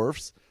Tristan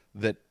Wirfs,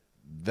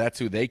 that's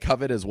who they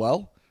covet as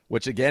well.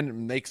 Which,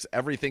 again, makes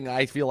everything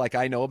I feel like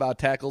I know about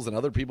tackles and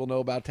other people know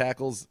about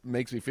tackles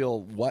makes me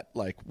feel, what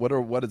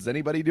is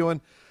anybody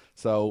doing?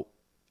 So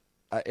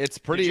it's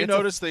pretty. Did you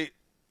notice do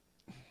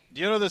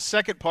you know the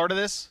second part of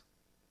this?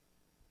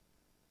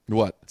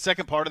 What?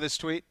 Second part of this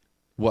tweet?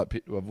 What?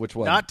 Which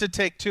one? Not to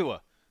take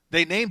Tua.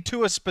 They named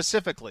Tua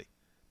specifically.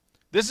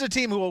 This is a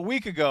team who a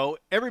week ago,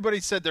 everybody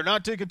said they're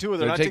not taking Tua.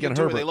 They're not taking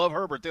Tua. They love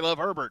Herbert. They love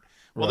Herbert.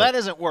 Well, that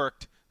hasn't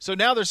worked. So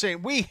now they're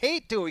saying, we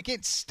hate Tua. We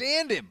can't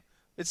stand him.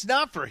 It's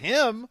not for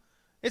him.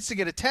 It's to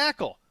get a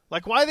tackle.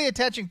 Like, why are they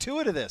attaching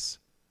Tua to this?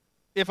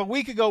 If a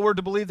week ago we're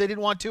to believe they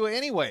didn't want Tua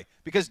anyway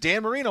because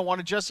Dan Marino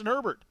wanted Justin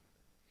Herbert.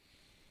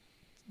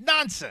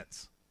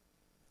 Nonsense.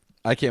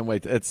 I can't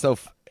wait. It's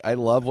I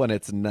love when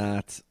it's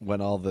not,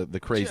 when all the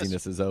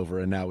craziness is over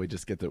and now we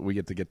get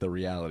to get the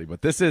reality.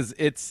 But this is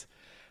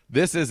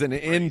an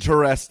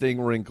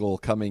interesting wrinkle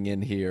coming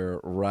in here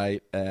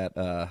right at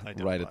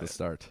the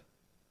start.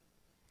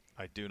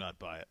 I do not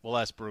buy it. We'll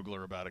ask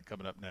Brugler about it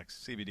coming up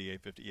next. CBD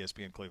 850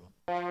 ESPN Cleveland.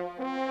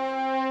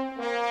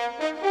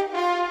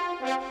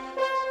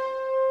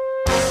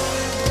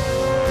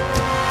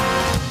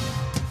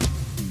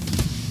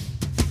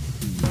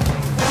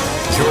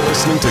 You're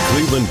listening to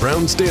Cleveland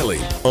Browns Daily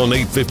on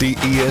 850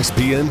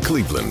 ESPN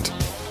Cleveland.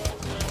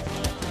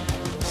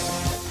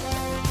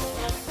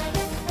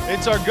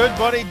 It's our good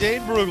buddy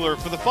Dane Brugler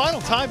for the final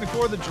time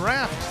before the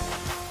draft.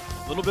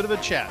 A little bit of a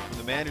chat from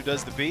the man who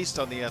does the Beast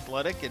on The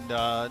Athletic and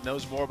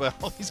knows more about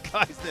all these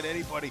guys than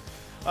anybody.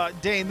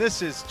 Dane, this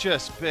has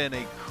just been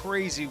a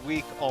crazy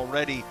week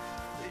already.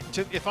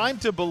 If I'm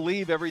to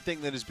believe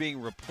everything that is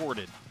being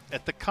reported,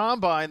 at the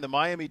Combine, the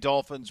Miami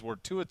Dolphins were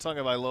Tua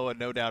Tagovailoa,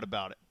 no doubt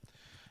about it.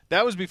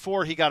 That was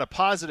before he got a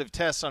positive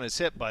test on his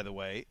hip, by the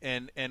way,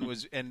 and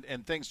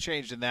things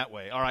changed in that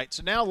way. All right,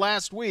 so now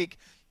last week,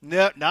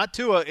 no, not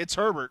Tua, it's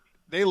Herbert.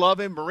 They love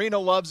him. Marino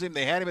loves him.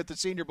 They had him at the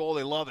Senior Bowl.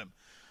 They love him.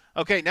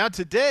 Okay, now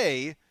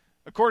today,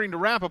 according to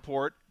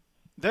Rappaport,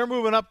 they're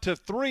moving up to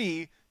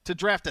 3 to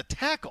draft a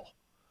tackle.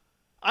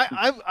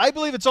 I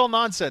believe it's all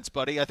nonsense,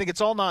 buddy. I think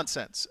it's all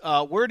nonsense.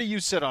 Where do you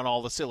sit on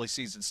all the silly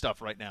season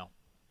stuff right now?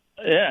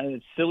 Yeah,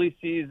 it's silly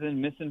season,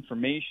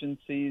 misinformation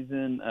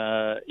season.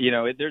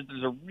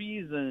 There's a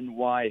reason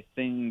why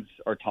things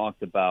are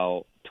talked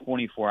about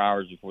 24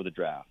 hours before the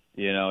draft.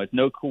 It's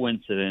no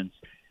coincidence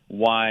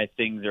why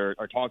things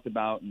are talked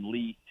about and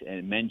leaked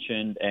and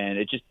mentioned, and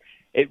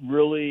it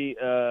really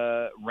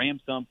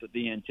ramps up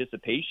the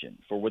anticipation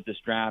for what this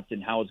draft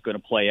and how it's going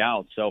to play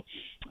out. So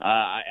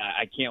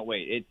I can't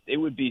wait. It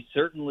would be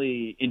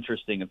certainly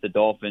interesting if the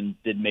Dolphins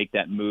did make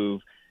that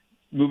move,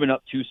 moving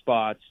up 2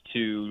 spots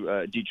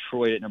to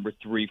Detroit at number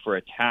 3 for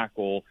a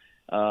tackle,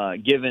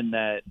 given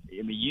that,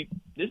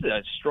 this is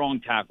a strong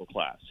tackle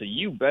class. So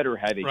you better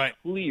have a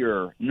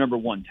clear number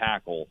 1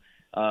 tackle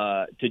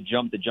to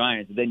jump the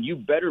Giants. Then you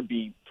better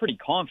be pretty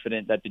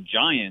confident that the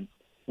Giants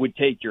would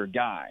take your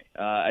guy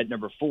at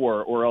number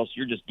 4, or else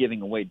you're just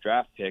giving away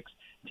draft picks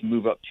to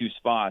move up 2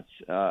 spots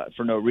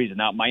for no reason.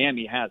 Now,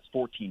 Miami has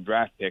 14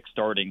 draft picks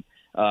starting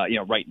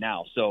right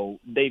now. So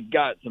they've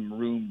got some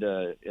room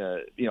to,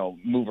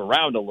 move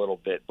around a little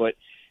bit. But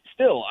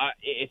still,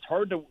 it's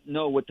hard to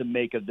know what to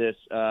make of this.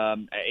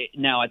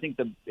 Now, I think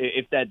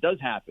if that does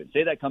happen,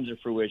 say that comes to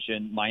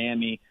fruition,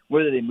 Miami,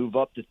 whether they move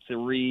up to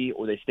 3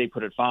 or they stay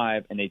put at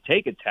 5 and they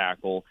take a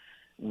tackle,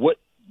 what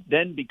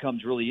then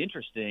becomes really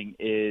interesting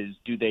is,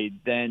 do they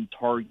then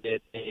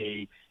target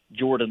a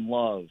Jordan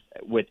Love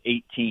with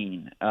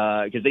 18?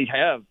 Because they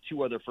have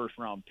 2 other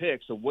first-round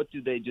picks. So what do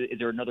they do? Is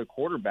there another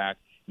quarterback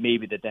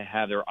maybe that they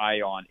have their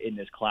eye on in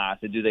this class?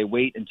 And do they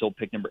wait until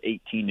pick number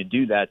 18 to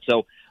do that?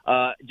 So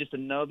just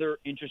another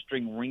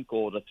interesting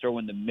wrinkle to throw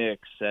in the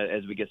mix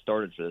as we get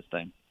started for this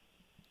thing.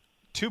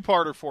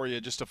 2-parter for you,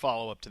 just to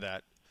follow up to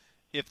that.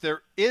 If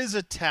there is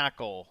a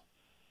tackle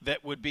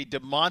that would be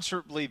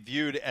demonstrably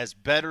viewed as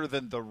better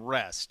than the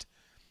rest,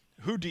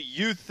 who do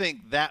you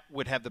think that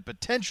would have the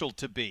potential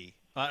to be?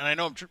 And I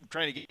know I'm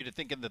trying to get you to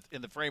think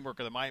in the framework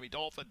of the Miami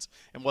Dolphins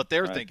and what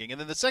they're thinking. And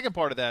then the second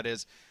part of that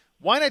is,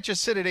 why not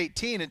just sit at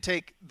 18 and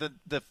take the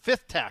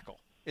 5th tackle?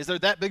 Is there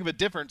that big of a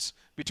difference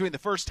between the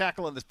 1st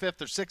tackle and the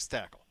 5th or 6th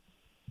tackle?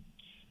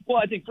 Well,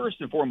 I think first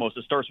and foremost,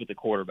 it starts with the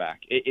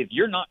quarterback. If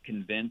you're not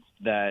convinced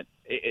that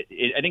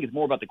I think it's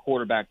more about the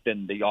quarterback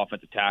than the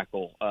offensive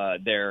tackle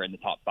there in the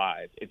top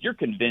 5. If you're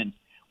convinced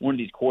one of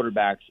these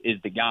quarterbacks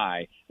is the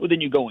guy, well,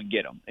 then you go and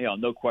get him.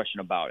 No question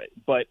about it.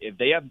 But if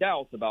they have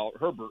doubts about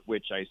Herbert,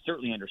 which I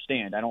certainly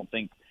understand, I don't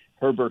think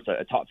Herbert's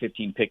a top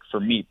 15 pick for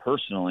me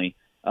personally.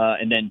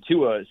 And then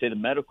Tua, say the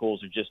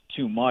medicals are just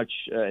too much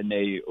and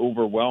they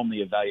overwhelm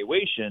the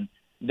evaluation,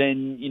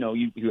 then,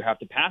 you have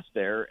to pass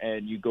there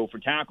and you go for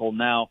tackle.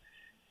 Now,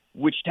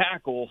 which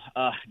tackle,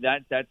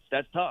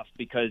 that's tough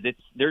because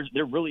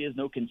there really is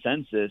no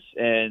consensus.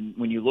 And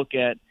when you look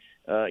at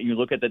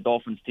the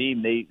Dolphins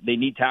team, they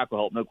need tackle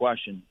help, no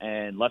question.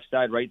 And left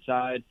side, right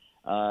side,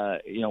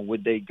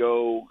 would they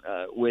go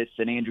with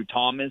an Andrew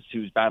Thomas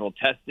who's battle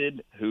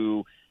tested,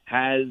 who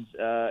has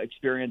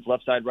experience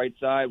left side, right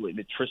side?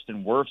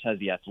 Tristan Wirfs has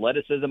the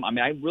athleticism.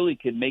 I really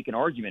could make an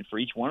argument for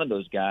each one of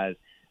those guys.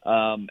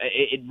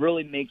 It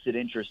really makes it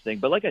interesting.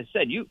 But like I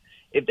said,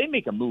 if they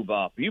make a move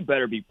up, you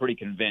better be pretty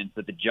convinced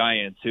that the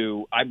Giants,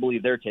 who I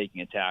believe they're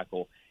taking a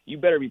tackle, you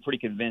better be pretty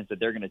convinced that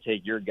they're going to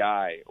take your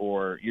guy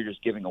or you're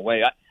just giving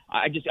away.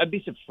 I'd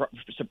be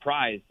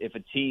surprised if a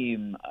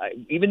team,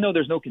 even though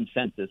there's no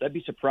consensus, I'd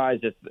be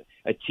surprised if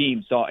a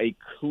team saw a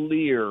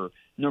clear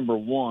number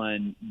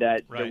 1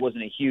 that there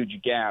wasn't a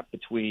huge gap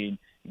between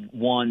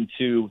 1,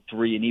 2,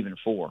 3, and even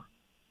 4.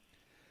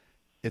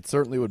 It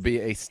certainly would be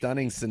a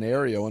stunning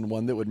scenario and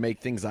one that would make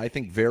things, I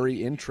think,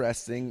 very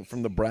interesting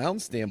from the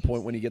Browns'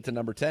 standpoint when you get to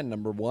number 10.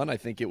 Number one, I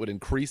think it would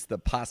increase the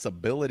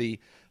possibility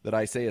that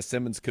Isaiah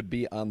Simmons could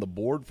be on the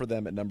board for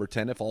them at number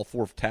 10 if all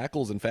 4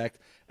 tackles, in fact,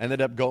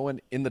 ended up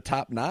going in the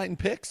top 9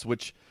 picks,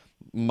 which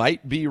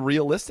might be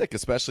realistic,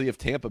 especially if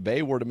Tampa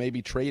Bay were to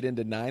maybe trade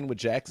into 9 with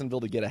Jacksonville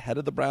to get ahead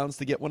of the Browns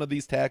to get one of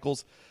these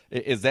tackles.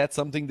 Is that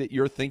something that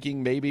you're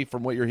thinking maybe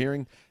from what you're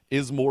hearing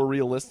is more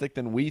realistic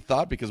than we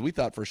thought? Because we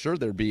thought for sure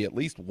there'd be at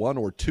least 1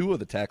 or 2 of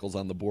the tackles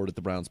on the board at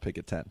the Browns pick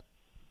at 10.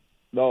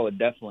 No,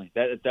 definitely.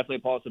 That is definitely a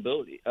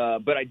possibility.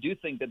 But I do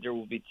think that there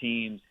will be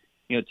teams,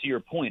 to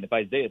your point, if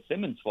Isaiah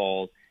Simmons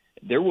falls,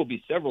 there will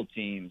be several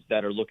teams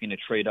that are looking to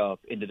trade up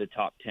into the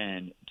top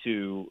 10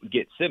 to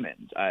get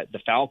Simmons. The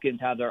Falcons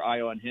have their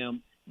eye on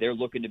him. They're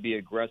looking to be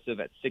aggressive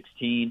at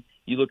 16.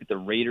 You look at the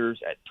Raiders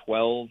at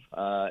 12.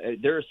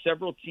 There are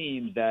several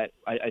teams that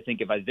I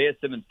think if Isaiah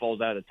Simmons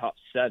falls out of the top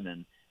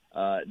 7,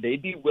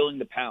 they'd be willing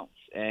to pounce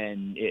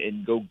and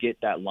go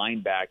get that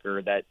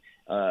linebacker, that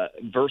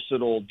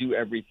versatile,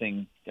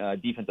 do-everything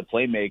defensive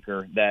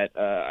playmaker that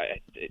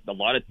a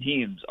lot of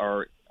teams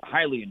are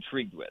highly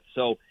intrigued with.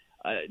 So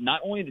not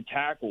only the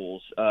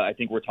tackles, I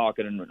think we're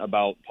talking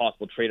about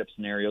possible trade-up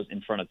scenarios in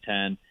front of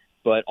 10,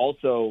 but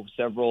also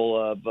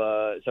several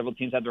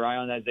teams have their eye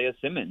on Isaiah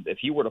Simmons if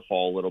he were to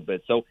fall a little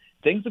bit. So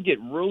things will get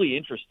really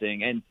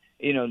interesting. And,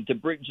 to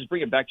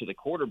bring it back to the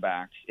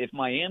quarterbacks, if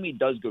Miami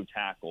does go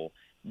tackle,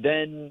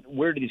 then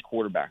where do these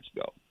quarterbacks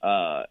go?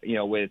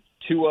 With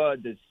Tua,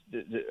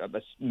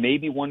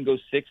 maybe one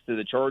goes 6 to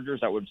the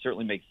Chargers. That would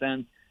certainly make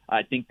sense.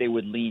 I think they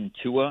would lean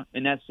Tua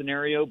in that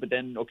scenario. But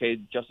then, okay,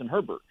 Justin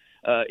Herbert.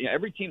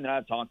 Every team that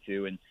I've talked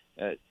to, and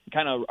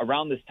kind of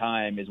around this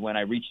time is when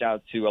I reached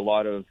out to a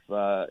lot of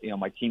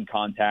my team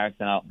contacts,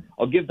 and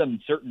I'll give them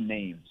certain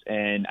names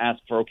and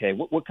ask for, okay,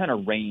 what kind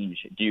of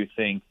range do you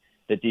think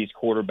that these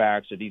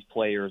quarterbacks or these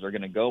players are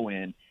going to go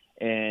in?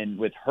 And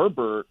with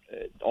Herbert,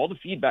 all the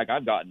feedback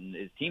I've gotten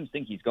is teams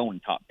think he's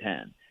going top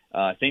 10.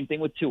 Same thing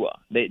with Tua.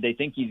 They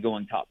think he's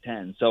going top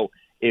 10. So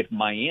if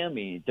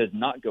Miami does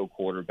not go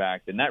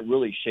quarterback, then that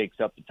really shakes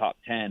up the top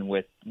 10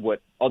 with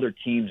what other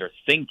teams are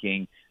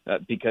thinking.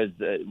 Because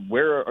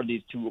where are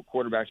these 2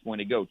 quarterbacks going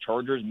to go?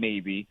 Chargers,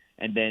 maybe,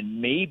 and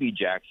then maybe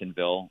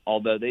Jacksonville,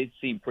 although they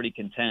seem pretty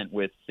content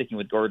with sticking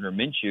with Gardner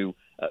Minshew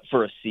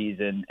for a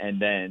season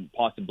and then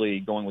possibly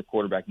going with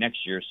quarterback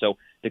next year. So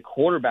the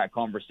quarterback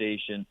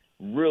conversation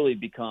really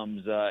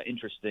becomes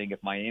interesting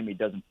if Miami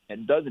does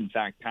in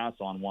fact pass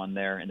on one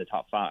there in the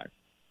top 5.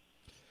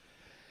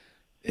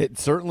 It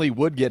certainly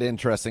would get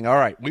interesting. All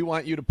right, we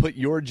want you to put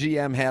your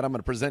GM hat. I'm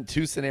going to present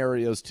 2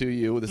 scenarios to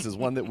you. This is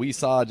one that we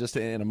saw just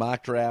in a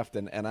mock draft,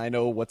 and I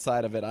know what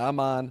side of it I'm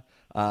on,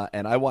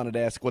 and I wanted to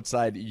ask what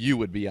side you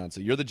would be on.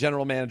 So you're the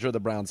general manager of the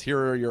Browns. Here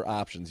are your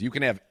options. You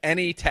can have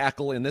any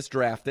tackle in this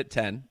draft at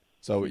 10.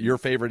 So your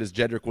favorite is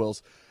Jedrick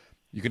Wills.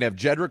 You can have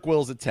Jedrick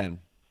Wills at 10.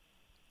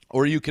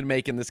 Or you can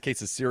make, in this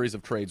case, a series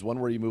of trades, one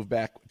where you move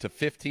back to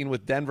 15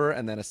 with Denver,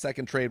 and then a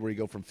second trade where you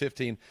go from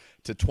 15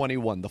 to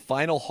 21. The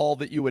final haul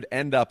that you would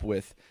end up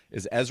with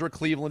is Ezra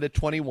Cleveland at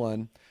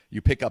 21.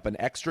 You pick up an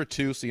extra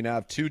 2, so you now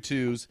have 2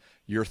 2s.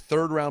 Your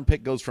third-round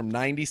pick goes from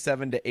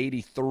 97 to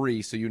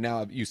 83, so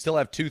you still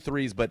have 2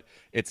 3s, but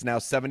it's now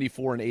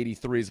 74 and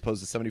 83 as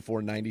opposed to 74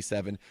 and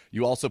 97.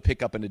 You also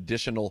pick up an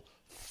additional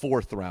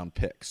 4th-round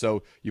pick.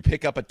 So you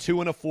pick up a 2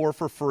 and a 4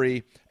 for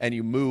free, and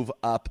you move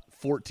up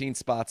 14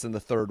 spots in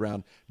the 3rd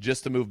round.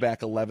 Just to move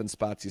back 11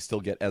 spots, you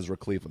still get Ezra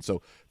Cleveland.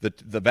 So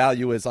the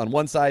value is on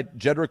one side,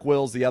 Jedrick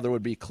Wills. The other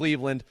would be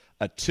Cleveland,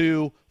 a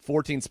 2,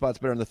 14 spots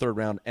better in the 3rd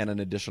round, and an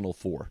additional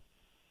 4.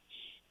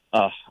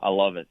 I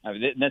love it. I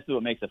mean, that's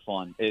what makes it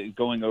fun,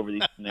 going over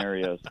these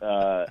scenarios.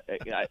 I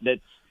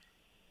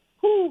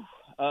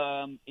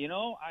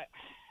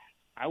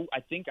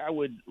think I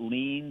would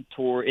lean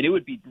toward – and it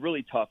would be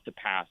really tough to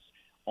pass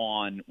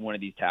on one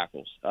of these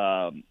tackles.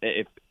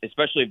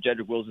 Especially if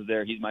Jedrick Wills is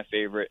there, he's my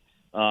favorite.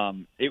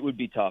 It would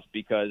be tough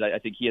because I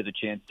think he has a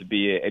chance to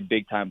be a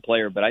big-time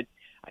player. But I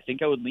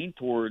think I would lean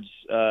towards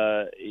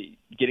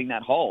getting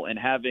that haul and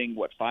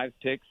having, 5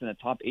 picks in the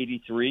top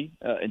 83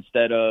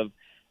 instead of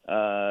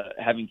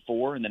having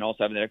 4 and then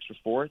also having that extra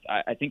 4th.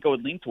 I think I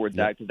would lean towards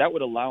that because that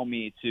would allow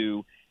me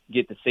to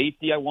get the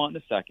safety I want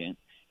in the 2nd,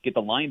 get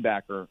the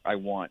linebacker I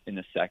want in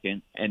the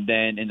 2nd, and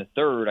then in the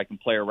 3rd I can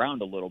play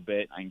around a little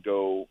bit. I can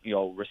go,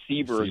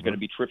 receiver is going to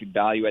be terrific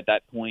value at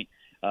that point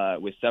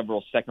with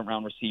several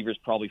 2nd-round receivers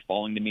probably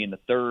falling to me in the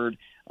 3rd.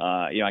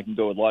 I can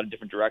go a lot of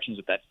different directions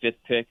with that 5th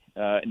pick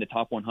in the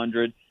top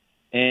 100.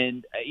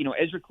 And,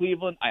 Ezra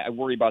Cleveland, I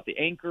worry about the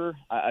anchor.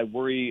 I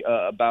worry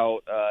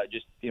about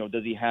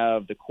does he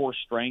have the core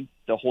strength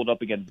to hold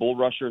up against bull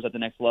rushers at the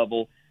next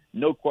level?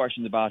 No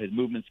questions about his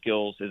movement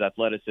skills, his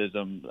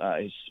athleticism,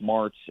 his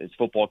smarts, his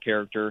football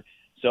character.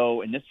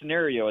 So in this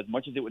scenario, as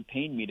much as it would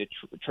pain me to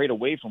trade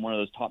away from one of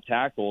those top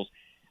tackles,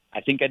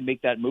 I think I'd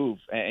make that move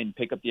and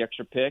pick up the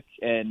extra pick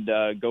and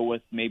go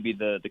with maybe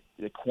the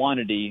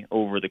quantity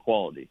over the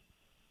quality.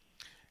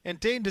 And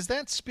Dane, does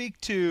that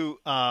speak to?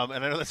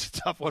 And I know that's a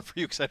tough one for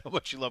you because I know how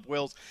much you love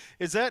Wills.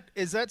 Is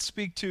that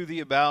speak to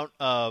the amount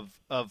of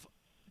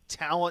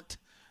talent,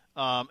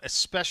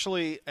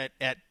 especially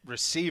at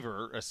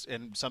receiver,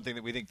 and something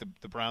that we think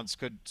the Browns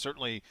could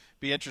certainly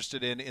be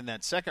interested in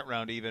that second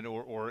round, even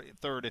or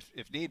third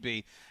if need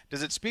be?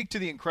 Does it speak to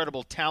the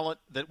incredible talent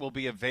that will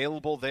be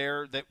available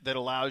there that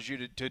allows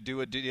you to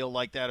do a deal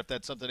like that if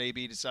that's something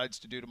AB decides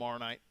to do tomorrow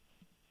night?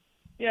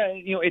 Yeah,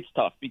 it's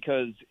tough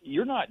because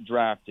you're not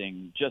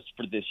drafting just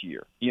for this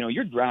year.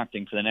 You're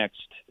drafting for the next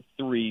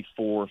 3,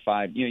 4,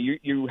 5.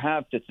 You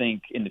have to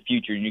think in the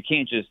future, and you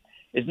can't just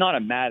 – it's not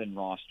a Madden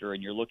roster,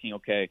 and you're looking,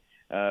 okay,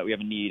 we have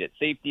a need at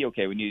safety.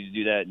 Okay, we need to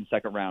do that in the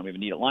second round. We have a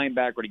need at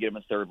linebacker to get him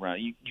in the third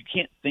round. You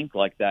can't think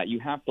like that.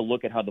 You have to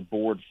look at how the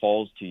board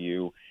falls to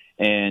you.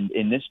 And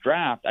in this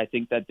draft, I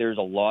think that there's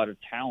a lot of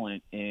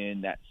talent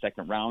in that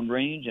second round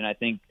range, and I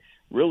think –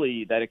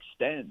 really that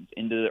extends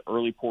into the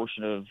early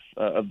portion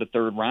of the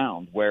third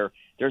round where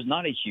there's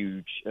not a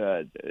huge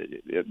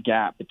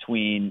gap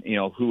between,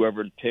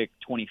 whoever pick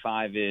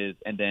 25 is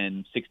and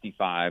then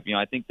 65.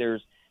 I think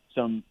there's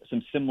some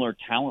similar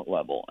talent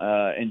level.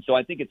 And so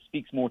I think it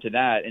speaks more to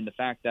that and the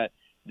fact that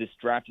this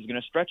draft is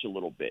going to stretch a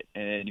little bit.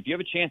 And if you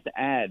have a chance to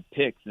add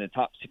picks in the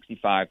top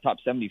 65, top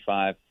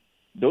 75,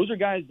 those are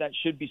guys that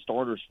should be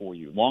starters for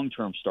you,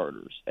 long-term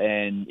starters.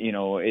 And,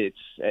 it's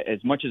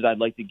as much as I'd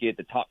like to get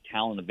the top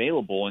talent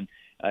available, and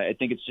I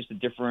think it's just a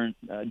difference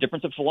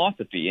of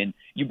philosophy. And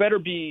you better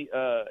be,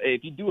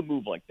 if you do a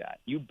move like that,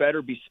 you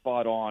better be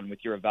spot on with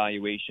your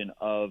evaluation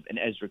of an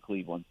Ezra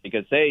Cleveland.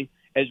 Because, say,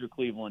 Ezra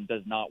Cleveland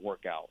does not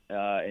work out,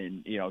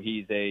 and,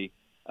 he's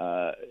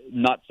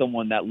not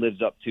someone that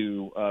lives up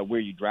to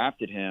where you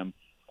drafted him,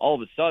 all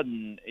of a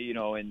sudden,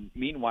 and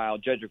meanwhile,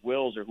 Jedrick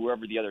Wills or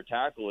whoever the other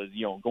tackle is,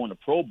 going to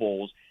Pro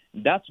Bowls,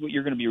 that's what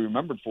you're going to be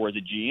remembered for as a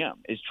GM,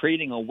 is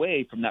trading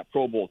away from that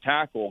Pro Bowl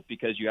tackle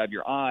because you have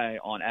your eye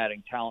on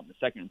adding talent in the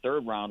second and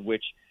third round,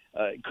 which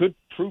could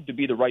prove to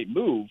be the right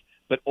move,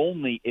 but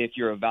only if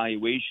your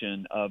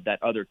evaluation of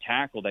that other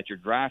tackle that you're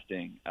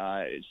drafting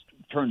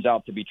turns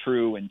out to be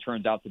true and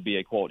turns out to be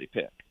a quality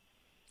pick.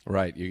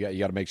 Right, you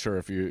got to make sure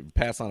if you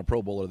pass on a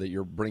Pro Bowler that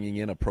you're bringing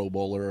in a Pro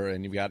Bowler,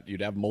 and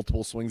you'd have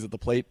multiple swings at the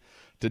plate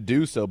to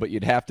do so, but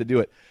you'd have to do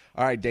it.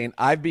 All right, Dane,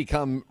 I've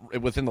become,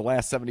 within the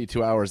last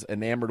 72 hours,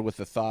 enamored with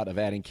the thought of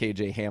adding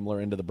KJ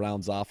Hamler into the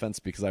Browns offense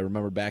because I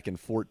remember back in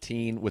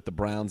 14 with the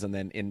Browns and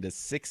then into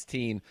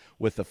 16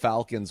 with the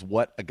Falcons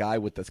what a guy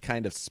with this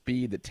kind of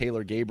speed that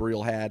Taylor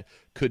Gabriel had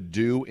could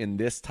do in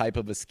this type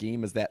of a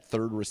scheme as that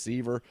third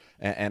receiver,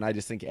 and I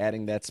just think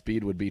adding that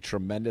speed would be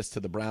tremendous to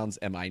the Browns.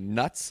 Am I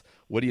nuts?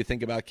 What do you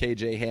think about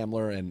KJ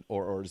Hamler,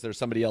 or is there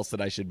somebody else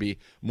that I should be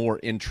more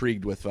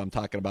intrigued with if I'm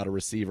talking about a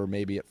receiver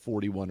maybe at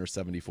 41 or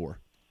 74?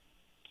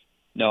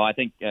 No, I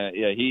think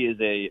he is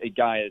a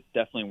guy that's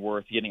definitely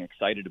worth getting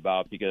excited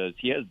about because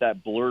he has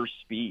that blur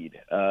speed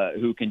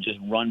who can just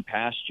run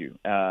past you.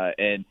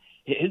 And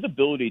his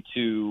ability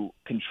to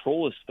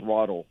control his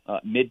throttle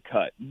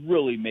mid-cut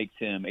really makes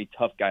him a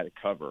tough guy to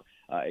cover.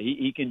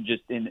 He can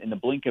just, in the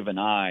blink of an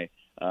eye,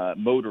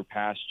 motor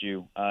past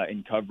you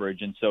in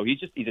coverage. And so he's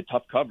a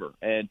tough cover.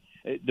 And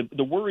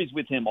the worries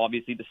with him,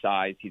 obviously the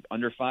size. He's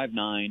under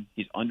 5'9".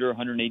 He's under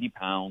 180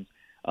 pounds.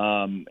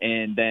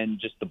 And then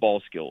just the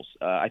ball skills.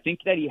 I think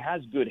that he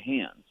has good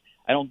hands.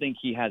 I don't think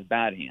he has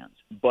bad hands.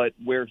 But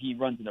where he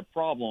runs into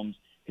problems,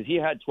 because he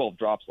had 12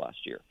 drops last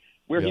year,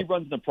 he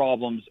runs into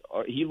problems,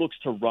 he looks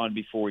to run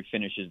before he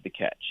finishes the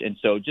catch. And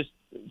so just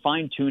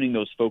fine-tuning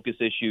those focus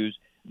issues,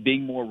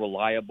 being more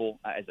reliable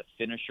as a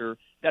finisher,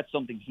 that's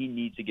something he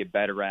needs to get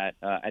better at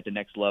the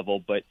next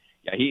level. But,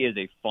 yeah, he is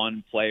a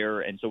fun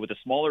player. And so with a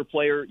smaller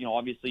player,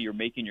 obviously you're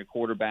making your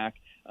quarterback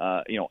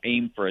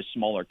aim for a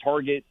smaller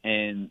target.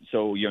 And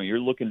so, you're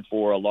looking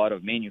for a lot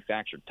of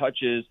manufactured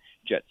touches,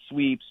 jet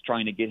sweeps,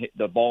 trying to get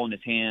the ball in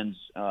his hands,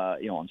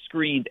 on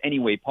screens any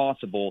way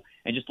possible,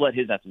 and just let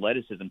his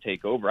athleticism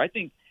take over. I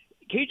think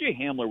KJ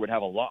Hamler would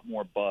have a lot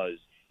more buzz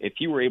if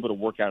he were able to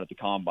work out at the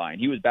combine.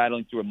 He was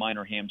battling through a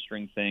minor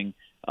hamstring thing,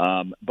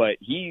 but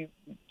he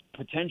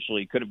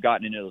potentially could have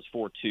gotten into those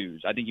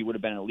 4.2s. I think he would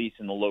have been at least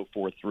in the low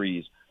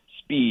 4.3s.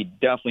 Speed,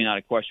 definitely not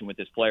a question with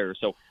this player.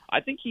 So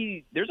I think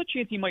there's a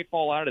chance he might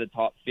fall out of the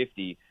top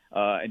 50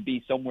 and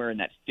be somewhere in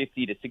that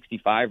 50 to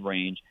 65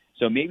 range.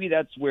 So maybe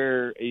that's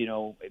where,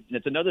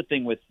 that's another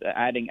thing with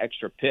adding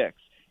extra picks.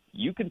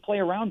 You can play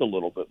around a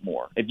little bit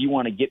more if you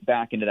want to get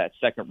back into that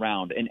second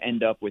round and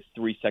end up with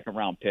 3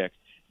 second-round picks.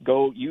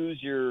 Go use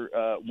your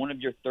one of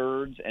your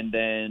thirds and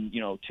then,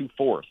 2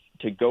 fourths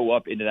to go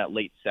up into that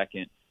late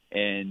second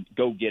and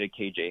go get a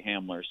KJ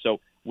Hamler. So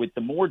with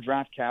the more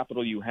draft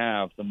capital you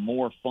have, the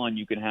more fun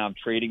you can have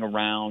trading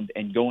around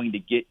and going to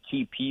get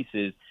key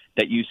pieces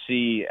that you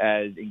see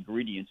as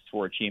ingredients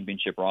for a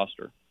championship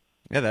roster.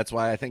 Yeah, that's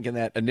why I think in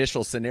that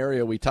initial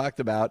scenario we talked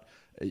about,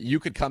 you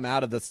could come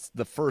out of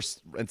the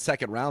first and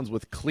second rounds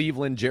with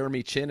Cleveland,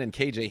 Jeremy Chin, and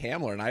KJ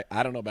Hamler. And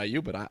I don't know about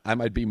you, but I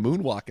might be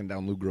moonwalking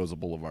down Lou Groza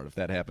Boulevard if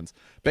that happens,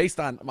 based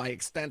on my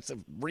extensive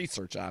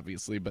research,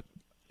 obviously. But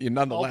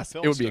nonetheless,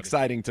 it would be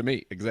exciting to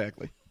me.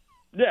 Exactly.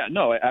 Yeah,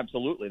 no,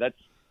 absolutely. That's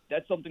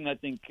something I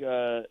think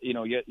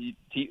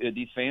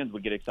these fans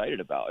would get excited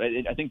about.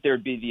 I think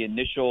there'd be the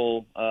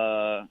initial,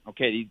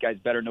 okay, these guys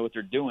better know what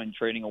they're doing,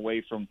 trading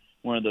away from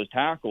one of those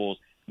tackles.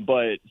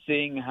 But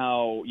seeing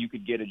how you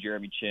could get a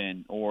Jeremy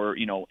Chin or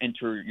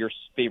enter your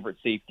favorite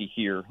safety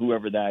here,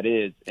 whoever that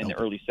is, in the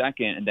early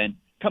second, and then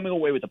coming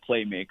away with a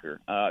playmaker,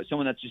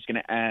 someone that's just going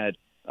to add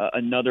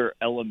another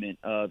element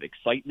of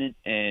excitement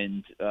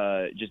and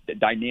just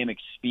dynamic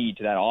speed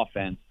to that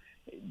offense.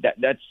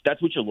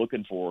 That's what you're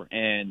looking for,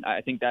 and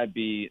I think that'd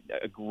be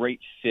a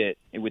great fit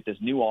with this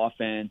new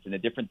offense and the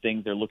different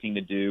things they're looking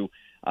to do.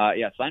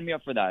 Sign me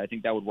up for that. I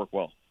think that would work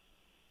well.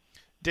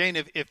 Dane,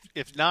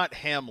 if not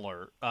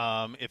Hamler,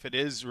 if it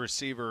is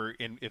receiver,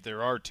 if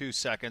there are 2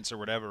 seconds or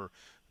whatever,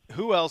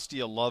 who else do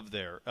you love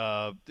there?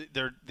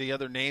 The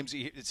other names,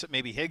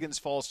 maybe Higgins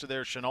falls to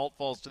there, Chenault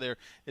falls to there.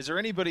 Is there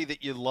anybody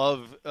that you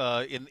love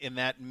in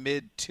that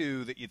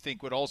mid-2 that you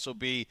think would also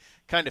be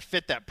kind of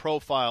fit that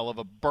profile of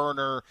a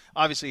burner?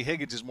 Obviously,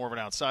 Higgins is more of an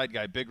outside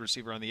guy, big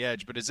receiver on the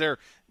edge. But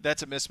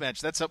that's a mismatch.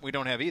 That's something we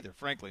don't have either,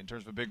 frankly, in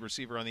terms of a big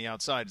receiver on the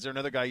outside. Is there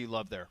another guy you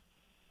love there?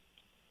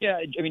 Yeah,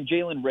 I mean,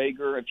 Jalen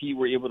Reagor, if he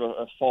were able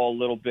to fall a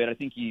little bit, I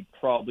think he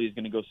probably is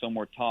going to go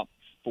somewhere top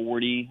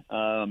 40,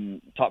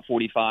 top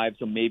 45.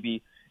 So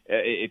maybe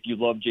if you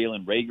love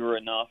Jalen Reagor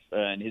enough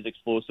and his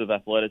explosive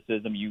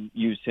athleticism, you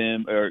use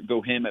him or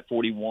go him at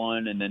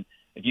 41. And then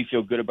if you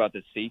feel good about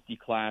the safety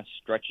class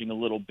stretching a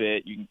little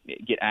bit, you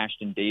can get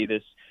Ashton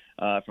Davis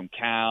from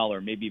Cal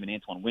or maybe even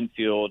Antoine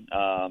Winfield,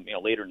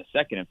 later in the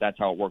second if that's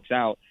how it works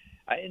out.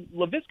 And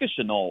Laviska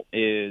Shenault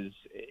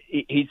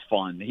he's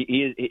fun.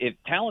 If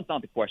talent's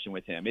not the question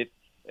with him, if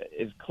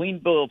clean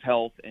bill of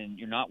health and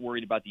you're not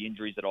worried about the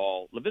injuries at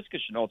all, Laviska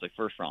Shenault's a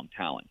first-round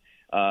talent.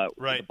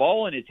 Right. The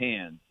ball in his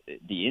hands,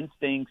 the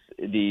instincts,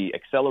 the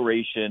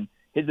acceleration,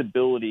 his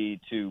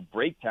ability to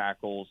break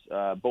tackles,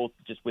 both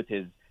just with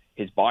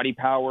his body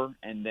power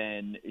and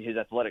then his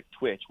athletic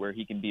twitch where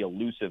he can be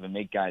elusive and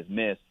make guys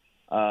miss.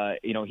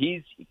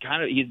 He's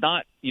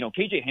not,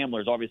 KJ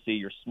Hamler is obviously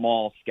your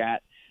small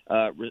scat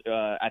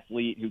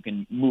athlete who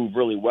can move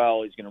really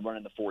well. He's going to run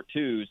in the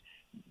 4.2s.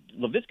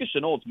 Laviska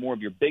Shenault's more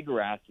of your bigger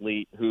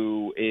athlete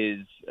who is,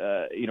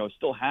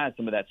 still has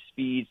some of that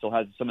speed, still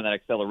has some of that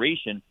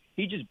acceleration.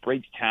 He just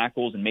breaks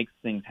tackles and makes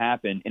things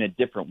happen in a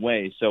different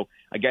way. So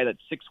a guy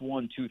that's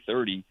 6'1",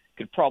 230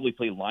 could probably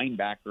play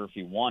linebacker if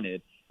he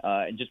wanted.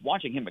 And just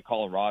watching him at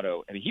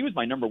Colorado, I mean, he was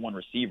my number 1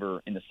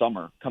 receiver in the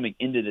summer coming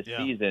into this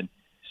season.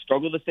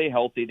 Struggled to stay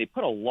healthy. They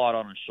put a lot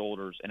on his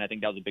shoulders, and I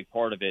think that was a big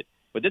part of it.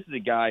 But this is a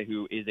guy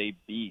who is a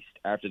beast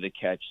after the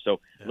catch. So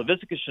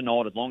Laviska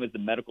Shenault, as long as the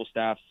medical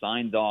staff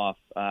signs off,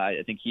 I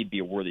think he'd be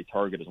a worthy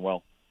target as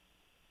well.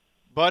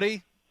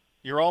 Buddy,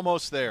 you're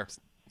almost there.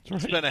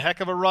 It's been a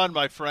heck of a run,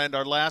 my friend.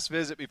 Our last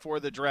visit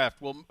before the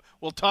draft.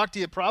 We'll talk to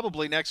you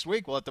probably next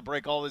week. We'll have to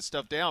break all this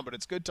stuff down, but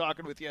it's good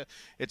talking with you.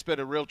 It's been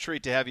a real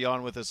treat to have you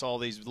on with us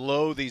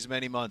these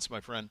many months,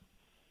 my friend.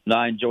 No,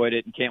 I enjoyed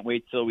it and can't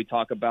wait till we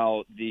talk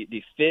about the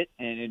fit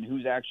and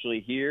who's actually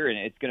here, and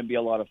it's going to be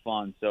a lot of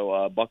fun.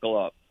 So buckle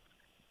up.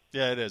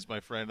 Yeah, it is, my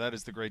friend. That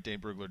is the great Dane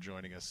Brugler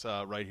joining us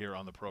right here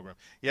on the program.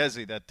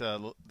 Yezi,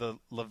 the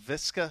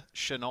Laviska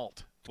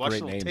Shenault.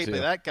 Watched a little tape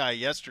of that guy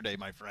yesterday,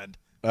 my friend.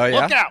 Oh,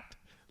 yeah? Look out!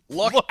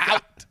 Look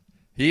out!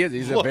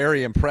 He's a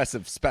very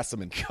impressive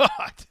specimen.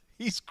 God,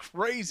 he's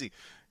crazy.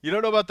 You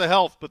don't know about the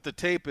health, but the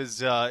tape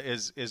is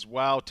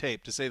wow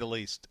tape, to say the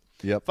least.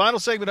 Yep. Final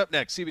segment up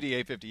next, CBD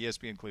 850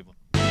 ESPN Cleveland.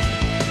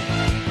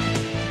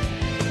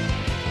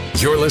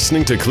 You're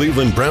listening to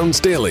Cleveland Browns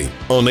Daily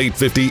on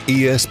 850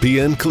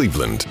 ESPN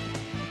Cleveland.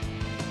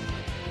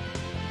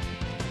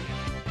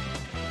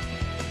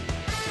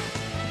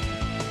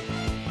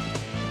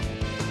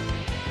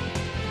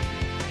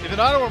 If an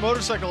auto or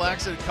motorcycle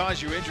accident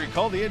caused you injury,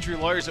 call the injury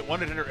lawyers at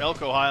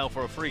 1-800-ELK Ohio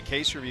for a free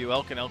case review.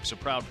 Elk & Elk is a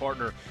proud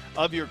partner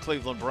of your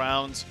Cleveland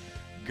Browns.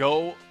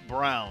 Go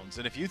Browns.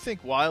 And if you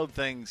think wild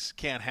things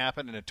can't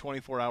happen in a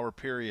 24-hour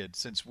period,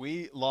 since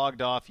we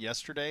logged off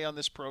yesterday on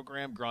this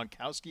program,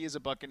 Gronkowski is a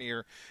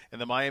Buccaneer, and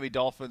the Miami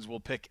Dolphins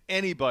will pick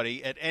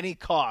anybody at any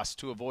cost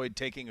to avoid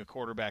taking a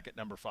quarterback at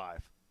number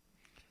 5.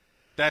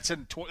 That's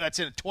in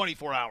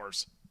 24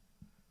 hours.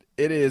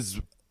 It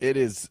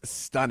is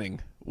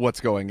stunning what's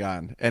going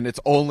on, and it's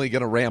only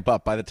going to ramp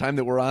up. By the time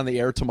that we're on the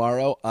air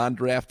tomorrow on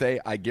draft day,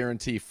 I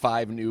guarantee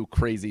 5 new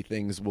crazy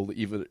things will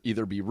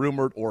either be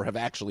rumored or have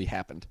actually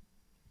happened.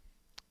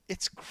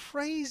 It's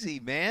crazy,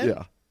 man.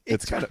 Yeah,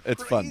 it's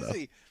fun though.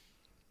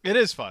 It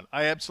is fun.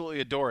 I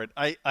absolutely adore it.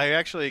 I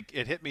actually,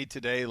 it hit me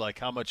today like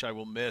how much I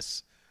will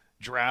miss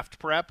draft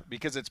prep,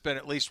 because it's been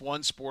at least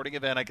one sporting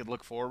event I could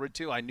look forward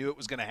to. I knew it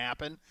was going to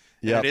happen.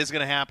 Yeah, it is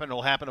going to happen.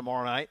 It'll happen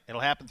tomorrow night.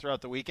 It'll happen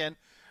throughout the weekend.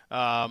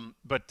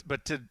 But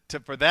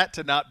for that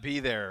to not be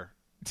there,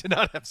 to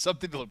not have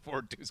something to look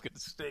forward to, is going to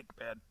stink,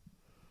 man.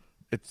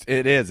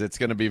 It is. It's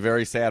going to be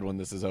very sad when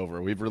this is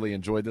over. We've really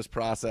enjoyed this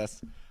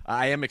process.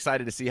 I am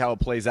excited to see how it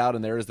plays out,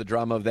 and there is the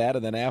drama of that.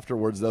 And then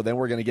afterwards, though, then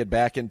we're going to get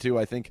back into,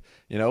 I think,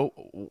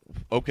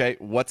 okay,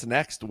 what's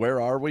next?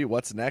 Where are we?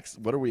 What's next?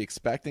 What are we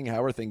expecting?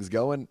 How are things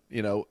going?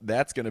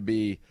 That's going to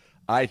be,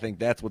 I think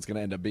that's what's going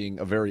to end up being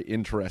a very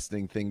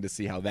interesting thing to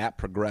see how that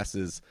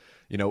progresses,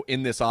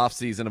 in this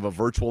offseason of a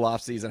virtual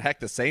offseason. Heck,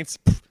 the Saints,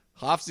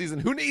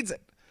 offseason, who needs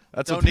it?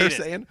 That's what they're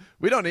saying.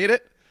 We don't need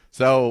it.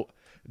 So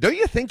don't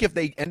you think if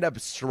they end up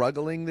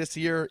struggling this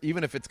year,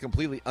 even if it's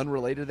completely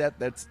unrelated to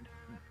that,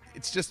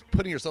 it's just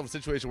putting yourself in a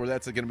situation where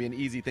that's going to be an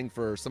easy thing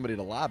for somebody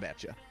to lob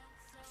at you?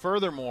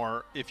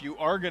 Furthermore, if you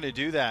are going to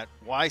do that,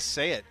 why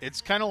say it?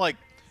 It's kind of like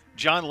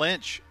John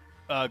Lynch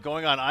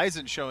going on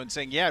Eisen's show and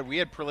saying, yeah, we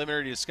had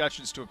preliminary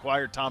discussions to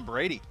acquire Tom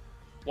Brady.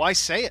 Why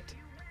say it?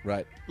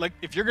 Right. Like,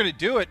 if you're going to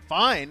do it,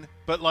 fine.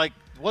 But,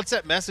 what's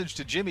that message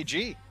to Jimmy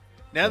G?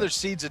 Now there's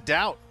seeds of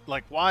doubt.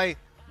 Why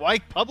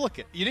public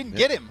it? You didn't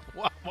get him.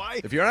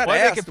 Why? If you're not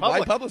asked,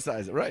 why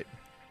publicize it? Right.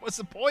 What's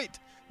the point?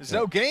 There's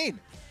no gain.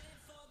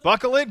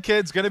 Buckle in,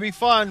 kids. Going to be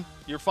fun.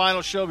 Your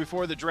final show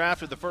before the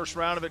draft, or the first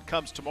round of it,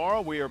 comes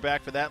tomorrow. We are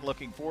back for that and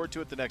looking forward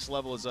to it. The next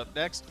level is up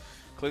next.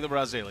 Cleveland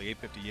Browns Daily,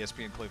 850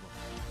 ESPN Cleveland.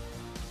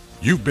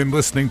 You've been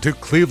listening to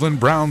Cleveland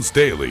Browns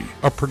Daily,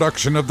 a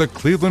production of the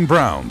Cleveland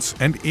Browns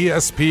and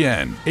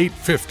ESPN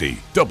 850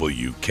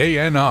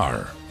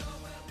 WKNR.